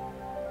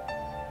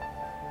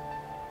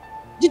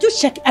 Did you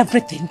check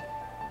everything?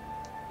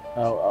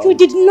 You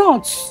did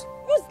not.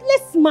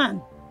 Useless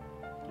man.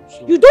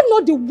 You don't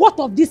know the worth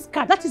of this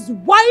car. That is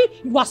why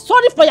you are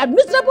sorry for your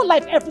miserable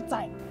life every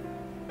time.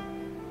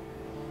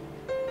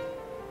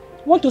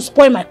 You want to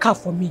spoil my car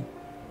for me?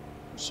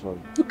 I'm sorry.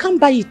 You can't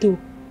buy it though.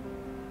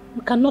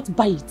 You cannot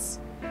buy it.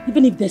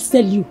 Even if they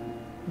sell you,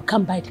 you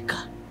can't buy the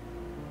car.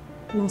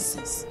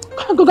 Nonsense.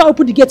 Come on, go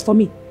open the gate for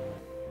me.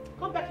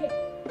 Come back here.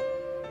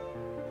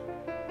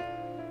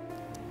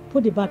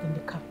 Put the bag in the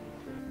car.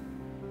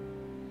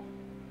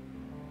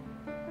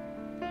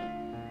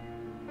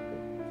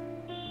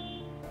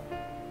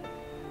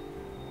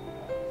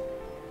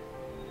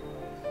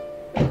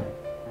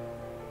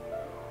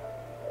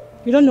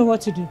 You don't know what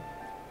to do.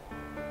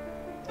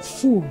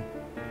 Fool,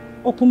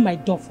 open my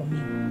door for me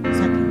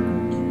so I can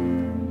go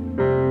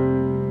in.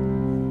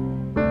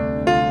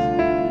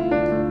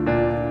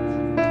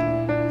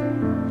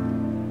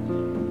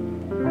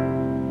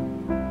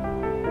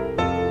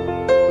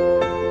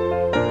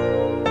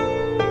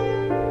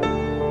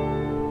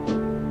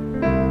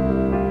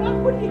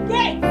 Open the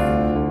gate!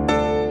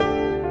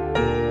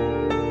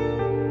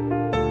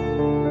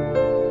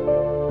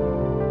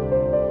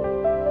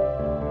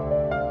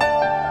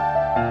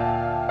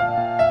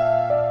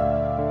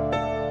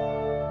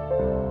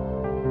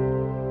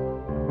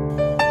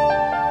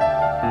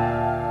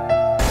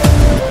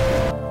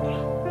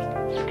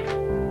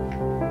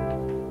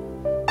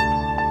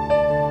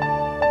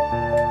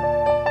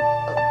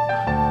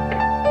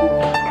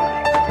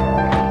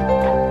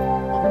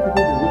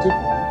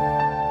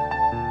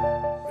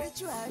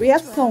 We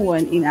have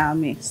someone in our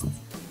midst.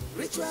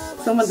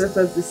 Someone that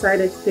has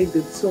decided to take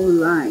the soul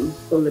line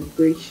for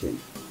liberation.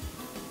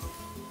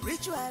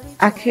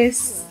 Our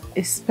case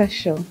is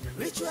special.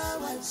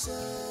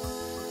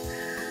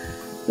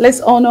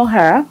 Let's honor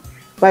her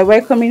by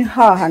welcoming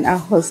her and her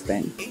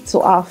husband to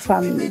our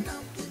family.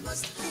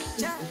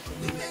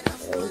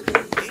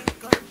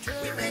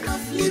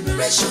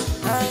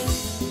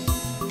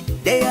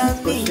 They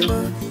have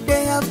been,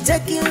 they have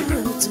taken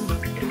root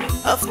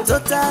of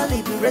total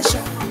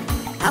liberation.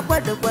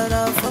 Women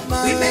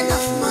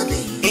of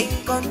money in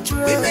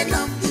control. Women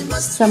of the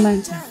most.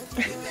 Samantha,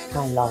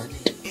 my lord,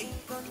 it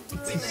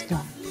is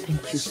done.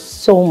 Thank you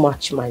so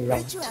much, my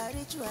lord.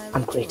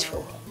 I'm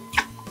grateful.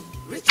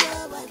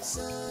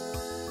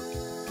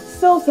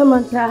 So,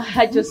 Samantha,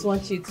 I just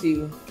want you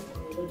to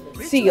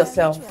see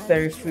yourself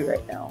very free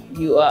right now.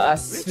 You are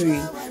as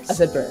free as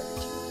a bird.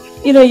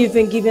 You know, you've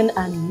been given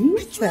a new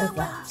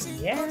feather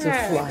to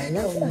fly.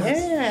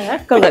 Yeah.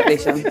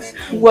 Congratulations.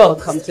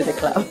 Welcome to the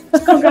club.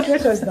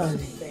 Congratulations, darling.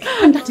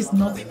 And that is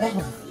not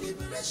all.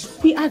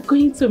 We are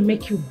going to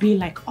make you be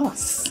like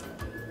us.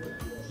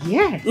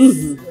 Yes.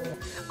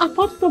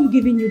 Apart from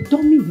giving you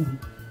dominion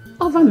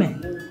over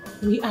men,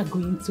 we are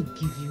going to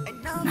give you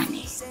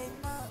money.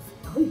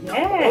 Oh, yes.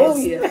 Oh,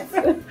 yes.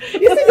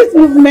 You see, this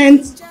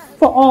movement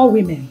for all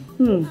women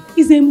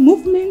is a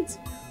movement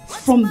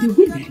from the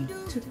women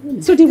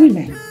to the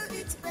women,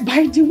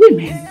 by the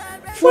women,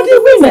 for the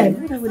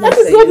women. That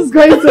is what is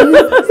going to be.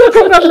 So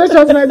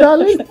congratulations, my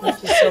darling.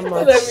 Thank you so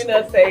much. Let me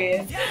not say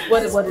it.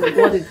 What is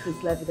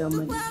this life without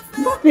money?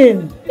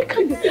 Nothing.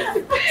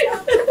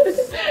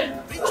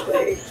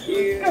 Thank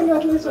you.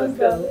 Congratulations,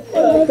 darling.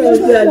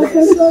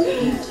 Congratulations.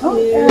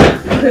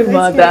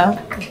 Mother.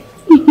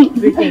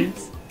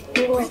 Greetings.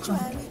 You're welcome.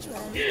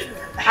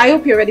 I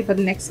hope you're ready for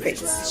the next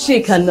phase.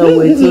 She cannot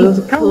wait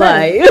to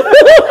fly.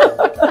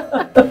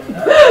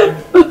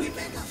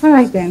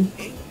 Alright then.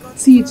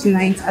 See you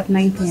tonight at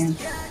 9 p.m.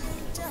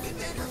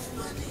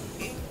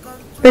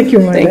 Thank you,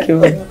 Mother. Thank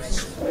you.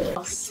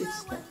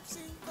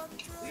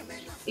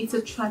 It's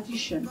a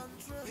tradition.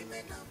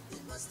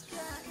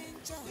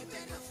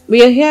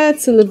 We are here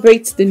to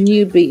liberate the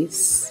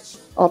newbies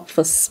up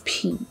for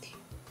speed.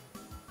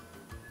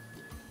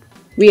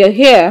 We are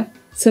here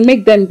to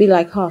make them be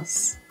like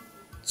us,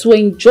 to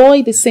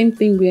enjoy the same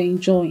thing we are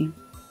enjoying.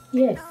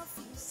 Yes.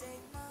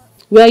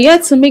 We are here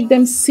to make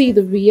them see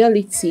the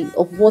reality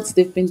of what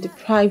they've been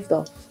deprived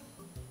of.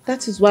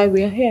 That is why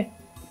we are here.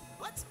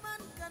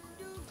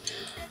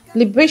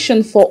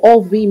 Liberation for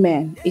all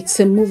women, it's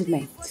a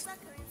movement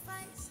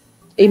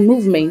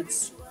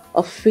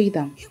of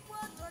freedom.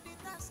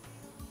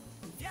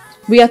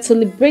 We are to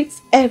liberate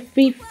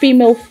every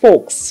female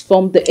folks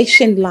from the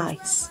ancient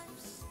lies.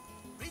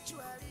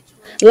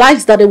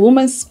 Lies that a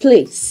woman's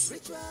place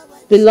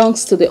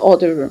belongs to the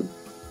other room.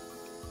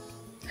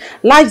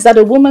 Lies that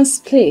a woman's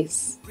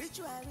place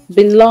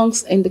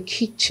belongs in the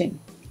kitchen.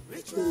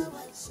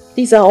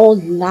 These are all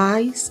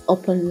lies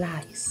upon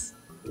lies.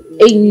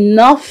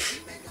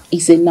 Enough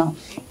is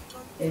enough.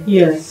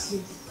 Yes.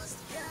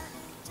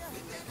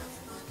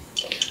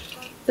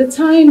 The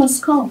time has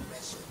come.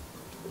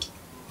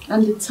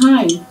 And the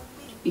time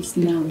is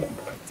now.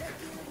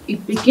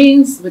 It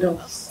begins with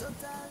us.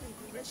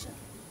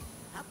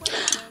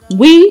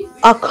 We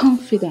are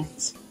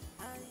confident.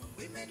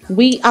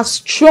 We are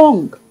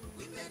strong.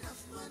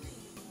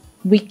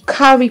 We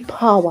carry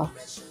power.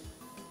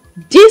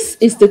 This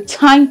is the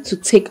time to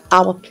take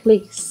our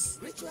place.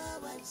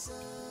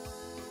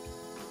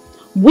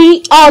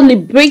 We are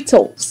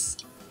liberators.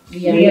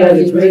 We are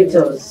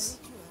liberators.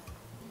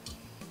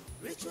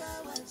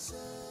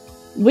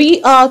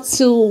 We are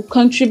to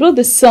contribute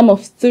the sum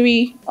of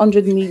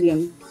 300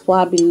 million for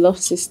our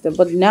beloved sister.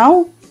 But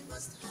now,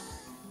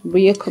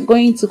 we are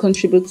going to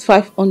contribute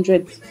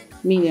 500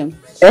 million.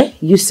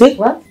 You say?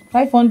 What?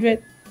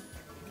 500.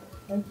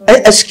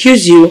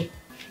 Excuse you.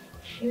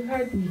 You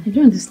heard me. You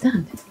don't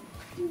understand.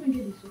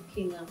 300 is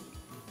okay now.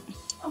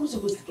 How are we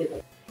supposed to get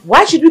that?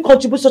 Why should we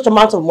contribute such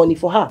amount of money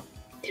for her?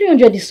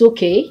 300 is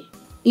okay.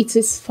 It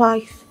is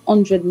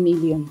 500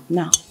 million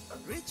now.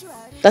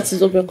 That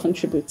is what we're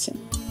contributing.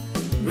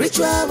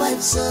 Ritual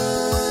wives.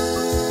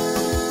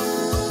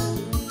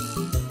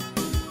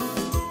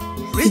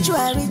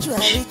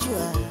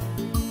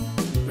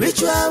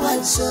 Ritual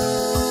wives.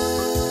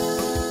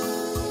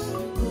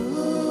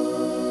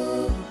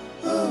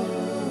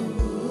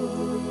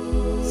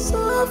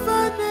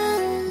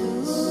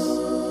 Sufferness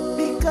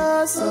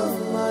because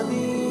of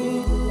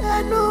money.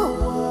 I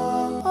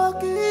know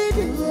what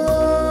kidding you.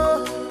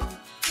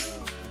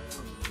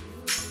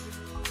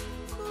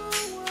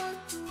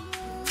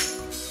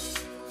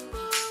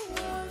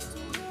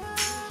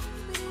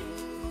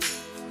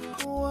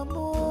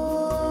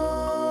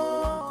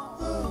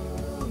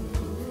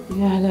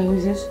 Yeah, hello,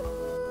 who's this?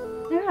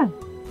 Yeah.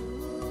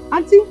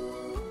 Auntie.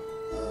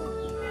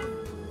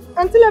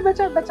 Auntie,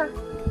 better.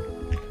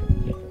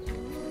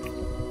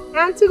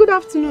 Auntie, good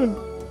afternoon.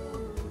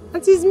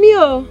 Auntie, it's me.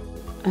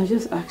 I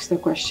just asked the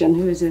question,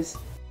 who is this?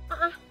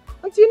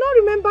 Auntie, you don't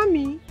remember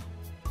me?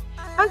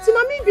 Auntie,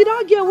 na me be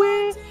that girl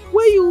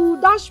where you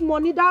dash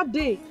money that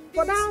day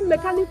for that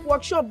mechanic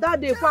workshop that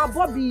day for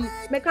Bobby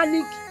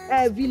mechanic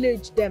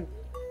village them.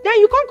 Then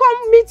you can't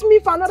come meet me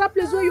for another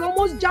place where you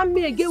almost jam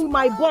me again with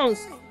my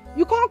buns.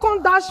 You can't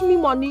come dash me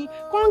money,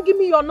 can't give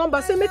me your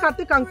number, say make I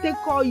take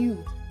call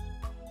you.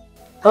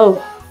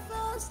 Oh,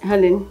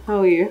 Helen,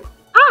 how are you?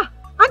 Ah,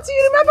 Auntie,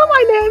 you remember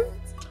my name?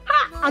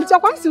 Ha, Auntie,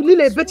 I'm still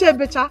Lile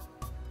Becha.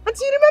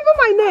 Auntie, you remember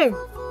my name?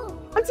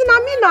 Auntie,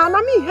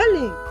 Nami,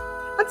 Helen.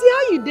 Auntie,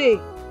 how you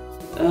doing?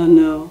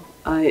 No,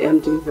 I am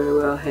doing very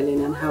well,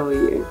 Helen, and how are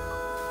you?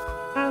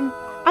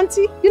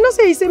 Auntie, you know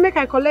say you say make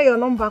I collect your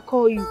number,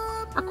 call you.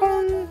 I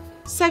can't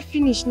say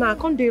finish now, I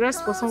can't do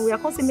rest for somewhere. I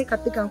can't say make I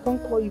take and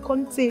can't call you.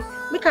 Can't say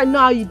make I know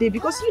how you did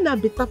because you're not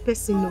a better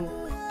person, no.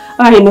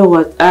 I know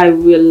what, I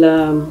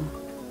will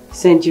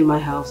send you my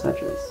house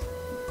address.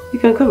 You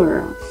can come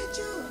around.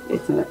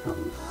 It's not a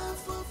problem.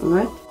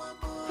 Alright?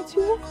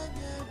 Auntie, what?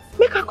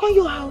 Make I call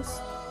your house.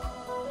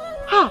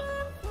 Ha!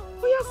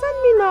 Oh, you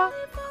send me now.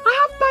 I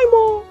have time,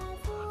 oh.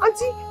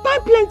 Auntie,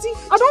 time plenty.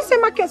 I don't say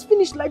markets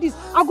finish like this.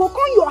 I go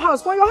come your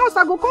house. For your house,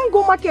 I go come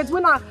go market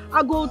when I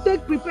go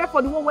prepare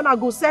for the one when I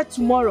go set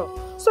tomorrow.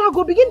 So I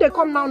go begin they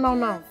come now.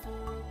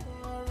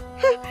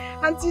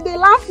 Auntie, they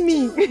laugh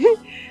me.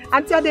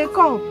 Until they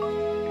come.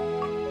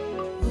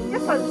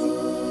 Yes, Auntie.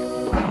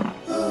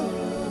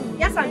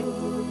 Yes, Auntie.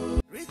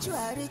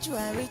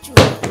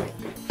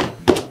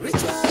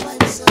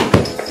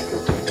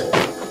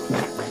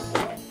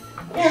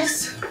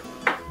 Yes.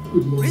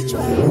 Good morning.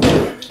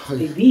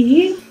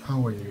 Baby.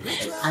 How are you?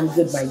 I'm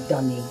good, my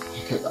darling.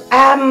 Okay.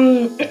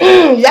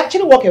 You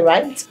actually working,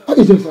 right? Yes,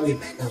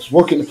 I was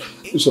working.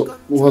 So,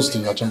 what's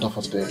the agenda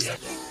for today?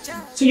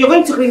 So you're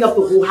going to clean up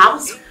the whole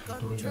house?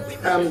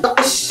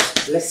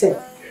 Listen.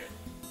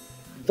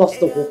 Dust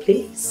the whole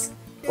place.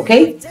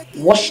 Okay?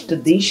 Wash the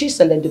dishes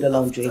and then do the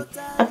laundry.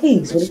 And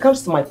please, when it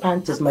comes to my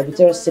panties, my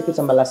Victoria's Secret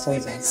and my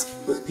Lassanzas,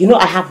 you know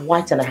I have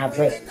white and I have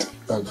red.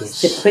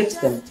 Separate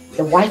them.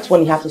 The white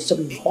one you have to soak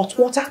in hot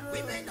water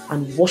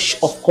and wash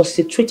off.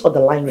 Concentrate on the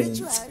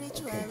linings.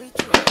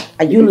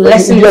 Are you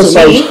listening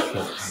to me?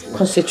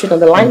 Concentrate on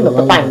the lining of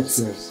the pants.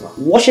 Yes,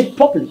 wash it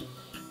properly.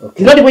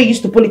 Okay. You know the way you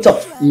used to pull it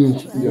off?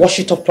 Yes. Wash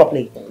it off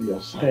properly.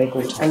 Yes. Very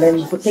good. And then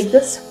you take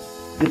this,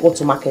 you go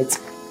to market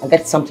and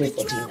get something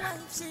for dinner.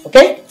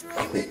 Okay?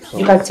 So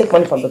you can take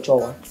money from the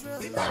drawer.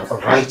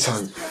 Alright,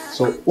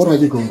 so what are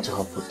you going to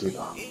have for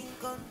dinner?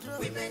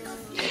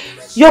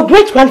 Your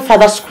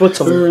great-grandfather's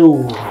scrotum.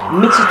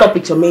 Mix it up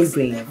with your main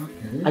brain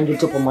and your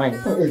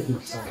dopamine.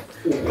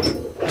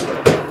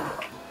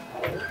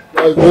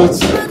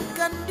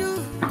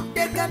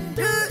 They can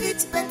do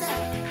it better.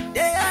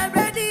 They are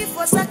ready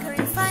for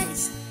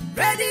sacrifice,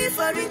 ready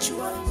for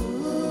ritual.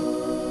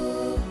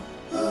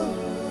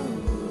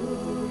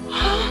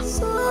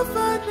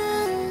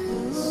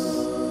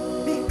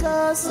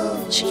 Because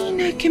of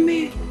Chineke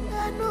me.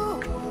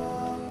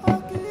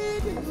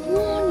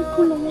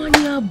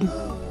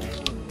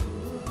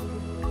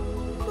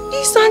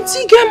 This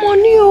auntie get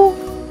money, oh.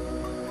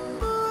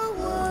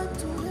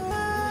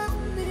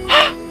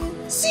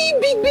 See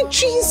big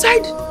tree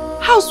inside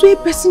house where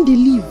person they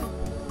live.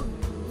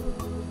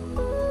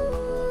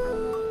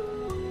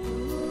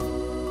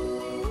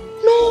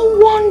 No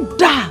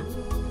wonder.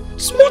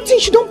 Small thing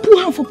she don't put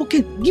hand for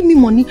pocket, give me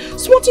money.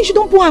 Small thing she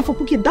don't put hand for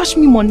pocket, dash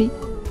me money.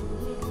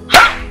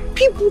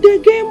 People they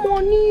get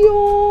money,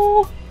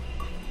 oh.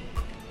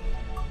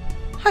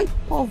 Hi,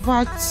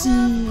 poverty.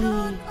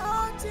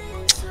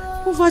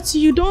 Poverty,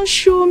 you don't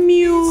show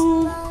me,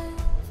 oh.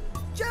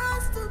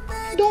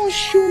 Don't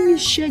show me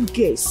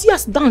shege. See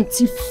us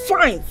dancing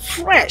fine,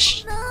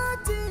 fresh.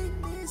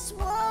 This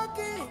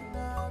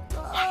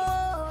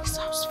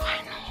house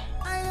fine,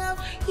 oh.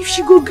 If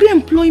she go gree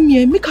employ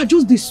me, make her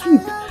just the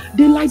sweep.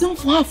 They lie down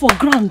for her for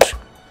ground.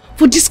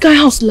 For this guy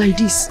house like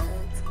this.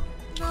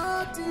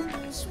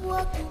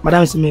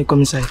 Madam, see me come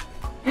inside.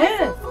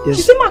 Yeah. Yes.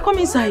 You see me come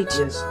inside?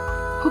 Yes.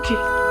 Okay.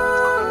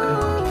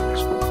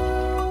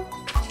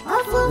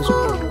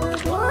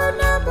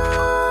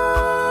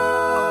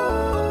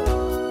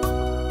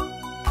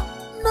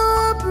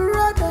 no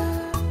brother,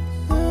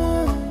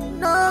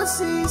 no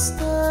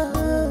sister,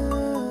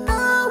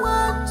 no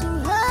one to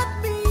help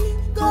me.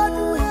 God,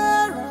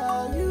 where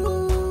are you?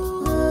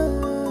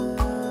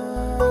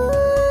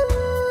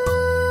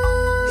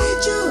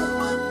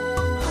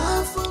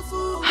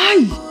 Hi.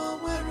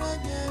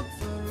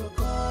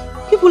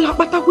 People are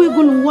better way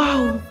going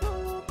wow.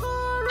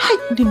 Hi,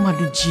 the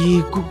madu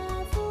Diego.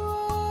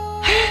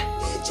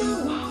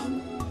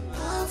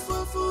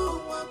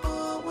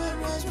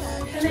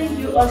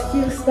 You are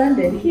still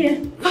standing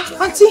here.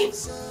 Auntie,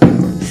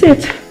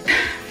 sit.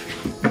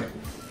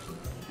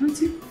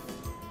 Auntie.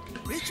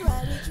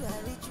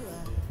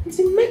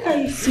 Auntie, make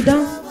her sit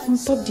down on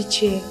top the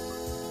chair.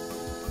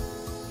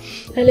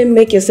 Helen,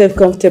 make yourself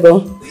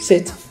comfortable.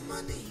 Sit.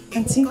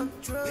 Auntie,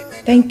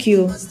 thank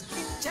you.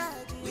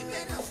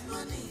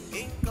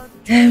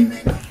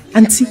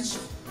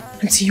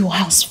 Auntie, your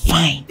house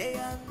fine.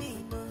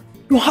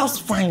 Your house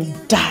fine,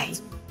 die.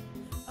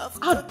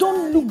 I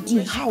don't look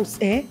the house,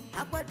 eh?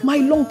 my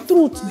long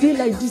throat dey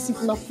like this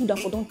if na food I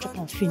for don chop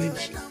and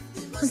finish.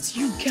 Auntie,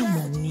 you get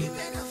money.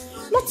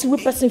 Nothing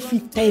wey person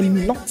fit tell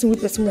me, nothing wey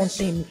person wan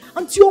tell me.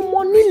 Auntie, your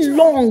money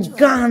long,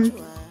 gan.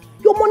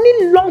 Your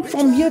money long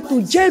from here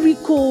to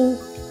Jericho.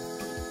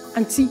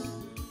 Auntie,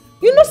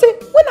 you know say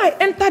when I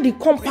enter the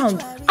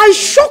compound, I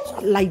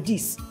shock like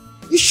this.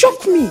 You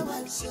shock me.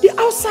 The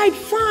outside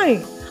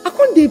fine. I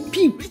can't dey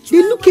peep.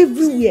 They look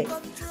everywhere.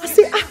 I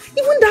say,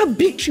 even that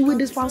big tree with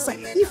this outside,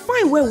 he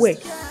fine well.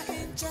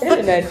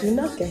 And I do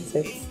not get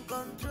it.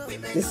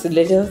 This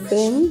little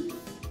thing,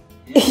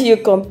 you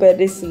compare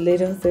this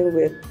little thing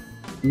with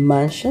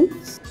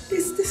mansions?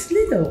 It's this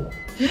little.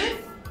 Yeah?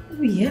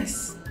 Oh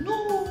yes.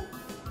 No.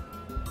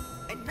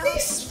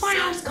 This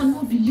firehouse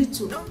cannot be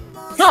little.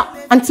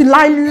 Auntie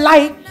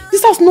lie.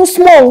 This house no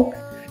small.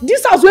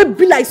 This house will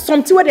be like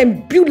something where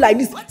them build like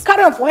this.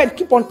 Carry on for head,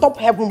 keep on top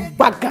heaven,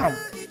 back down.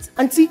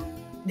 Auntie,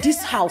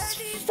 this house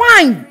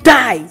fine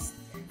die.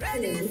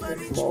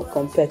 Small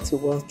compared to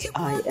what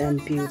I am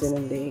building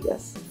in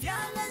Lagos.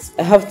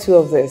 I have 2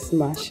 of this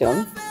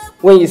mansion.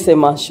 When you say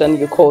mansion,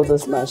 you call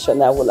this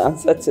mansion, I will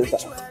answer to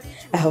that.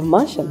 I have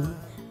mansion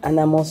and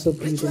I'm also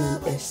building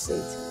an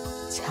estate.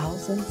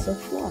 Thousands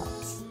of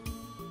flats.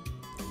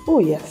 Oh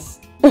yes,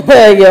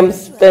 I am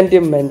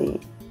spending money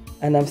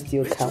and I'm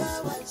still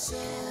counting.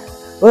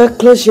 Well,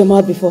 close your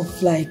mouth before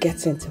fly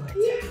gets into it.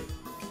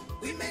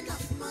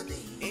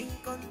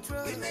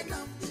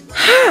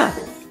 Ha!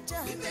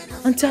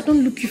 Auntie, I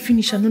don't look you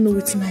finish. I don't know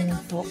what I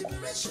want to talk.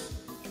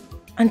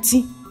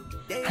 Auntie,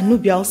 I know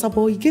be Hausa,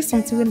 but you get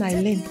something when I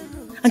learn.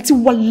 Auntie,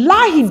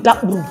 wallahi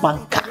that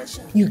banka,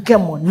 you get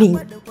money.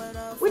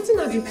 Waiting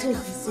at the talk, you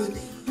say,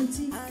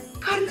 Auntie,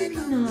 carry me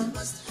now.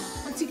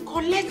 Auntie,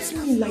 collect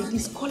me like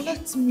this,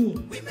 collect me.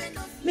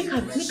 Make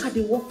her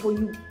dey work for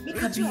you. Make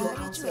her be your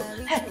house.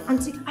 Hey,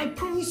 Auntie, I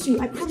promise you,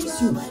 I go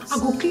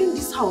clean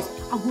this house.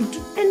 I go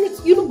do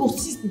anything. You don't go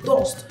see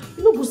dust.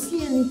 You don't go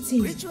see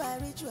anything.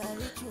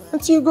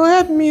 Auntie, you go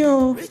help me,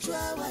 oh.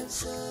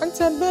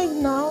 Auntie, I beg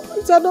now.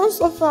 Auntie, I don't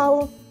suffer,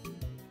 oh.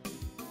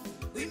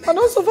 I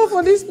don't suffer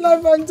for this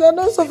life, Auntie. I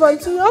don't suffer.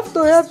 Auntie, you have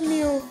to help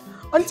me, oh.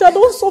 Auntie, I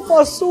don't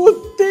suffer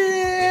so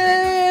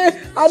day.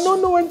 I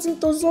don't know anything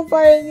to suffer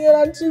again.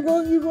 Auntie,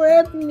 you go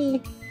help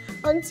me.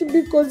 Auntie,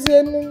 because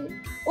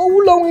how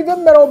long we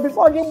even met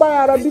before you buy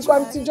Arabic?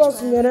 Auntie,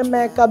 just me and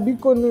America.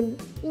 Because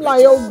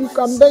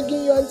I'm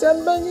begging you, Auntie.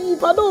 I'm begging you.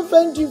 If I don't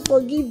offend you,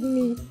 forgive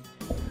me.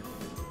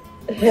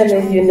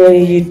 Helen, you know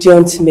you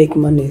don't make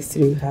money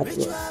through hard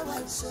work.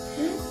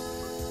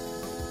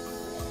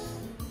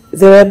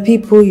 There are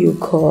people you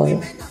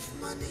call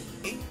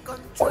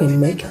queen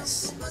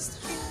makers.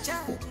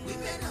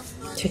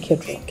 Take your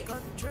drink.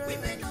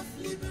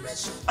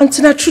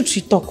 Auntie, na true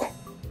you talk.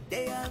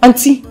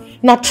 Auntie,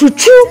 na true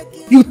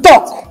you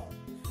talk.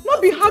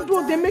 Not be hard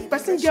work they make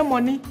person get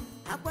money.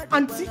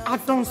 Auntie, I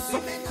don't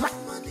suffer.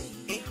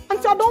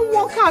 Auntie, I don't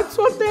work hard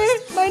so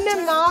my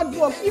name na hard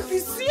work. If you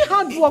see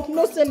hard work,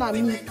 no say na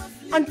me.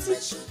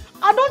 Auntie,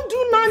 I don't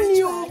do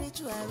nanny.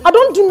 I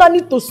don't do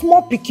nanny to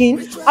small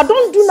pikin. I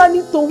don't do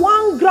nanny to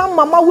one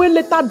grandmama wey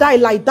later die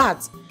like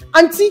that.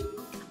 Auntie,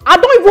 I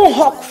don't even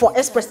hawk for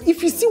express.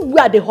 If you see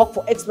where they hawk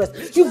for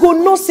express, you go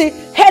know say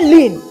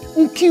Helen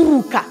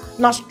Nkiruka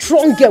na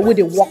strong girl where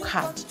they work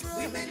hard.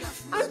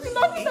 Auntie,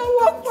 nothing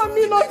don't work for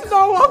me. Nothing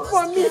don't work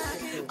for me.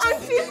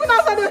 Auntie, even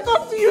as I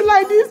talk to you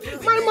like this,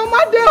 my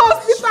mama dey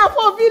hospital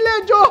for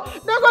village. Oh,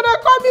 they're gonna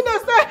come in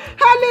and say,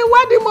 Helen,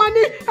 where the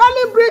money?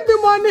 Helen, bring the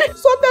money.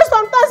 So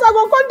sometimes I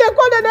go call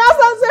the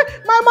house and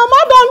say, my mama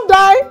don't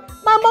die.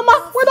 My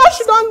mama, whether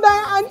she don't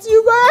die, Auntie,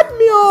 you go help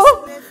me,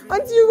 oh.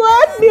 Auntie, you go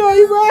help me, oh.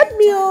 You go help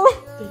me, oh.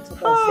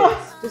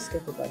 Just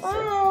get over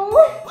yourself.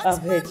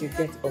 I've heard you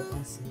get over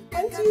yourself.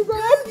 Auntie, you go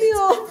help me,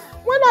 oh.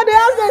 When I dey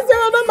ask them, say,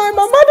 whether my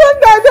mama don't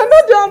die, they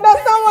know they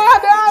understand why I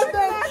dey ask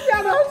them. Auntie,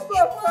 I don't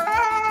suffer.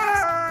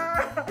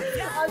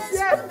 Auntie,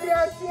 help me,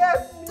 Auntie,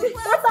 help me.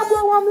 What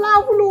about one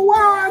laugh?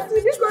 Wow, Auntie,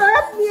 you go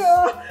help me,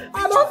 oh.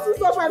 I don't see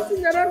suffer, Auntie,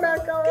 you don't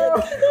make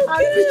oh.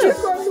 Auntie, you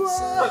go do,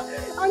 oh.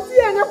 Auntie,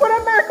 you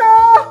don't make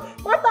oh.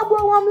 What about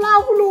one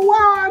laugh?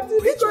 Wow, Auntie,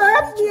 you go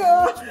help me,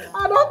 oh.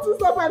 I don't see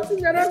suffer, Auntie,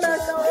 you don't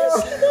make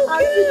oh.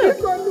 Auntie, you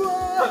go do,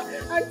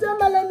 oh. Auntie, I'm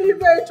let me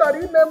very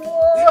sorry,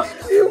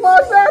 you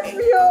must help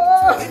me,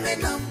 oh.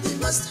 Women of the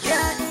must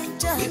have,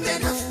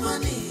 women of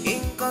money,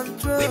 in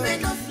control,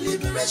 women of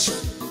liberation.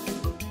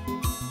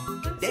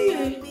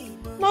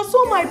 Now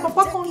so my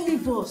papa can't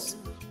leave us.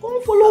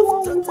 Come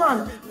follow one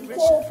woman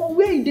for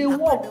where they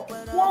work.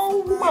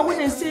 One woman when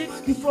they say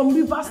he from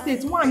River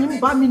State, one in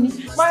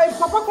Bamini. My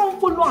papa can't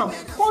follow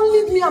him. Can't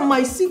leave me and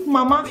my sick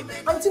mama.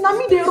 Until now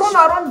me they run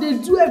around, they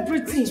do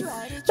everything.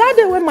 That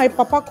day when my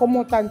papa come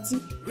out,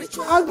 auntie,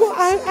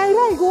 I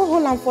run go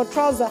Holland for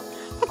trouser.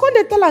 I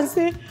can't tell and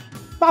say,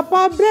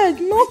 Papa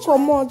beg, no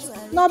come out.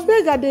 Now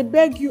beg I they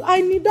beg you. I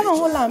need that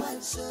Holland.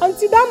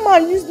 Until that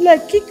man use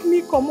leg kick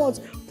me come out.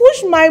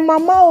 Push my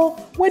mama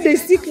when they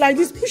sick like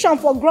this, push am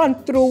for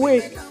ground, throw away.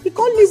 He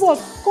can't leave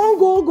us. Can't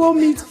go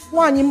meet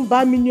one in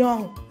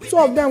Bamini. Two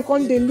of them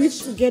can't they live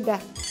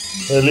together.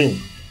 Helen,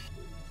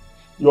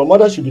 Your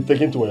mother should be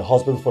taken to a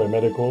hospital for a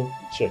medical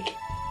check.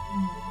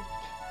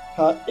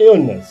 Her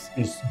illness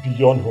is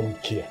beyond home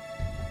care.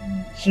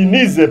 She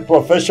needs a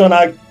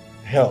professional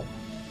help.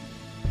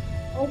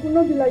 I could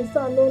not be like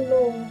that,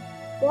 no.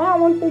 Well, I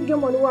want to take your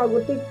money, I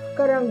go take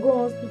carry and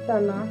go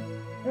hospital now.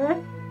 Eh?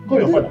 Call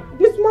your father.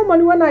 This more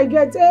money when I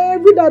get,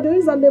 every day there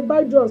is and they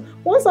buy drugs.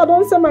 Once I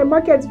don't sell my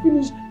market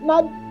finish,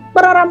 now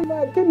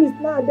chemist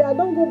now, I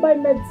don't go buy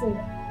medicine.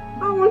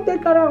 I want to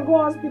take carry and go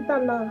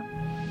hospital now.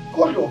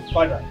 Call your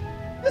father.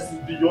 This is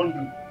beyond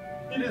you.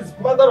 It is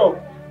matter of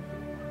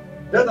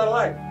death and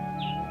life.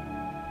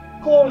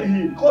 Call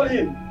him.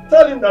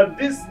 Tell him that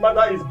this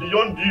matter is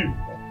beyond you.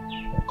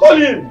 Call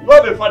him. You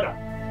have a father.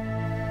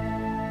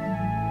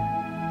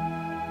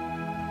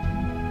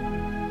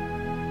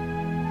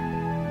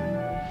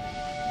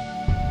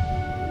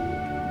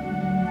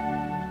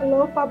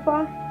 Hello,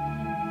 Papa.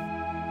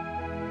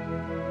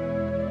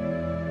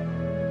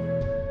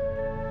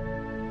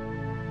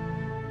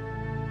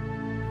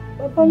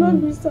 Papa,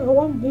 not this, I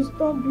won't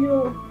disturb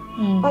you.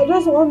 I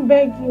just want to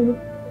beg you.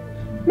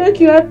 Make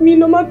you help me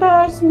no matter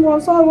how small,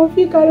 so I will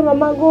fit carry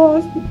Mama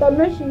go hospital,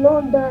 make she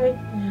not die.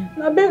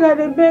 I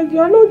beg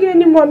you. I don't get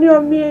any money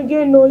on me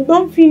again, no. You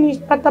don't finish,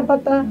 pata.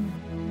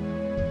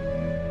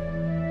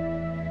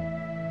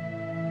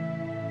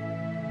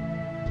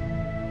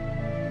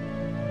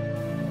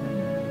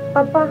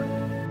 Papa.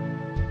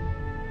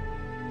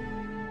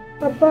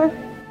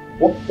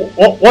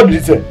 What did he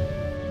say?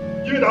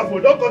 Give me that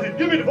phone. Don't cut it.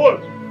 Give me the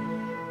phone.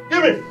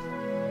 Give me.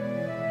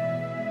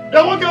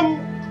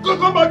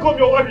 Come back home.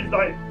 Your wife is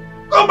dying.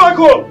 Come back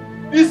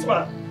home. This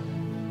man.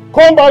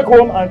 Come back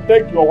home and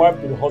take your wife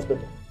to the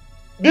hospital.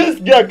 This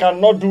girl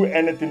cannot do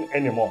anything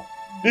anymore.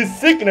 This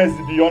sickness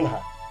is beyond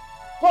her.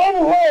 Come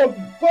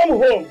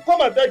home.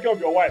 Come and take care of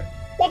your wife.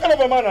 What kind of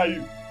a man are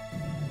you?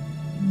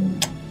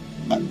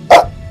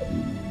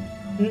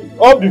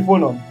 Off the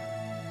phone on me.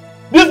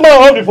 This man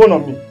off the phone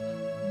on me.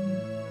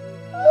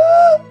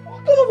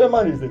 What kind of a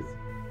man is this?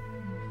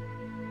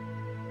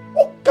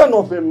 What kind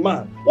of a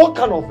man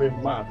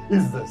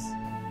is this?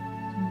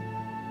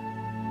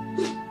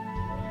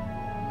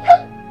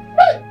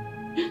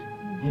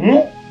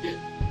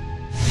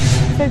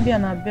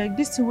 Fabian, I beg.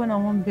 This thing when I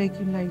won't beg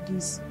you like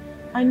this.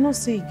 I know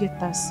say you get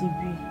that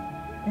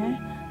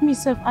CB. Me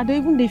self, I don't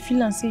even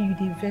feel and say you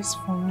dey vex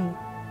for me.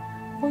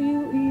 But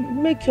you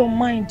make your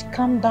mind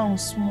calm down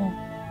small.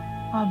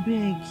 I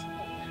beg.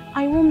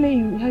 I won't make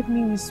you help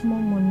me with small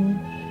money.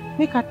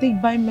 Make I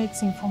take buy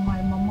medicine for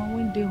my mama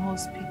when they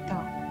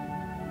hospital.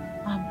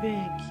 I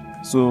beg.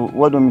 So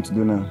what do you want me to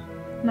do now?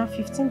 Now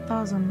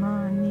 15,000 now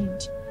I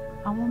need.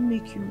 I won't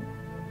make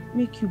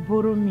you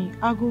borrow me.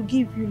 I go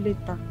give you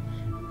later.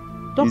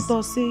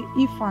 Doctor say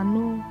if I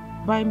no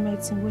buy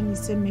medicine when he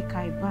say make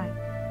I buy,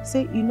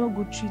 say he no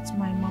go treat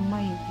my mama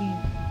again.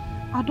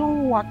 I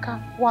don't waka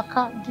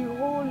the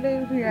whole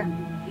area.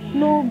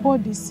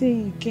 Nobody say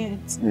he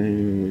get.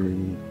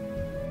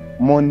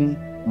 Money.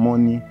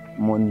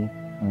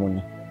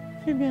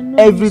 Fabian,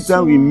 every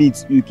time we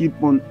meet, you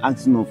keep on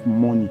asking of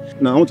money.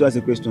 Now I want to ask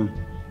a question.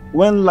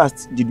 When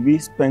last did we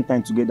spend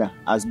time together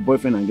as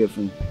boyfriend and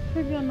girlfriend?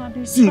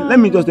 Fabian, see, let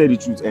me just tell you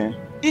the truth.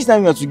 Each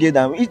time we are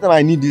together, each time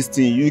I need this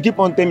thing, you keep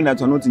on telling me that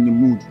you are not in the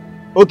mood.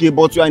 Okay,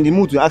 but you are in the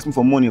mood to ask me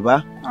for money,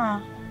 ba?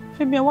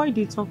 Fabian, why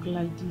do you talk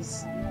like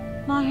this?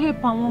 Now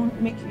help, I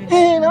won't make you.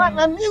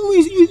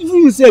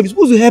 You say you're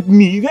supposed to help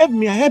me. You help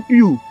me, I help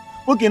you.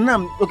 Okay,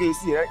 now,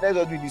 see, right, let's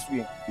just do it this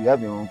way. You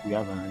have your uncle, you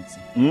have an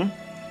auntie.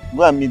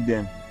 Go and meet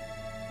them.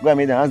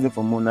 Ask them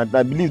for money.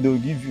 I believe they will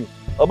give you.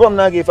 But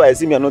now, if I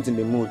see me, I'm not in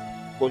the mood.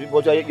 But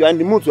you are in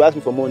the mood to ask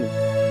me for money.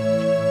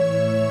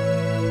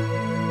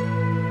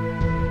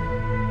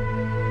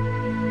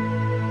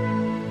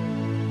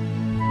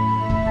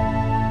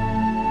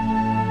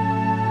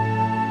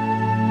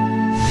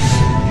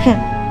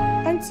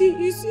 Auntie,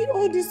 you see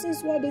all these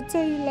things why they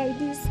tell you like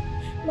this.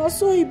 Now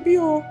so it be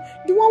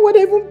the one where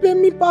they even pay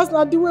me pass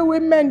now the way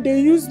men they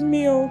use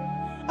me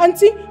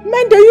Auntie,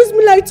 men they use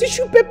me like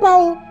tissue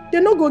paper they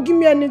not go give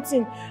me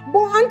anything.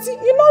 But auntie,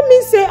 you know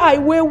me say I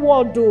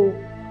wayward though.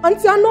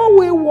 Auntie, I not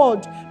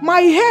wayward.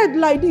 My head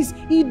like this,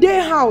 dey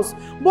house.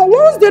 But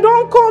once they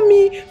don't call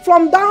me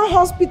from that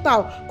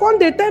hospital, come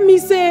they tell me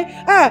say,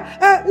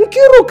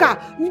 Nkiruka,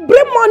 bring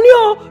money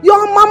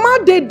your mama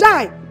they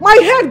die. My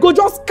head go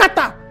just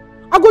scatter.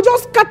 I go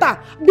just scatter.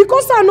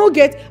 Because I no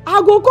get,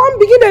 I go come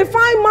begin to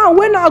find man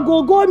when I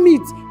go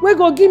meet. We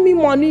go give me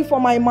money for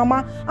my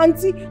mama.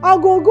 Auntie, I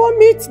go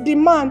meet the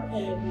man.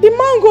 The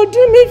man go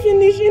do me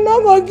finish. He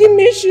no go give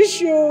me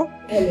shish, yo.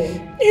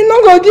 He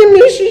no go give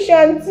me shish,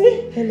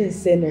 auntie. Helen,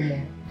 say no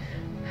more.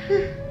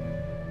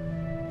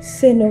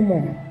 Say no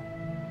more.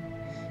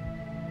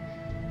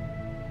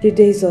 The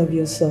days of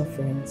your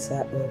sufferings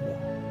are over.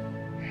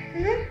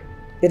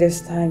 It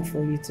is time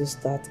for you to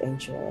start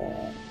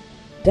enjoying.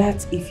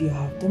 That if you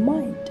have the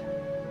mind.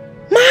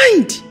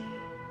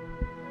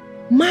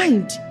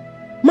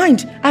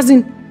 Mind, as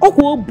in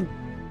Okwobu.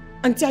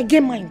 Auntie, I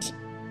get mind.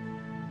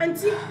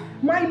 Auntie,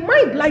 my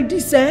mind like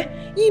this,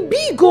 it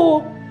big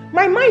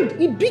My mind,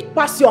 it big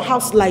past your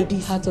house like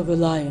this. Heart of a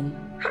lion.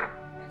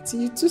 Auntie,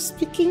 you too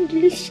speak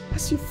English.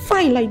 As you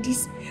fine like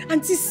this.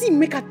 Auntie, see,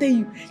 make I tell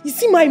you. You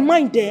see my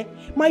mind there?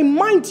 My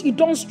mind, it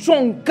don't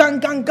strong. Gan.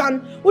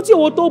 What you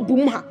want to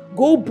boom ha?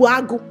 Go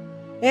buago.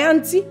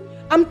 Auntie,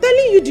 I'm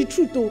telling you the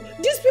truth, oh.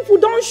 These people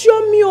don't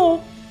show me,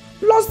 oh.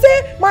 Plus,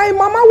 say, my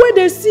mama where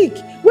they sick.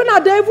 When I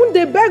even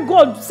they beg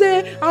God,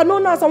 say, I know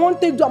now, I won't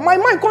take job. My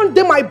mind can't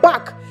day my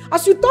back.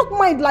 As you talk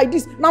mind like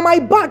this, now my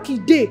back is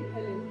day.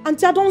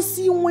 Auntie, I don't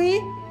see way.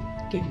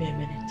 Give me a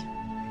minute.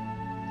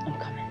 I'm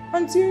coming.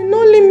 Auntie,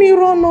 no leave me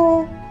run,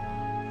 oh.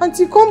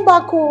 Auntie, come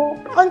back, oh.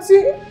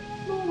 Auntie,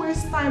 don't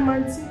waste time,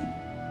 Auntie.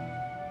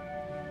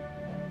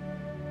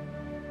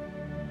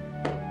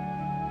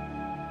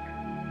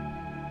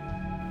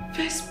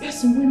 First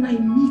person when I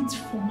meet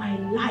for my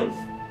life,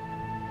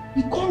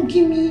 he can't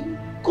give me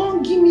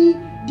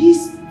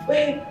this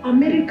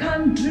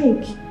American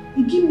drink.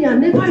 He give me, I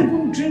never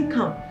even drink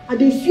him. I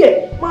dey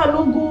fear, man, I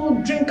don't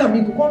go drink him.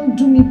 He go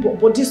do me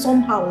body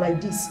somehow like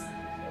this.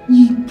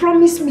 He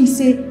promised me,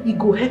 say he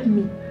go help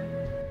me.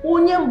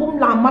 Onye mbum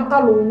la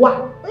matalo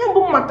wa, onye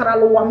mbum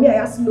mataralo wa mi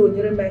ayasi lo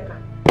nyere meka.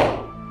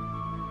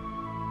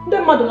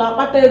 Nde madu la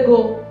pata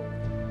ego.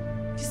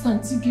 This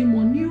auntie get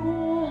money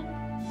oh.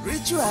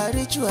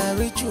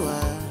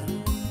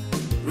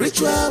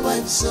 Ritual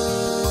wife son.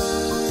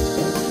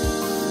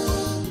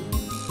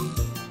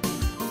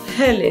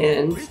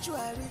 Helen,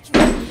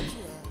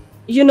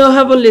 you know, I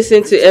haven't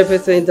listened to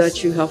everything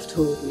that you have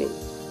told me.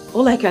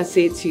 All I can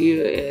say to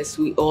you is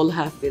we all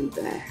have been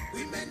there.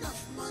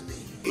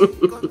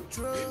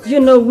 You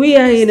know, we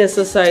are in a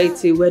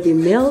society where the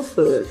male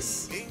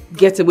folks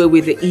get away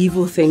with the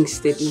evil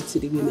things they do to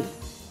the women.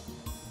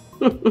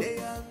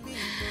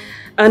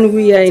 And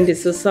we are in the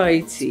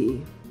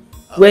society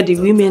where the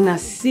women are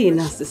seen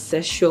as the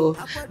sexual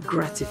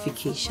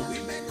gratification.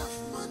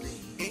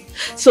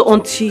 So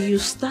until you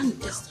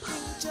stand up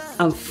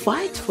and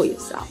fight for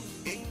yourself,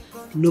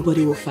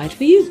 nobody will fight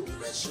for you.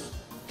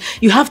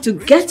 You have to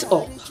get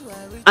up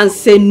and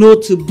say no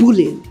to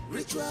bullying.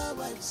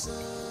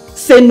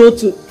 Say no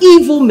to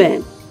evil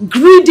men,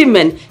 greedy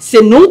men. Say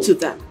no to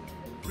them.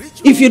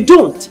 If you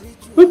don't,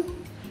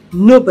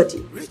 nobody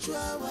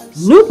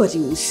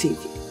will save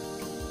you.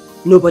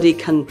 Nobody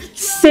can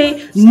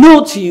say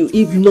no to you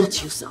if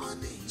not yourself.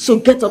 So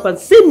get up and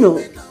say no.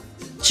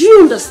 Do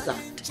you understand?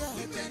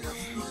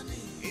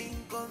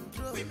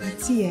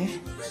 Auntie,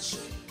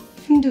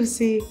 even though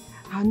say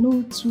I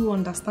know to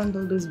understand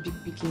all those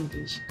big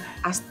English,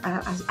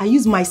 I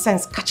use my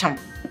sense catch them.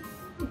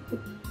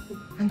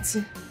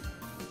 Auntie,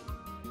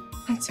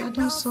 I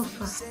don't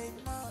suffer.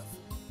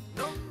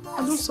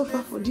 I don't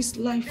suffer for this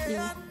life.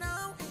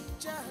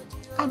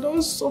 I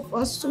don't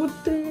suffer so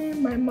tey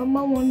my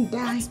mama won't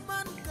die.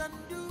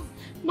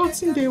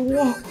 Nothing they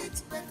work.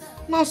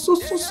 Now so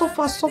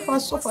suffer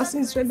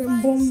since when they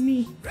born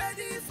me.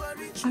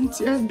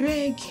 Auntie, I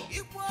beg.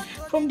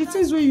 From the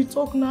things where you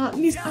talk now, at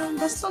least I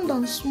understand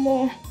them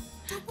small.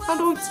 I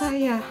don't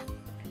tire.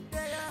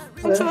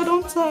 Auntie, I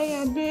don't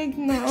tire, I beg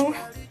now.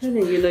 You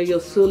know, you're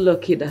so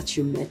lucky that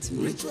you met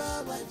me.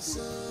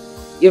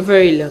 You're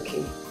very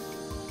lucky.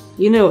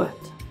 You know what?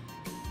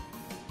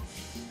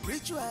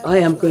 I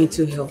am going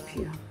to help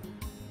you.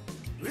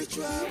 I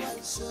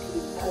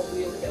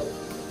will help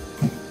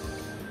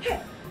you.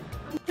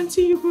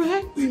 Auntie, you will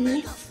help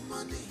me.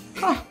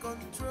 Ah.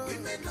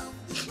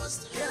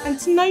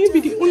 Auntie, now you be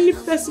the only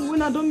person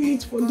when I don't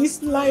meet for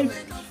this life.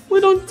 We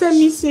don't tell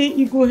me say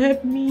you go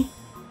help me.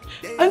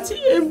 Auntie,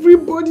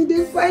 everybody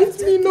they fight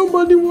me,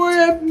 nobody will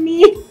help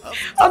me.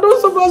 I don't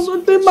suppose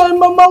to tell my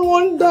mama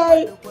won't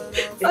die.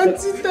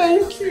 Auntie,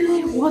 thank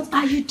you. What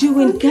are you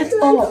doing? Get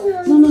up.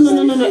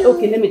 No.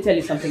 Okay, let me tell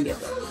you something. Get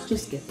up.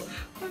 Just get up.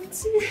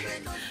 Auntie.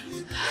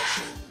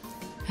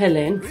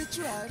 Helen.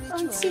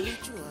 Auntie.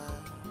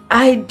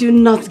 I do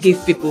not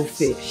give people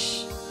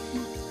fish.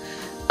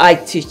 I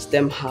teach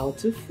them how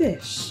to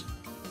fish.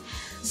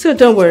 So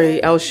don't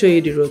worry, I'll show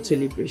you the road to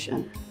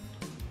liberation.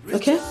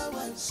 Okay?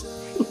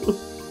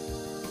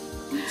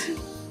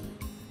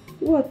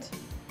 What?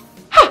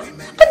 Ha! Auntie,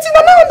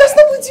 Nana, I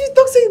understand what you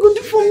talk say you go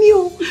do for me.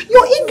 Oh.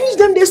 Your English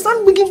them they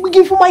sound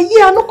begin for my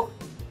ear. No.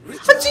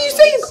 Auntie, you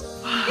say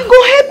you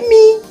go help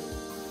me.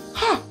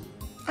 Ha!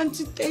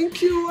 Auntie,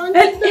 thank you.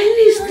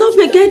 Auntie, stop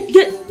it.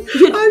 Get.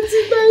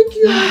 Auntie, thank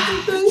you.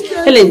 Auntie, thank you.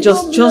 Helen,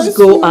 just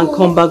go and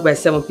come back by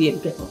 7 p.m.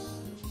 Get up.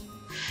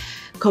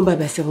 Come back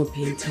by 7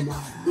 p.m.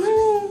 tomorrow.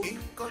 No.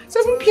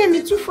 7 p.m.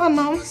 is too far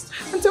now.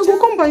 Until I go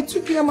come by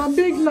 2 p.m. I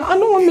beg now. I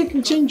don't want to make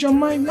you change your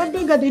mind. I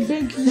beg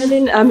you.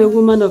 Helen, I'm a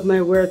woman of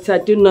my words. I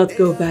do not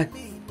go back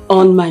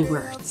on my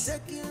words.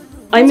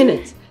 I mean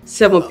it.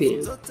 7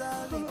 p.m.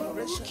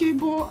 Okay,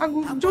 but I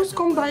go just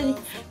come by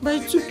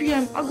 2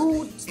 p.m. I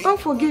go don't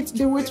forget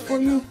they wait for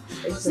you.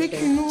 It's make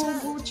okay. You know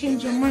go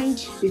change your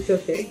mind. It's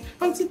okay.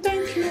 Auntie,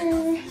 thank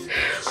you.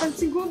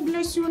 Auntie, God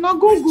bless you. Now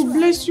God go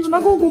bless you.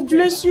 Now God go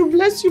bless you.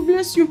 Bless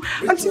you.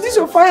 Auntie, this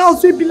your fire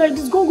house will be like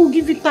this. God go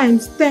give you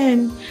times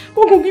 10.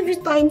 God go give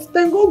you times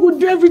 10. God go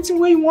do everything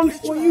what you want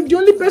for you. The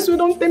only person who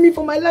don't tell me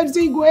for my life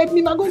say he go help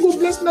me. Now God go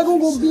bless me. Now God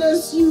go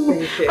bless you.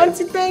 Thank you.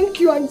 Auntie, thank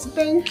you. Auntie,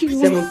 thank you.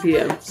 7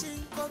 p.m.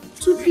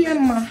 2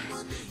 p.m. ma.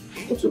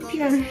 2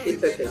 p.m.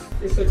 It's okay.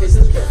 It's okay.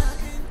 Just go.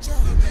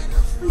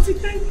 Auntie,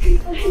 thank you.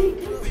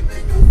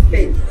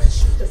 Thank you.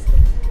 Just go.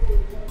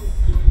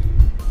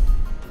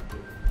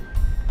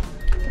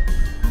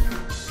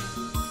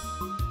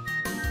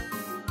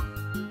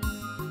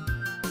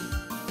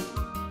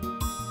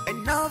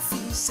 Enough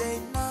is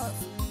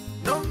enough.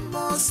 No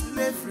more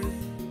slavery.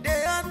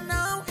 They are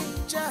now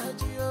in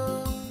charge,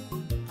 yo.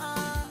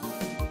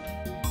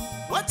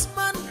 What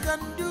man can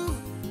do,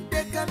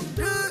 they can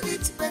do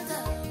it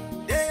better.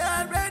 They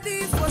are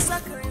ready for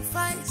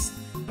sacrifice,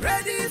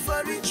 ready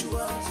for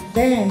rituals.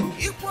 Then,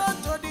 equal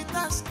to the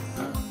task.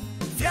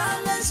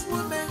 Fearless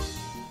women.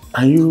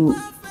 Are you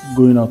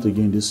going out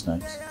again this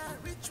night?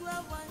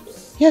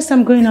 yes,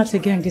 I'm going out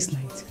again this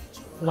night.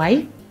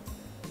 Why?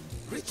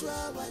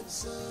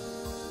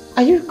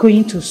 Are you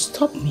going to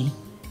stop me?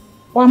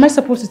 Or am I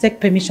supposed to take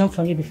permission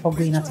from you before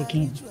going out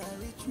again?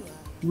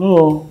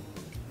 No.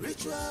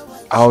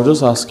 I was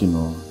just asking,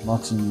 no,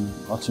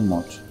 nothing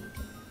much.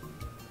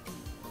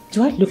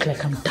 Do I look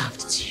like I'm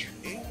daft to you?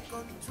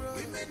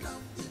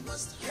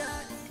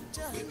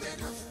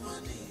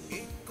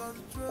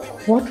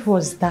 What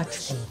was that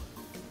for?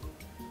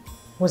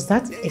 Was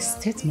that a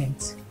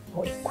statement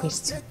or a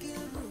question?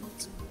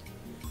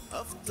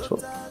 So,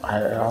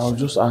 I was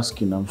just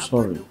asking, I'm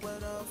sorry.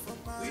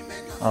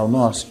 I'll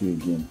not ask you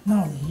again.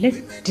 Now,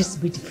 let this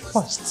be the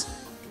first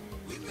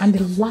and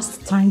the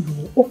last time you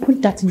will open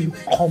that new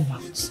come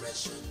out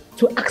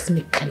to ask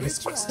me careless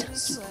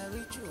questions.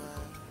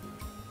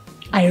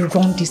 I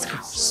run this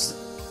house.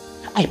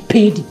 I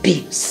pay the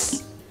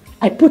bills.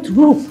 I put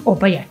roof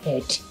over your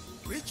head.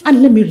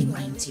 And let me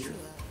remind you,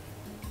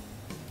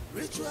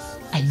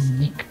 I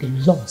make the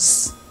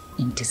laws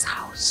in this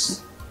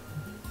house.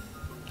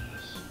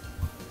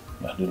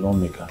 You are the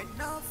lawmaker.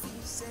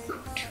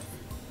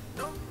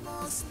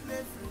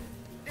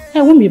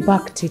 I won't be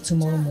back till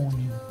tomorrow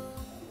morning.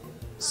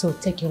 So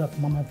take care of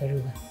Mama very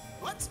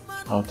well.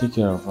 I'll take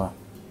care of her.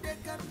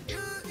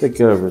 Take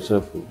care of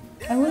yourself.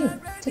 I will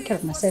take care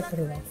of myself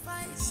very well.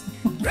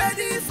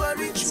 Ready for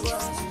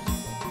rituals,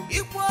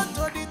 equal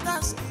to the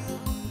task.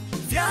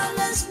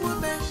 Fearless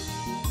women,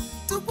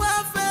 to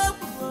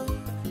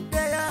perfect.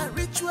 They are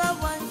ritual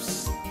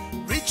wives.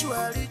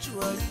 Ritual,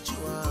 ritual,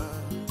 ritual.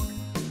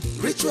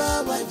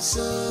 Ritual wives.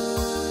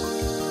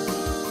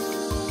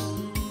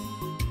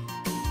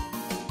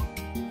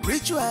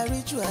 Ritual,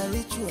 ritual,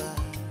 ritual.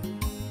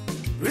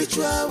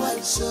 Ritual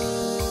wives.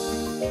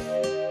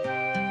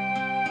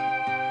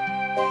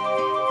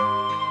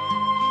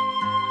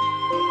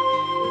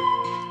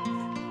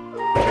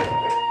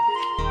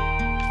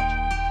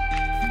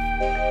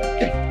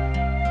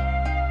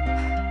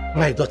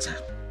 My daughter,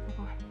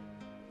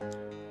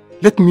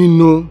 let me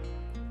know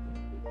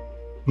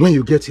when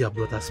you get to your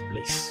brother's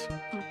place.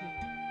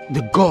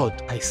 The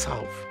God I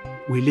serve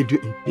will lead you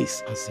in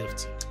peace and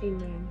safety.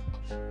 Amen.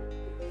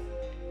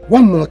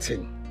 One more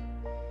thing.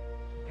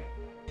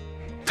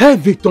 Tell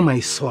Victor, my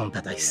son,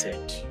 that I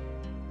said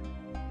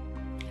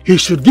he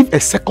should give a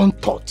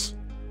second thought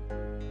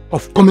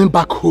of coming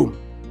back home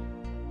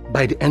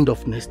by the end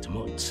of next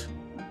month.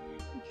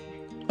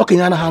 Okay,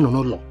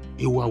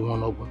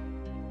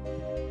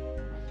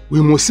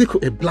 we must seek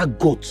a black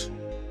goat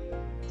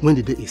when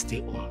the day is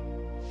still on.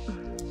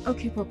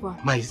 Okay, Papa.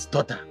 My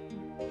daughter.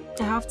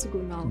 I have to go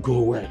now.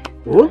 Go well.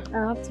 Oh? I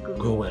have to go.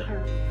 Go well.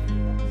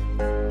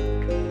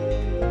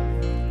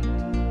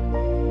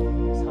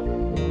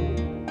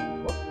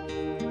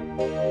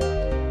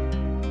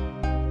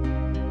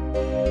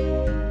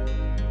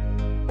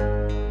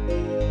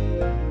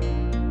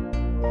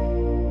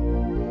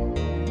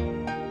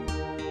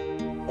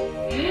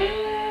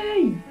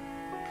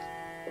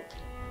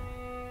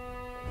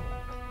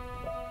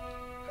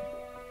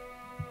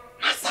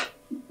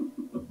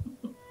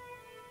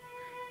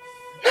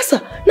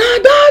 Now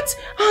that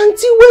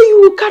auntie where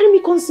you will carry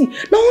me come see.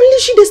 Now only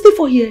she dey stay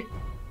for here.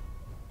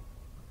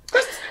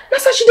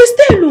 Nasa she dey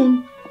stay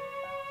alone.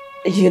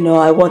 You know,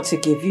 I want to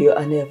give you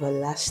an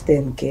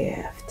everlasting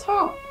gift.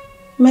 Oh.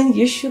 Man,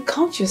 you should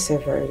count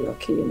yourself very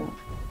lucky, you know.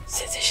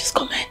 Since she's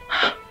coming.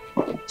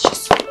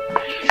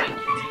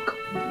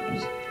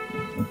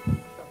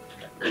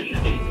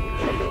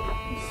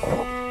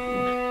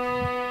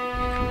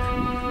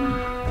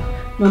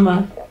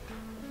 Mama,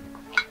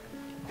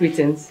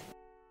 greetings.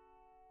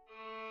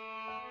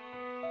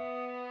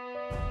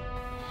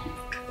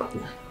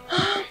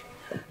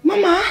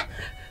 Mama,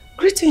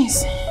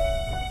 greetings.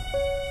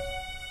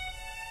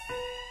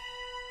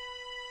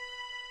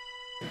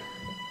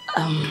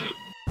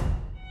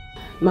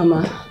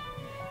 Mama,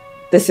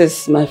 this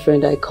is my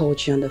friend I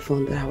called you on the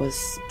phone that I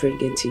was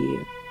bringing to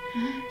you.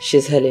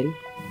 She's Helen.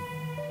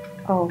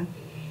 Oh.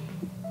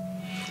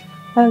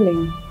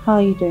 Helen, how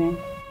are you doing?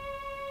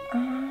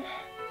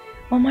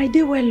 Mama, I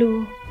did well,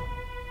 oh.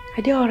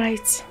 I did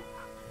alright.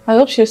 I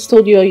hope she's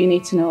told you all you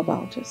need to know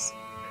about us.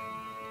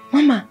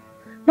 Mama,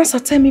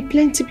 Nasa tell me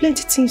plenty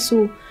things,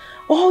 so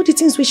all the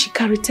things which she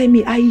carry tell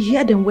me, I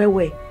hear them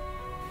well.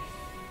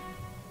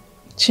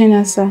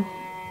 Chinasa.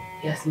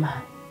 Yes,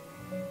 ma'am.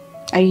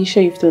 Are you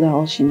sure you've told her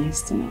all she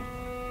needs to know?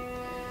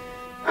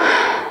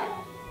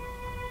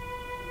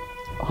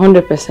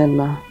 100%,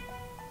 ma.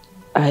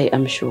 I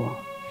am sure.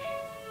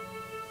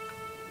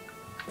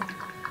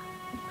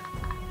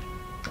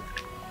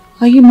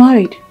 Are you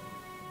married?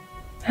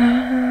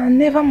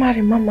 Never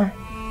marry, Mama.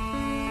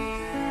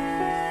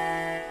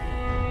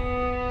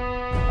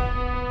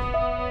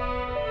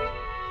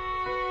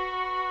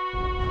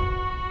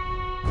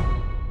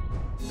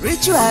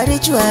 Ritual,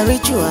 ritual,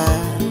 ritual.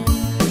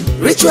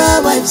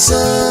 Ritual wives.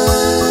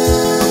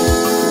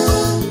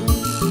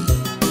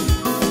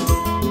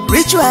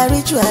 Ritual,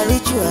 ritual,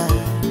 ritual.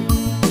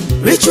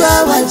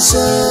 Ritual wives.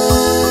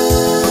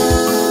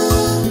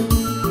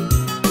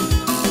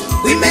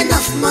 Women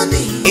of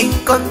money in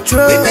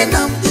control. Women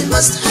of the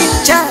most high. In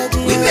charge.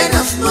 Women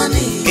of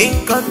money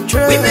in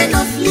control. Women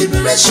of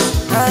liberation.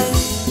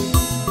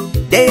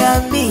 They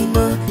are mean,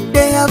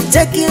 they have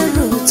taken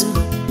root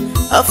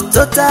of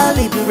total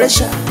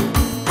liberation.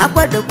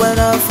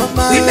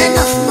 Women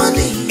of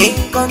money in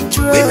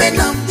control. Women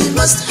of the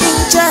most high.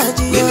 In charge.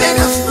 Women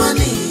of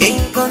money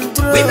in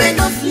control. Women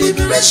of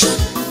liberation.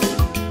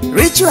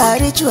 Ritual,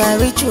 ritual,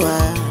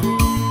 ritual.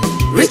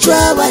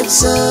 Ritual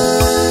wives.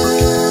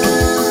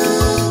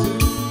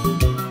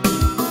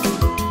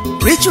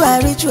 Ritual,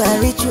 ritual,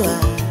 ritual.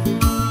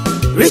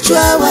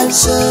 Ritual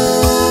wives.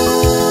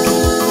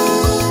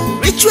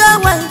 Ritual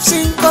wives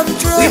in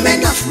control.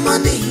 Women of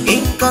money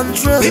in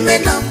control.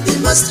 Women of the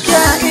most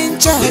high. In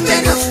charge.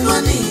 Women of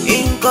money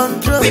in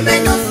control.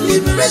 Women of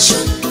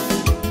liberation.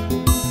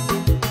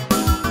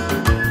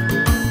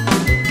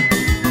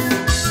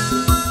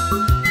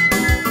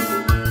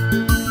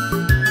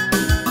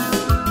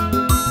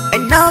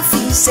 Enough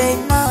is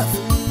enough.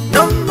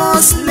 No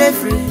more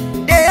slavery.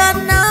 They are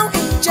now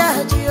in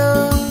charge.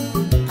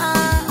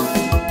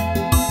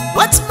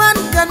 What man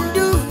can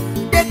do,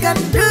 they can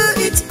do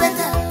it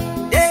better.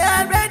 They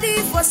are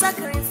ready for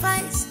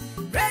sacrifice,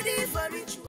 ready for